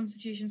make a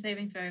Constitution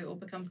saving throw or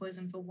become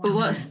poisoned for 1 But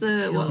what's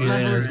minute. the what Yeah,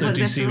 level? there's no what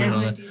DC difference? There's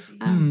roll. no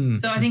DC. Hmm.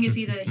 So I think it's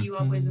either you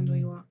are poisoned or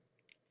you are.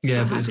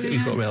 Yeah, What but happened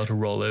he's got to there? be able to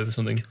roll over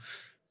something.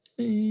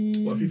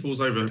 What if he falls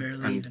over?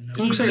 Barely And even know.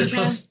 I'm saying it's Yeah.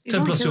 plus, You 10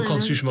 won't plus kill your him,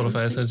 Constitution right?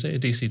 modifier, so it's a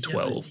DC Yeah, but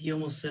 12. he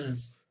almost said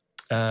his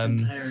Um,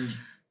 entire.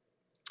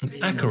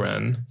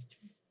 Akaran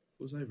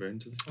falls over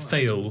into the fire.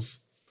 fails,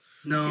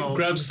 No.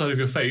 grabs the side of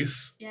your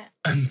face, Yeah.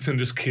 and then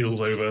just keels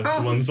over to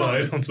Oh, one fuck.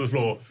 side onto the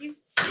floor.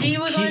 He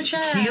was on a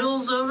chair.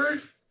 Keels over?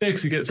 Yeah,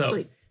 'cause he gets up,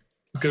 Sleep.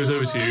 goes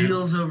over to you.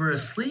 Keels over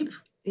asleep?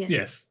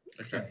 Yes.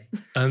 Okay.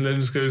 And then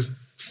just goes,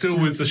 still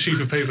with the sheet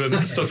of paper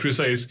stuck to his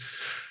face.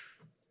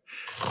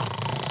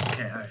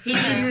 Okay, all right.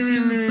 He's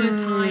super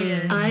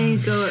tired. I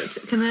got.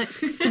 Can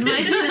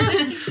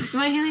my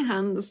my healing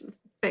hands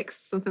fix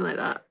something like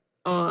that?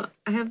 Or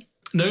I have.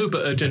 No,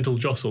 but a gentle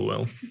jostle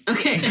will.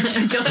 Okay. He's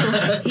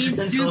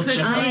Gentle super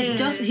Josh.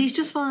 tired. He's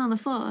just fallen on the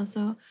floor.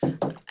 So,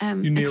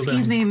 You kneel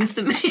excuse down. me,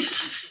 Mr. Mayor.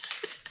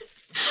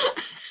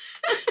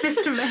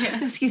 Mr. Mayor.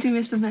 Excuse me,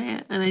 Mr.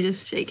 Mayor, and I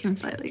just shake him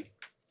slightly.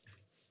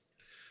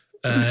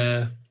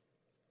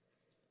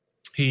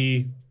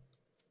 He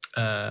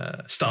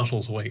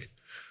startles awake.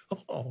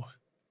 Oh,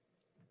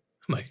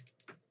 Mike.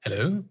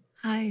 Hello?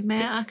 Hi,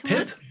 Mayor Akaran.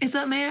 Pip? Is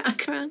that Mayor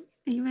Akaran?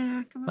 Are you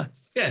Mayor Akaran? Hi.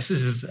 Yes,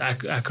 this is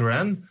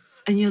Akaran.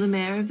 And you're the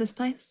mayor of this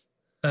place?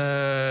 She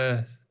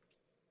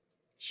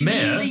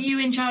Mayor? means are you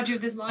in charge of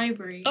this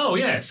library? Oh,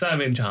 yes,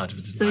 I'm in charge of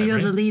the So library.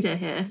 you're the leader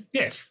here.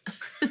 Yes.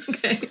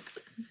 Okay.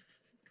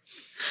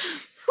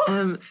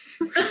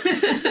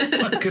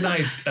 What can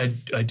I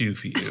do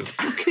for you?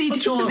 What can you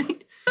What's do for your, me?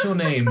 what's your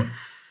name, My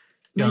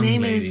young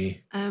name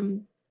lady? is.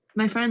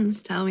 My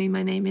friends tell me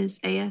my name is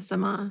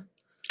ASMR.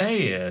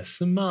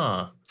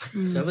 ASMR.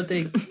 Is that what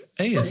they.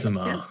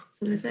 ASMR. Yeah,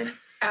 so they say.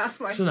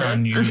 Ask my It's an friend.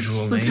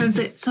 unusual Sometimes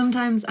name.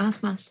 sometimes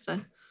Ask Master.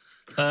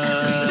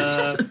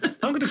 I'm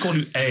going to call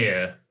you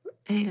Aya.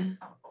 Aya.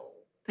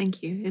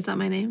 Thank you. Is that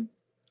my name?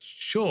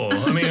 Sure.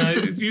 I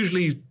mean,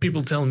 usually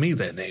people tell me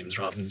their names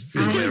rather than the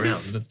other way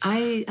around. But,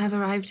 I have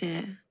arrived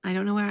here. I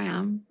don't know where I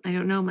am. I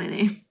don't know my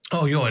name.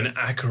 oh, you're an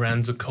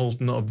Akaran's occult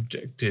and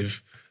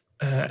objective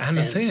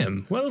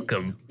anatheum.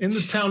 Welcome in the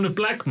town of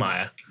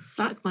Blackmire.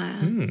 Blackmire.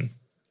 Hmm.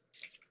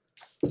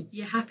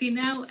 You happy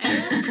now,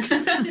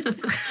 Ella?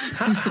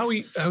 How are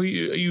you? Are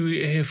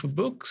you here for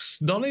books,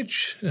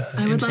 knowledge?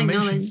 I would like information?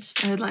 knowledge.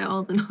 I would like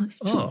all the knowledge.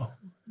 Oh,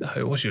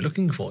 what are you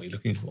looking for? You're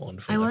looking for?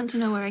 I want to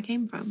know where I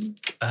came from.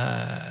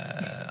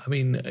 I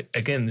mean,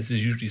 again, this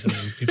is usually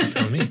something people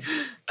tell me.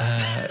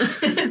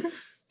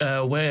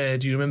 Where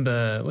do you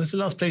remember? Where's the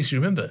last place you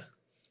remember?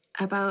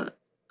 About,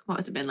 what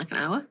has it been, like an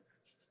hour?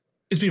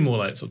 It's been more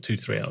like sort of 2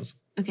 to 3 hours.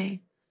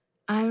 Okay.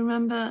 I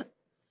remember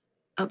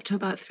up to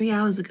about 3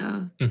 hours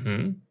ago,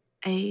 Mm-hmm.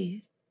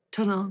 a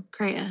tunnel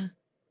crater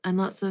and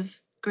lots of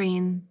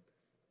green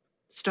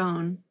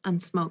stone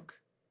and smoke.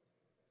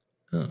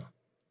 Oh.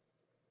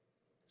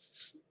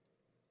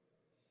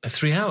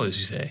 3 hours,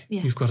 you say?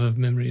 Yeah. You've got a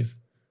memory of...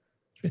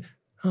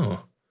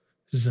 Oh,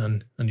 this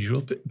is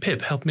unusual.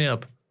 Pip, help me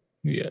up.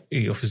 Yeah,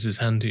 he offers his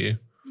hand to you.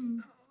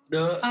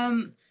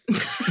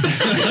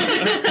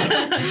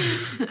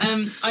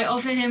 I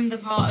offer him the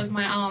part of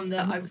my arm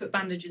that I put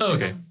bandages Oh,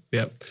 okay. on.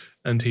 Yep.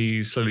 And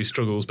he slowly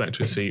struggles back to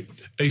his feet.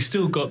 He's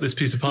still got this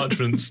piece of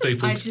parchment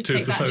stapled I just to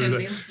take the that side of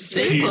gently it. off the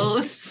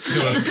Staples.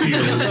 Still got a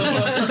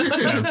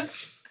peel. Yeah.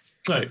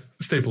 Like,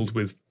 stapled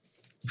with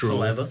drool.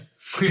 Saliva.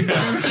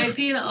 I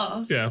peel it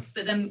off, Yeah.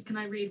 but then can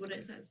I read what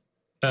it says?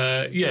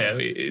 Yeah,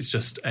 it's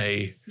just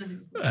a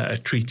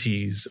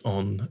treatise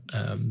on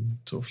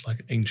sort of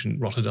like ancient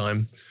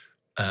Rotterdam,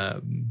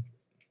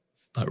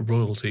 like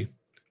royalty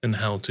and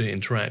how to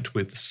interact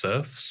with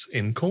serfs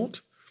in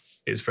court.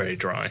 It's very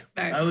dry.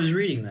 Very I was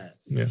reading that.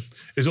 Yeah,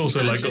 it's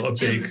also like got a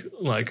big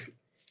like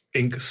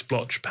ink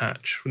splotch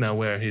patch now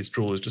where his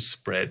drawer has just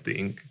spread the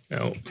ink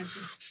out. I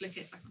just flick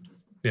it back onto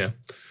the Yeah.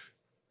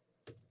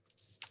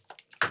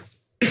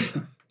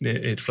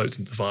 It floats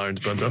into the fire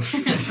and burns up.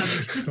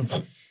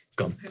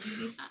 Gone.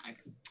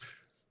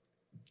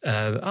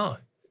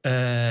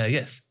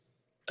 Yes.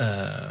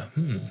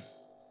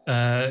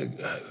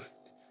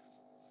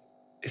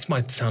 It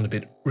might sound a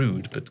bit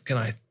rude, but can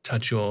I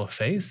touch your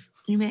face?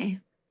 You may.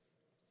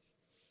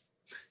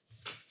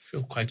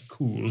 Feel quite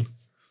cool.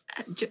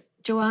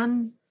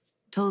 Joanne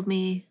told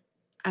me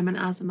I'm an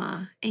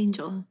Azamar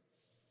angel.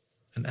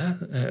 An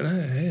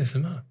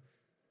ASMR.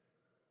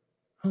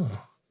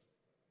 Oh.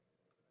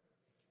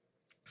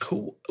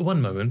 Cool.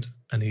 One moment,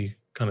 and he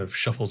kind of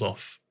shuffles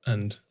off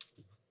and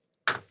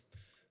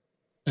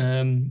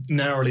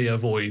narrowly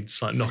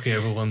avoids like knocking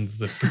over one of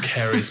the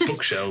precarious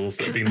bookshelves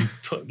that have been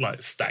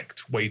like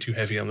stacked way too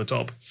heavy on the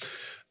top,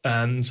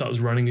 and starts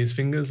running his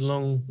fingers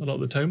along a lot of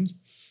the tomes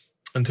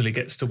until he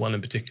gets to one in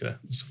particular.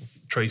 Sort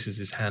of traces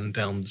his hand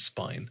down the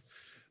spine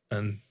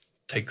and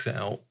takes it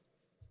out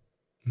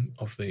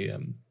of the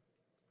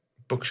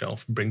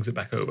bookshelf and brings it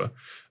back over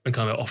and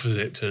kind of offers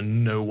it to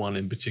no one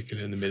in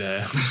particular in the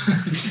midair.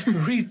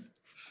 read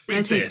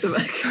I take this.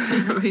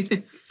 the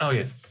book. Oh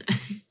yes,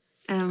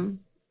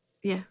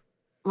 Yeah.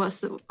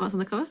 What's on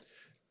the cover?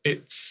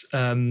 it's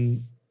a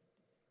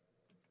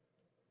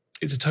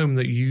tome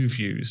that you've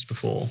used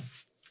before.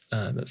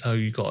 That's how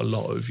you got a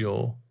lot of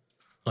your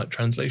like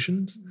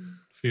translations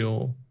for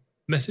your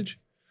message.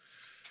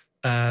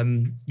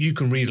 You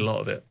can read a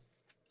lot of it.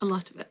 A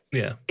lot of it.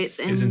 Yeah, It's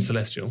it's in in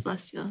Celestial.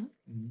 Celestial.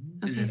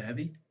 Is Okay. it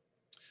heavy?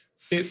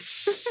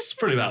 It's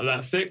probably about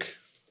that thick.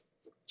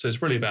 So it's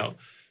probably about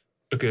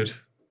a good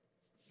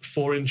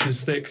 4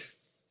 inches thick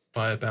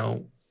by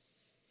about,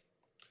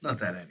 Not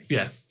that heavy.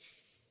 yeah.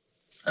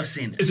 I've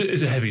seen it.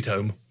 It's a heavy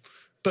tome,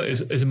 but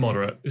it's a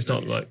moderate. It's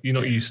not like, you're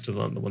not used to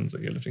the ones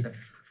that you're lifting.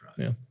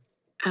 Yeah.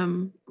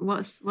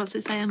 What's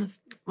it say on the,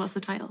 what's the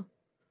title?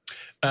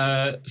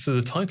 So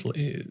the title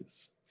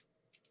is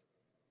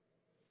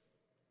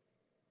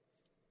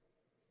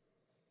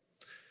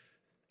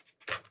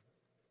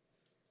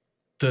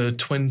The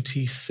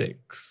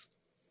 26.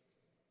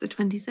 The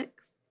 26th.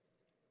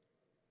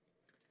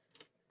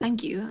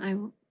 Thank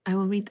you. I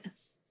will read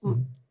this.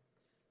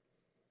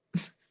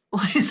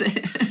 What is it?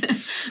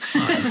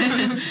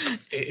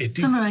 It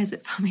Summarize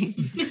it for me.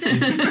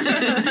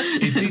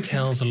 it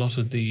details a lot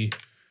of the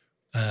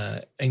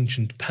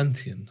ancient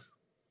pantheon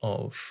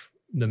of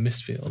the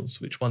Mistfields,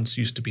 which once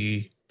used to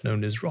be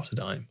known as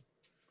Rotterdam.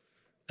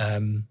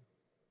 I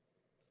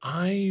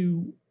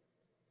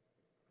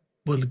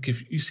will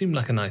give you seem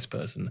like a nice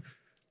person.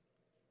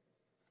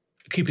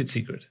 Keep it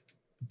secret.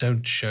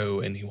 Don't show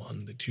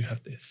anyone that you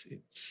have this.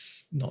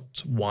 It's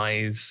not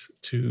wise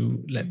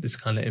to let this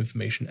kind of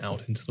information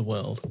out into the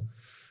world.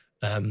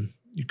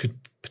 You could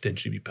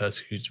potentially be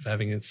persecuted for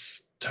having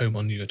its tome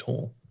on you at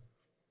all.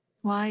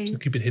 Why So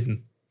keep it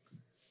hidden.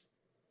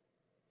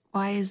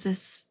 is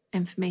this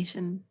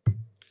information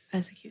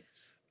persecuted?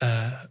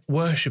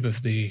 Worship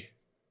of the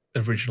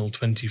original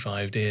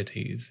 25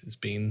 deities has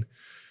been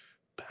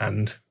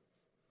banned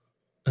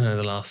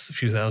the last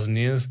few thousand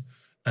years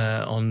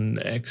on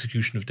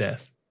execution of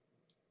death.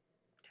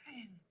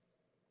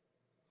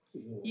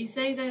 You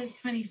say there's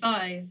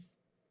 25.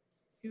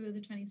 Who are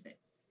the 26?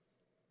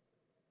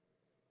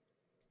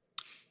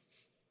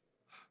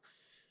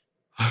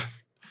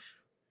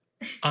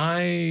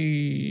 I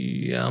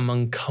am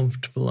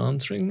uncomfortable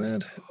answering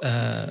that.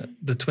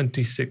 The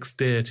 26th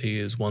deity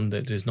is one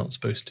that is not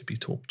supposed to be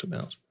talked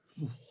about.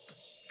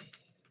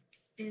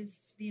 is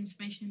the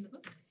information in the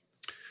book?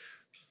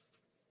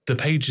 The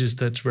pages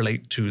that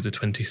relate to the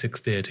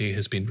 26th deity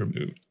has been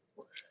removed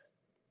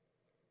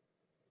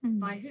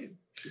By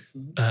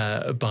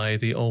who? by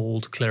the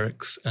old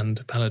clerics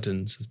and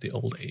paladins of the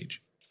old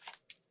age.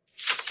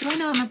 Do I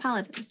know I'm a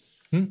paladin?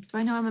 Hmm? Do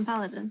I know I'm a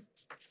paladin?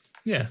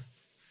 Yeah.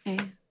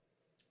 Okay.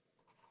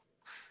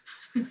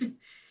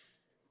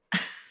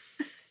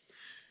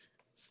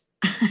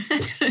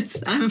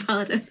 I'm a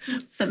paladin.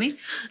 Is that me?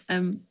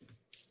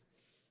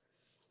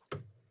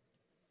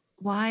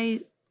 Why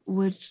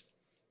would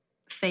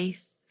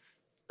faith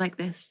like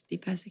this be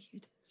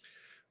persecuted?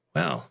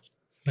 Well,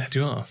 glad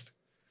you asked.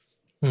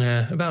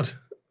 About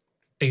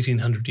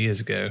 1800 years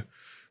ago,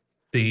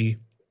 the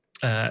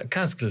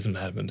cataclysm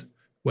happened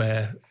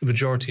where the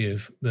majority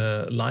of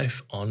the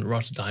life on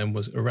Rotterdam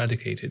was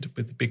eradicated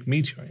with the big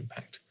meteor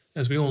impact,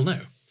 as we all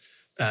know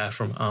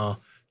from our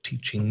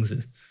teachings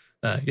as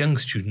young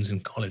students in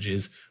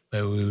colleges,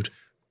 where we would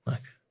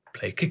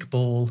play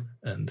kickball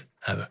and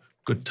have a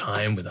good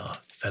time with our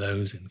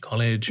fellows in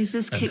college. Is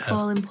this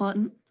kickball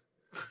important?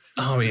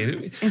 I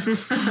mean, Is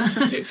this?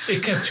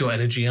 it kept your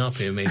energy up.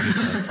 It made you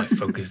kind of quite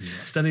focused in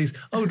your studies.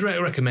 I would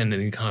recommend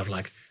any kind of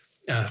like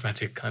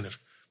arithmetic kind of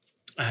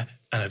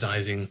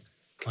anodizing,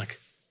 like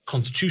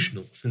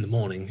constitutionals in the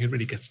morning. It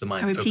really gets the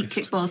mind I repeat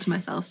focused. kickball to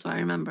myself so I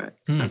remember it.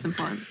 'Cause That's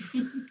important.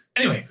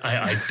 Anyway,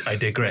 I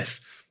digress.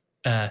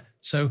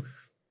 So,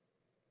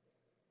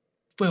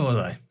 where was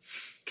I?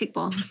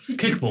 Kickball.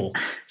 Kickball.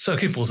 So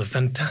kickball's a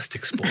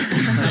fantastic sport.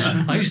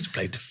 I used to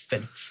play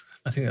defence.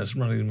 I think that's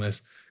one of the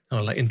most kind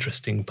of like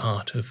interesting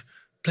part of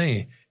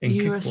playing in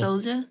You kickball. were a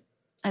soldier?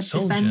 A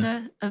Soldier.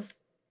 defender of...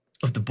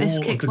 Of the This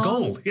ball, of the kickball?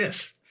 goal,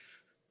 yes.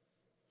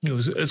 It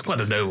was quite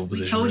a noble We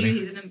position. told you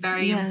really. he's a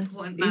very Yeah,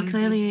 important you're man.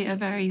 clearly a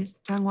very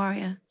strong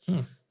warrior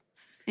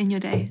in your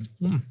day.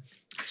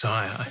 So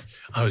I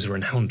was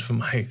renowned for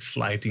my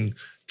sliding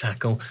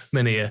tackle.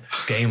 Many a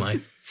game I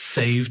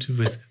saved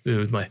with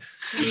my...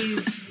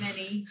 Saved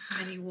many,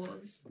 many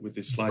wars. With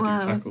this sliding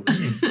Wow. tackle.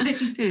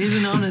 It is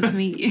an honour to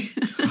meet you.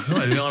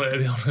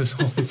 the honour's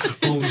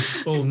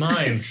all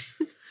mine.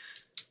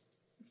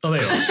 Oh,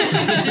 there you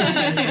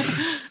are.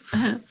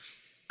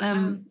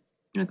 Oh,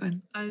 go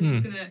on. I was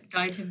just going to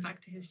guide him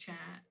back to his chair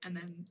and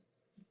then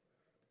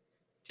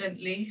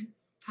gently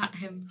pat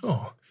him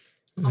Oh,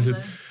 on is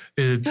the...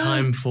 it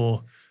time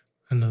for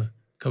another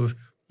cup of...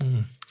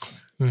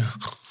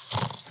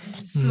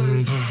 So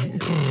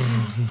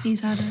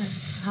He's had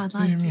a hard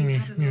life.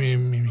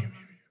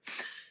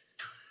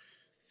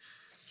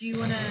 do you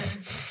want to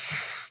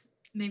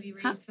maybe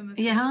read some of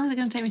Yeah, how long is it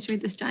going to take me to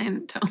read this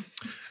giant tome?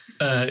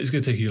 It's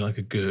going to take you like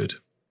a good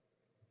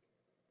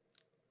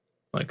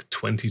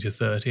 20 to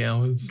 30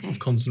 hours Okay. of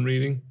constant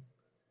reading.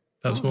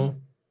 Perhaps more.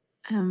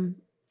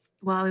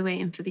 While we're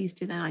waiting for these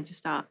two, then I just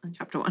start on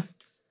chapter 1.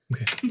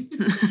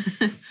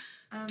 Okay.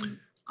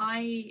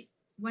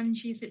 When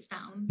she sits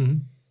down,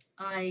 Mhm.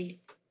 I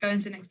go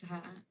and sit next to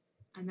her,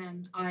 and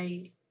then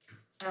I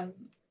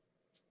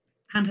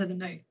hand her the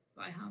note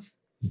that I have.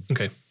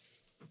 Okay.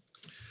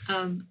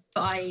 But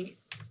I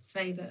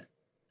say that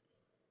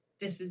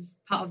this is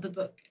part of the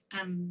book,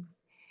 and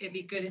it'd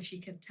be good if she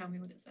could tell me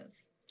what it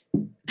says.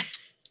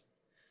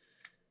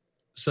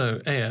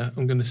 So, Aya,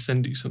 I'm going to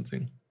send you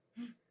something.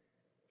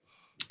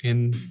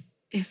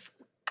 If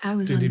I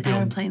was D&D on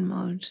Beyond. airplane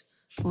mode,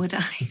 would I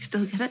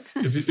still get it?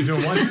 If you're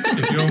on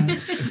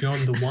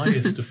the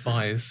Yest of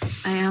Fires,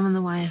 I am on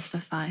the Yest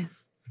of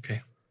 5.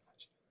 okay.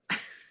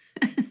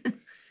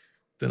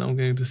 Then I'm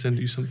going to send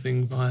you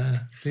something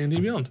via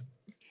D&D Beyond,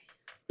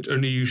 which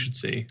only you should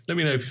see. Let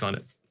me know if you find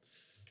it.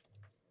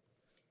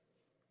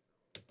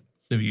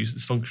 Never used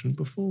this function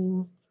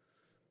before.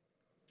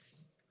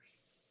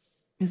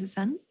 Is it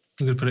sent?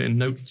 I'm going to put it in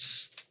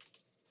notes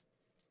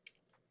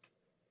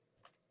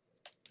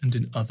and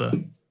in other.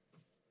 He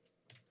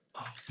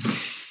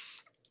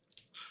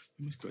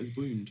almost got his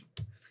wound.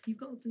 You've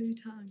got a blue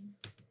tongue.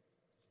 Have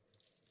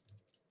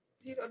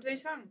you got a blue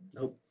tongue?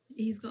 Nope,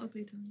 He's got a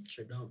blue tongue.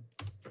 sure don't.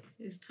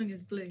 His tongue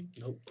is blue.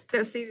 Nope.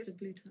 Let's see It's this. a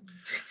blue tongue.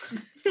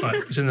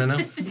 Right, it's in there now.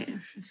 Yeah.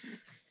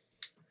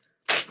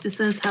 Just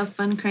says have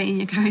fun creating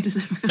your characters.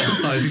 If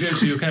you go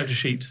to your character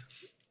sheet,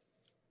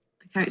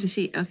 Character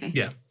sheet, okay.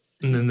 yeah,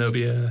 and then there'll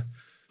be a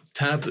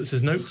tab that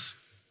says notes,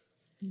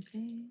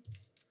 Okay.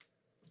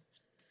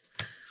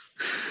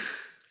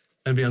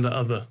 and be under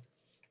other.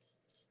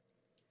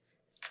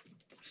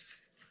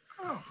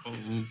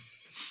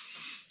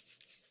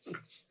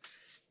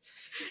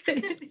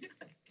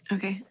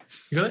 Okay.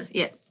 You got it?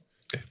 Yeah.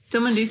 Okay.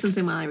 Someone do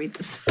something while I read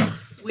this.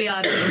 We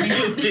are doing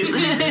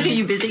Are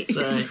you busy?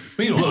 Sorry.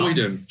 Meanwhile, What are we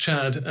doing?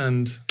 Chad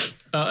and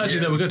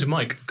actually no, we'll go to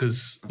Mike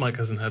because Mike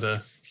hasn't had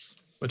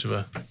much of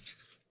a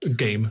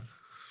game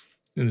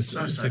in this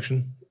sorry.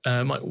 section.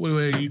 Mike, where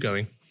are you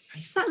going?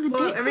 Is that the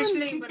Well, dick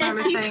originally one? when I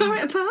was You tore saying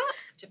it apart?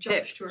 to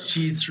Pip,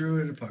 She threw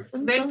it apart.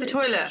 go to the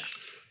toilet.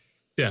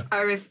 Yeah. I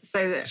always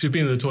say that. So you've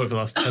been in the toilet for the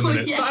last 10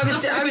 minutes.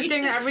 But I was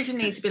doing that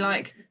originally to be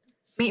like,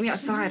 meet me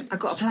outside. I've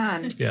got a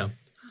plan. Yeah,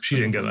 she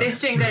didn't get that. This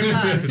didn't go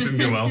planned. It didn't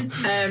go well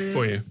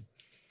for you.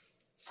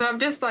 So I'm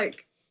just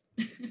like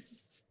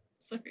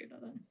Sorry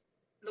about that.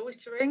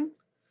 Loitering.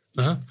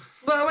 Uh-huh.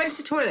 Well, I went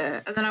to the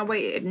toilet and then I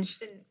waited and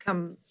she didn't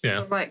come. Yeah. So I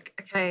was like,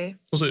 okay.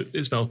 Also,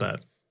 it smells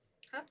bad.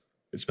 Huh?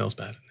 It smells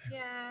bad.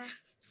 Yeah.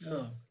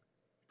 Oh.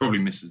 Probably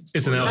misses.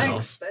 It's an Thanks,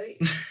 outhouse.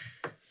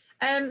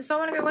 babe. So I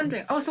want to go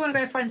wandering. I also want to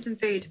go find some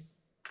food.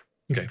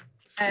 Okay.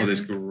 Oh,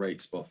 there's a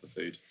great spot for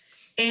food.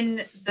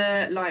 In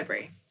the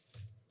library.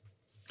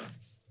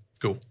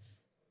 Cool.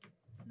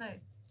 No.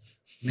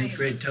 Make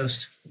great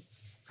toast.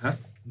 Huh?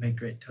 Make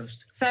great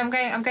toast. So I'm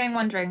going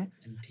wandering.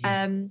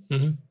 And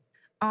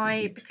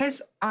tea.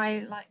 Because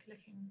I like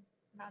looking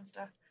around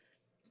stuff,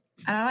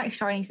 and I like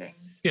shiny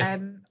things. Yeah.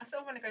 I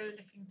sort of want to go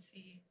looking to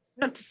see,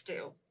 not to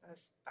steal,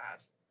 that's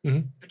bad,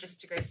 but just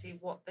to go see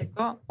what they've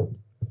got.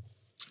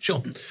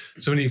 Sure.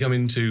 So when you come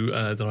into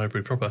the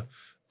library proper,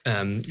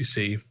 you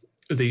see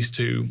these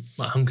two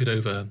hunkered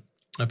over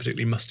a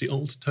particularly musty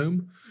old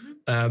tome.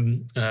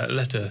 A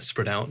letter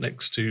spread out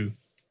next to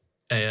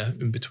Aya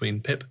in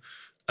between Pip.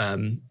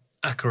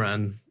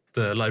 Akaran,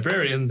 the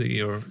librarian that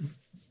you're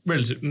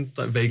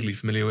vaguely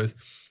familiar with,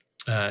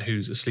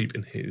 who's asleep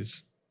in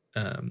his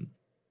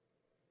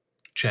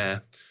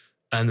chair.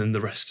 And then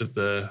the rest of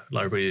the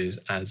library is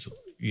as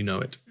you know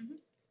it.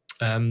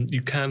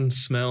 You can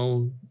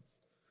smell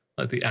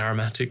like the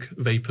aromatic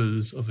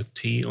vapors of a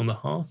tea on the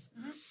hearth.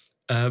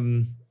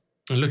 And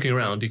looking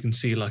around, you can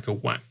see like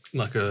not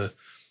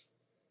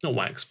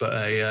wax, but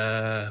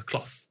a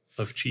cloth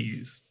of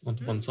cheese on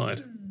one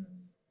side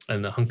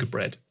and a hunk of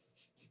bread.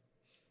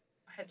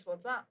 I head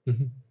towards that.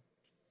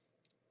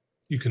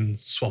 You can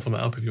swaffle that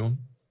up if you want.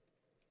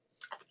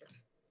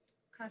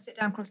 Can I sit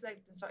down cross-legged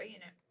and start eating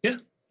it? Yeah.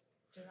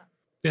 Do that.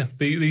 Yeah,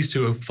 these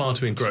two are far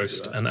too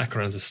engrossed, and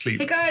Akaran's asleep.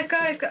 Hey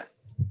guys.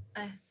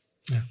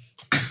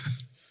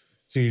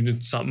 So you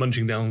just start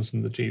munching down some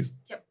of the cheese.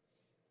 Yep.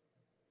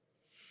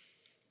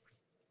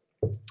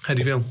 How do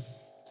you feel?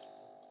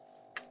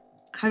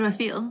 How do I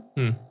feel?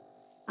 Hmm.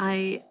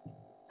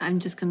 I'm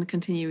just going to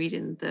continue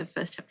reading the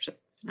first chapter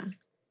now.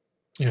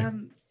 Yeah.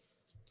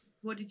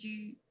 What did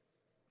you...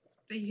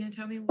 Are you going to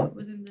tell me what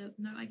was in the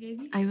note I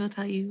gave you? I will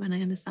tell you when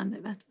I understand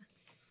it better.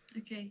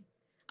 Okay.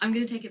 I'm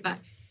going to take it back.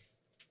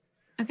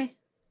 Okay.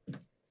 Put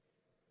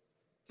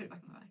it back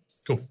in my bag.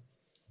 Cool.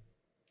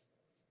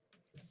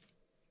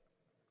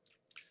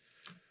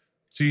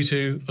 So you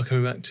two are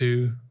coming back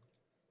to...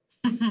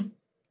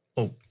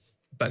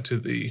 back to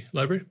the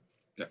library?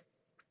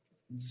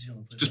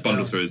 Just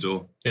bundle through the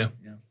door. Yeah.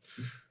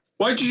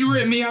 Why did you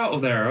rip me out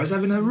of there? I was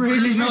having a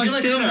really We're nice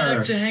gonna dinner. come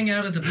back to hang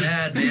out at the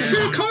pad, man.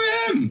 Look,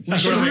 I am.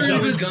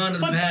 Everyone was gone to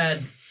the pad.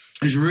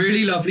 It's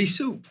really lovely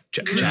soup.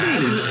 Chad?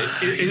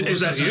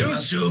 Is that you?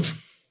 Soup.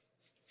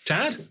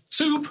 Chad?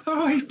 Soup? All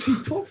right,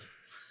 people.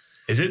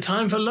 Is it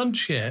time for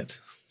lunch yet?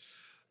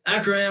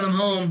 Akaran, I'm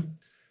home.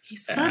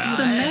 That's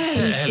the mayor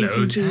you're hello,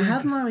 speaking to. Jack.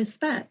 Have more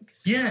respect.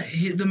 Yeah,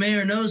 the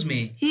mayor knows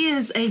me. He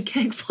is a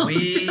kickball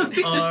We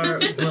champion. are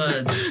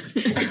buds.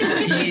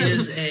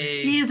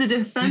 He is a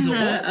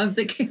defender of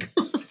the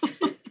kickball.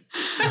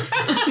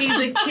 He's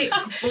a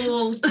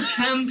kickball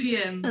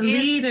champion. A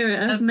leader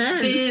a of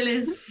men.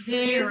 fearless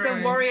He is hero.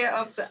 the warrior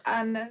of the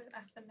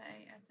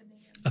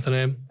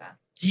Athenaeum.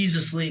 He's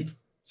asleep.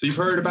 So you've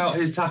heard about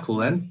his tackle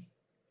then?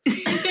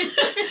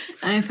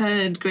 I've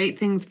heard great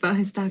things about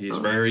his tackle. He's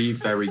very,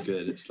 very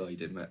good at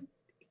sliding, mate.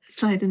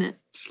 Sliding it.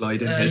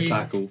 Sliding his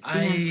tackle.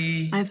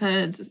 I've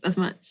heard as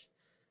much.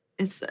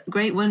 It's a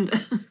great wonder.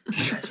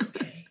 That's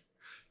okay.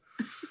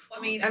 I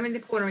mean, I'm in the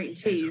corner eating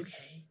That's cheese.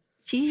 okay.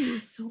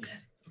 Cheese. So good.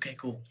 Okay,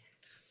 cool.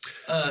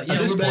 At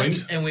this we're back,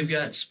 point- and we've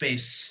got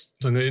space.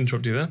 So I'm going to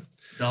interrupt you there.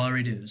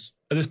 Dollary dues.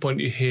 At this point,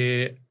 you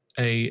hear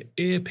a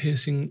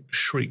ear-piercing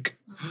shriek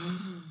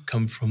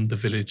come from the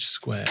village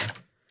square.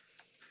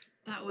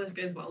 That always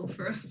goes well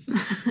for us.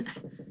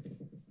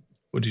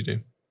 What do you do?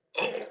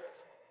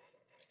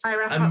 I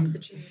wrap I'm- up the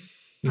cheese.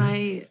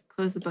 I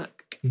close the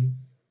book. Mhm.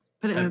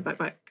 Put it in my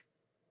backpack.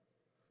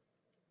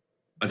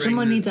 I just-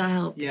 Someone needs our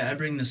help. Yeah, I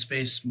bring the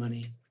space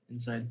money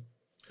inside.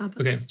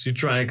 Okay, so you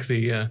drag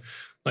the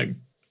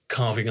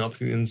carving up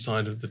the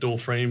inside of the door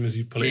frame as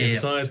you pull it Yeah.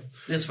 inside,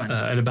 That's fine.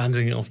 and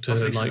abandoning it off to I'll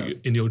fix it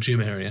up. in your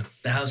gym area.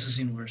 The house has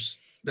seen worse.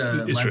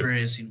 The It's true. library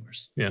has seen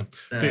worse. Yeah,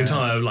 the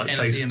entire place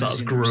Athenaeum has starts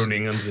seen worse.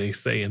 groaning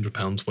underneath the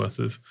 £800 worth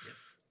of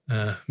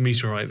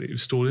meteorite that you've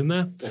stored in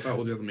there. What about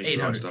all the other meat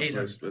 800, stuff?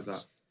 800. Where's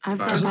that? I've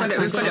We've got We've got it,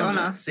 we've got it on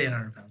backpack. us. It's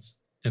 800 pounds.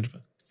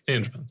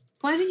 £800.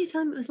 Why did you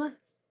tell him it was less?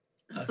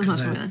 I'm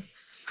Because not sure.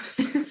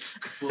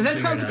 we'll that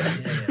figure it time out.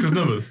 Yeah, Because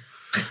numbers.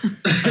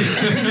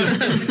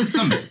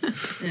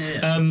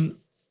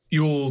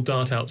 You all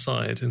dart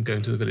outside and go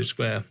into the village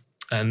square,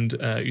 and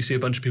you see a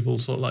bunch of people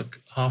sort of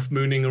like half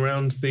mooning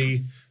around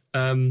the,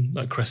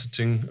 like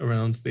crescenting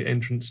around the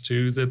entrance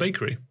to the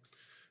bakery.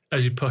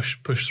 As you push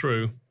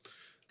through,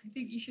 I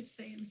think you should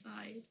stay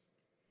inside.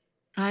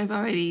 I've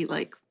already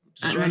run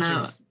Distract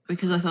out her.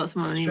 because I thought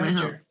someone would need my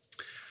help.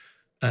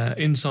 Distract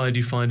inside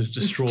you find a her.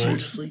 Turn distraught to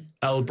sleep.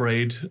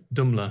 Albraid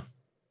Dumler.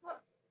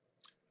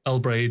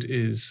 Albraid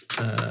is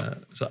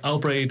so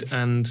Albraid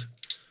and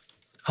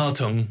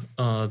Hartung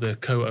are the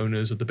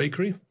co-owners of the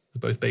bakery,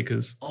 They're both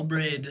bakers.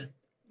 Albred.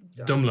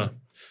 Dummler.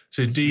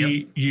 So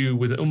D-U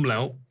with an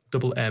umlaut,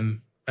 double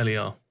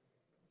M-L-E-R.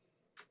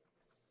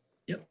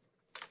 Yep.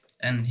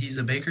 And he's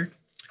a baker?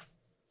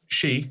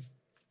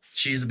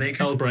 She's a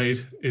baker?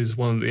 Albraid is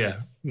one of the,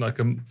 like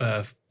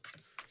a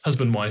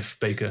husband-wife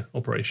baker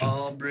operation.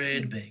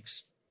 Albred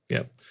bakes.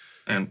 Yeah.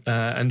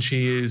 And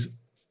she is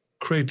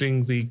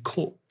cradling the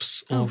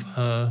corpse of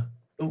her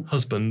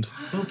husband,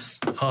 Oops.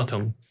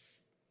 Hartung.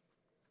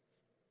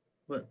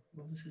 What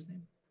was his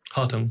name?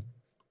 Hartung.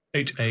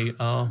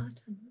 Hartung.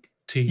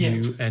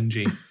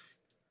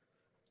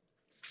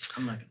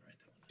 I'm not going to write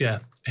that one. Yeah.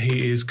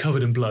 He is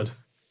covered in blood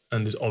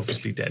and is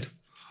obviously dead.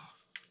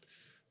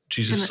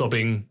 She's just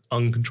sobbing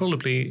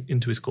uncontrollably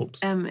into his corpse.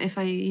 If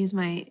I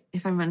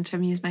run to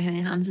him, use my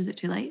healing hands, is it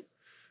too late?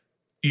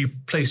 You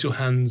place your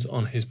hands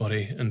on his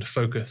body and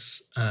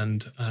focus,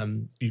 and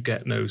you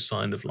get no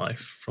sign of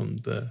life from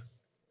the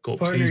corpse.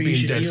 Partner, you He's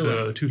should been dead heal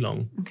for too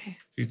long. Okay.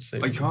 You'd say.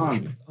 I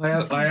can't.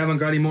 I haven't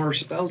got any more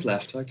spells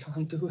left. I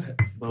can't do it.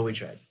 Well, we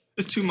tried.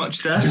 There's too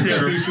much death here.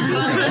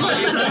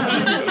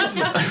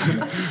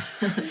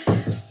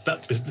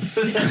 That business.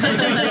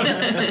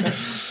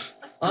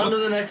 On to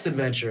the next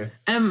adventure.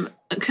 Can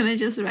I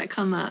just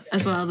retcon that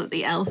as well, that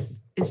the elf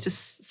is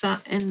just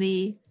sat in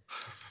the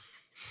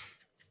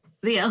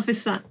elf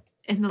is sat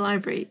in the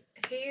library.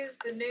 He is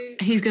the new.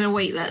 He's going to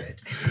wait there.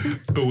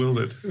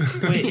 Bewildered.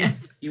 Wait, Yeah.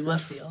 you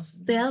left the elf?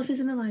 The elf is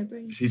in the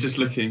library. Is he just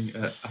looking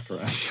at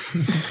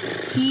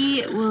Akaran?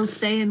 He will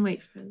stay and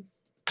wait for us.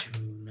 Do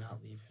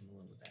not leave him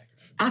alone with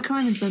Akaran.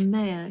 Akaran is the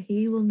mayor.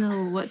 He will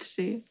know what to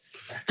do.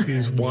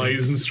 He's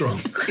wise and strong.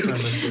 Some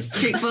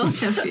assistance. Kickball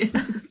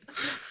champion.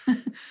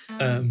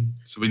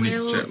 So we need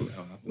to Will- check what the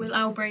hell happened. Will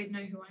Albraid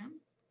know who I am?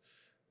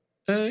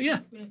 Yeah.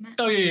 We'll have met.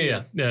 Oh,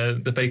 yeah.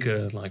 The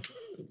baker, like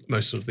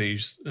most of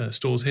these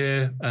stores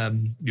here,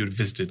 you would have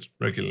visited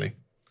regularly.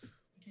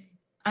 Okay.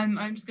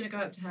 I'm just going to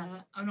go up to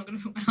her. I'm not going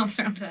to put my arms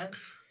around her.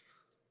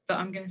 But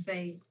I'm going to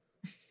say,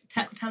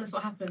 tell us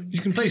what happened.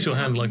 You can place your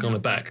hand like on her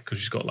back because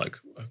she's got like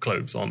her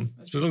clothes on,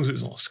 as long as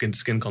it's not skin to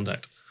skin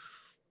contact.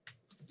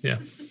 Yeah.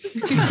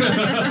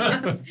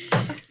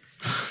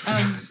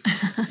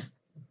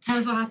 Tell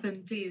us what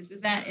happened, please.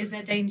 Is there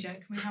danger?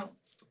 Can we help?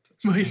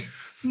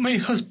 My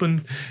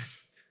husband,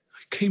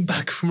 I came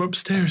back from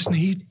upstairs and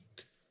he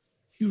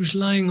was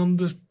lying on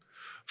the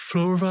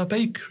floor of our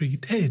bakery,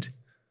 dead.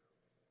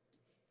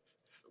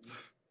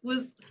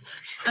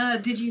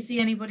 Did you see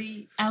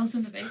anybody else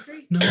in the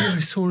bakery? No, I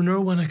saw no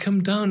one. I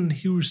come down,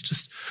 he was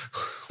just,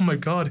 oh my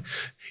God,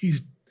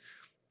 he's,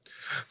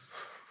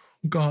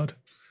 God.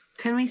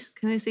 Can we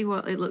see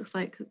what it looks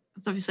like? 'Cause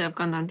obviously I've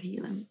gone down to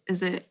heal him.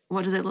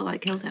 What does it look like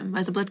killed him?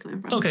 Where's the blood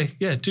coming from? Okay,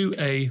 yeah, do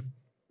a...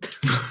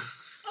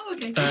 Oh,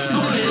 okay. You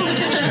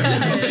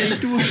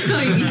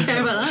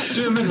care about that?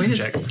 Do a medicine Weird.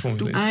 check for me,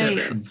 please.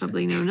 I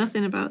probably know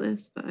nothing about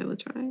this, but I will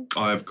try.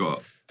 I've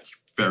got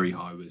very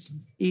high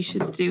wisdom. You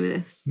should do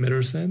this.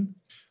 Medicine?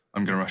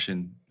 I'm going to rush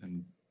in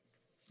and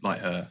light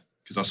her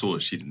because I saw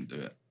that she didn't do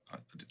it.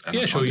 And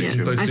Yeah, I sure, can't you do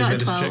can it. both I do got a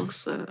medicine 12, checks.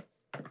 so...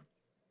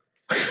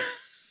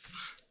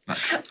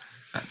 Natural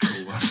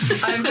one.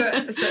 I've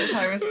got such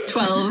high risk.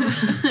 12.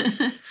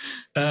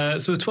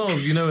 So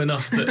 12, you know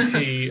enough that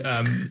he...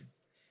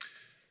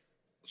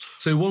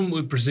 so one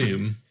would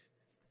presume,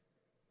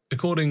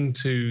 according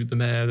to the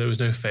mayor, there was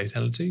no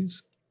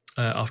fatalities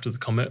after the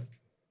comet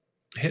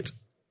hit.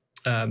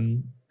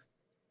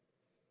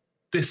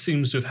 This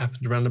seems to have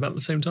happened around about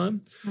the same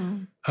time.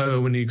 However,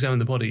 when you examine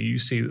the body, you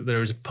see that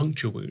there is a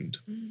puncture wound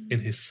in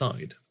his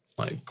side,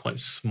 like quite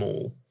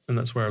small, and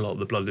that's where a lot of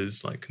the blood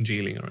is like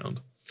congealing around.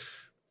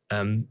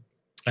 And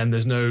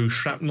there's no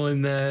shrapnel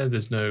in there.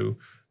 There's no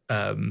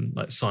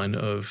like sign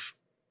of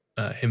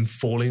him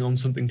falling on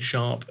something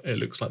sharp. It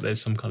looks like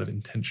there's some kind of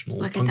intentional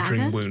Like a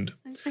puncturing dagger? wound.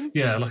 I think.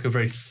 Yeah, like a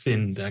very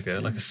thin dagger,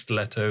 like a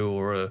stiletto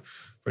or a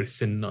very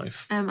thin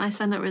knife. I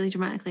stand up really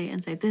dramatically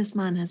and say, "This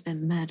man has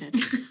been murdered."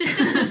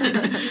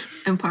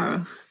 And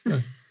Paro.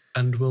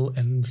 And we'll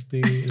end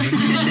the...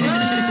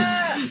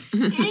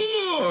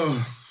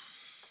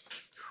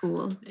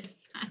 Cool. This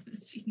man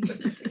is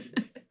genius.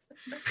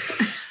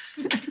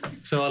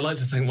 So I'd like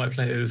to thank my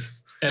players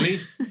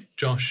Ellie,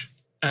 Josh,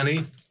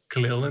 Annie,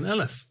 Khalil and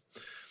Ellis.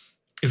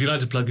 If you'd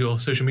like to plug your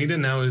social media,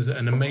 now is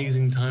an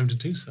amazing time to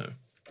do so.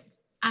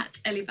 At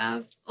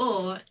Elibav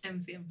or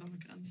MCM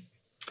Comic-Con.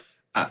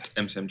 At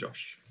MCM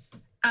Josh.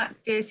 At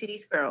the OCD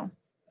Squirrel.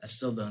 I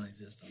still don't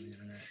exist on the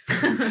internet.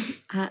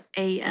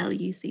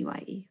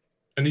 ALUCYE.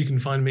 And you can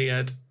find me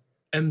at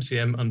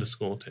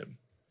MCM_Tim.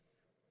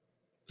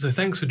 So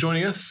thanks for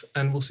joining us,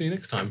 and we'll see you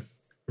next time.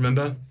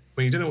 Remember,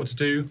 when you don't know what to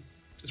do,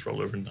 just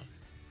roll over and die.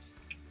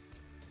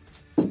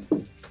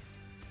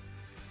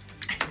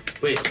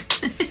 Wait,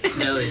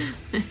 Ellie.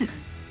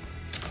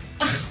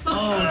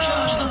 Oh,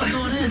 Josh, that was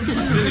going in.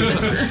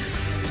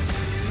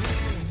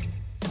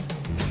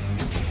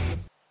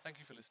 Thank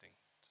you for listening.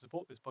 To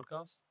support this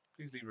podcast,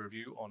 please leave a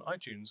review on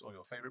iTunes or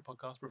your favorite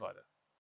podcast provider.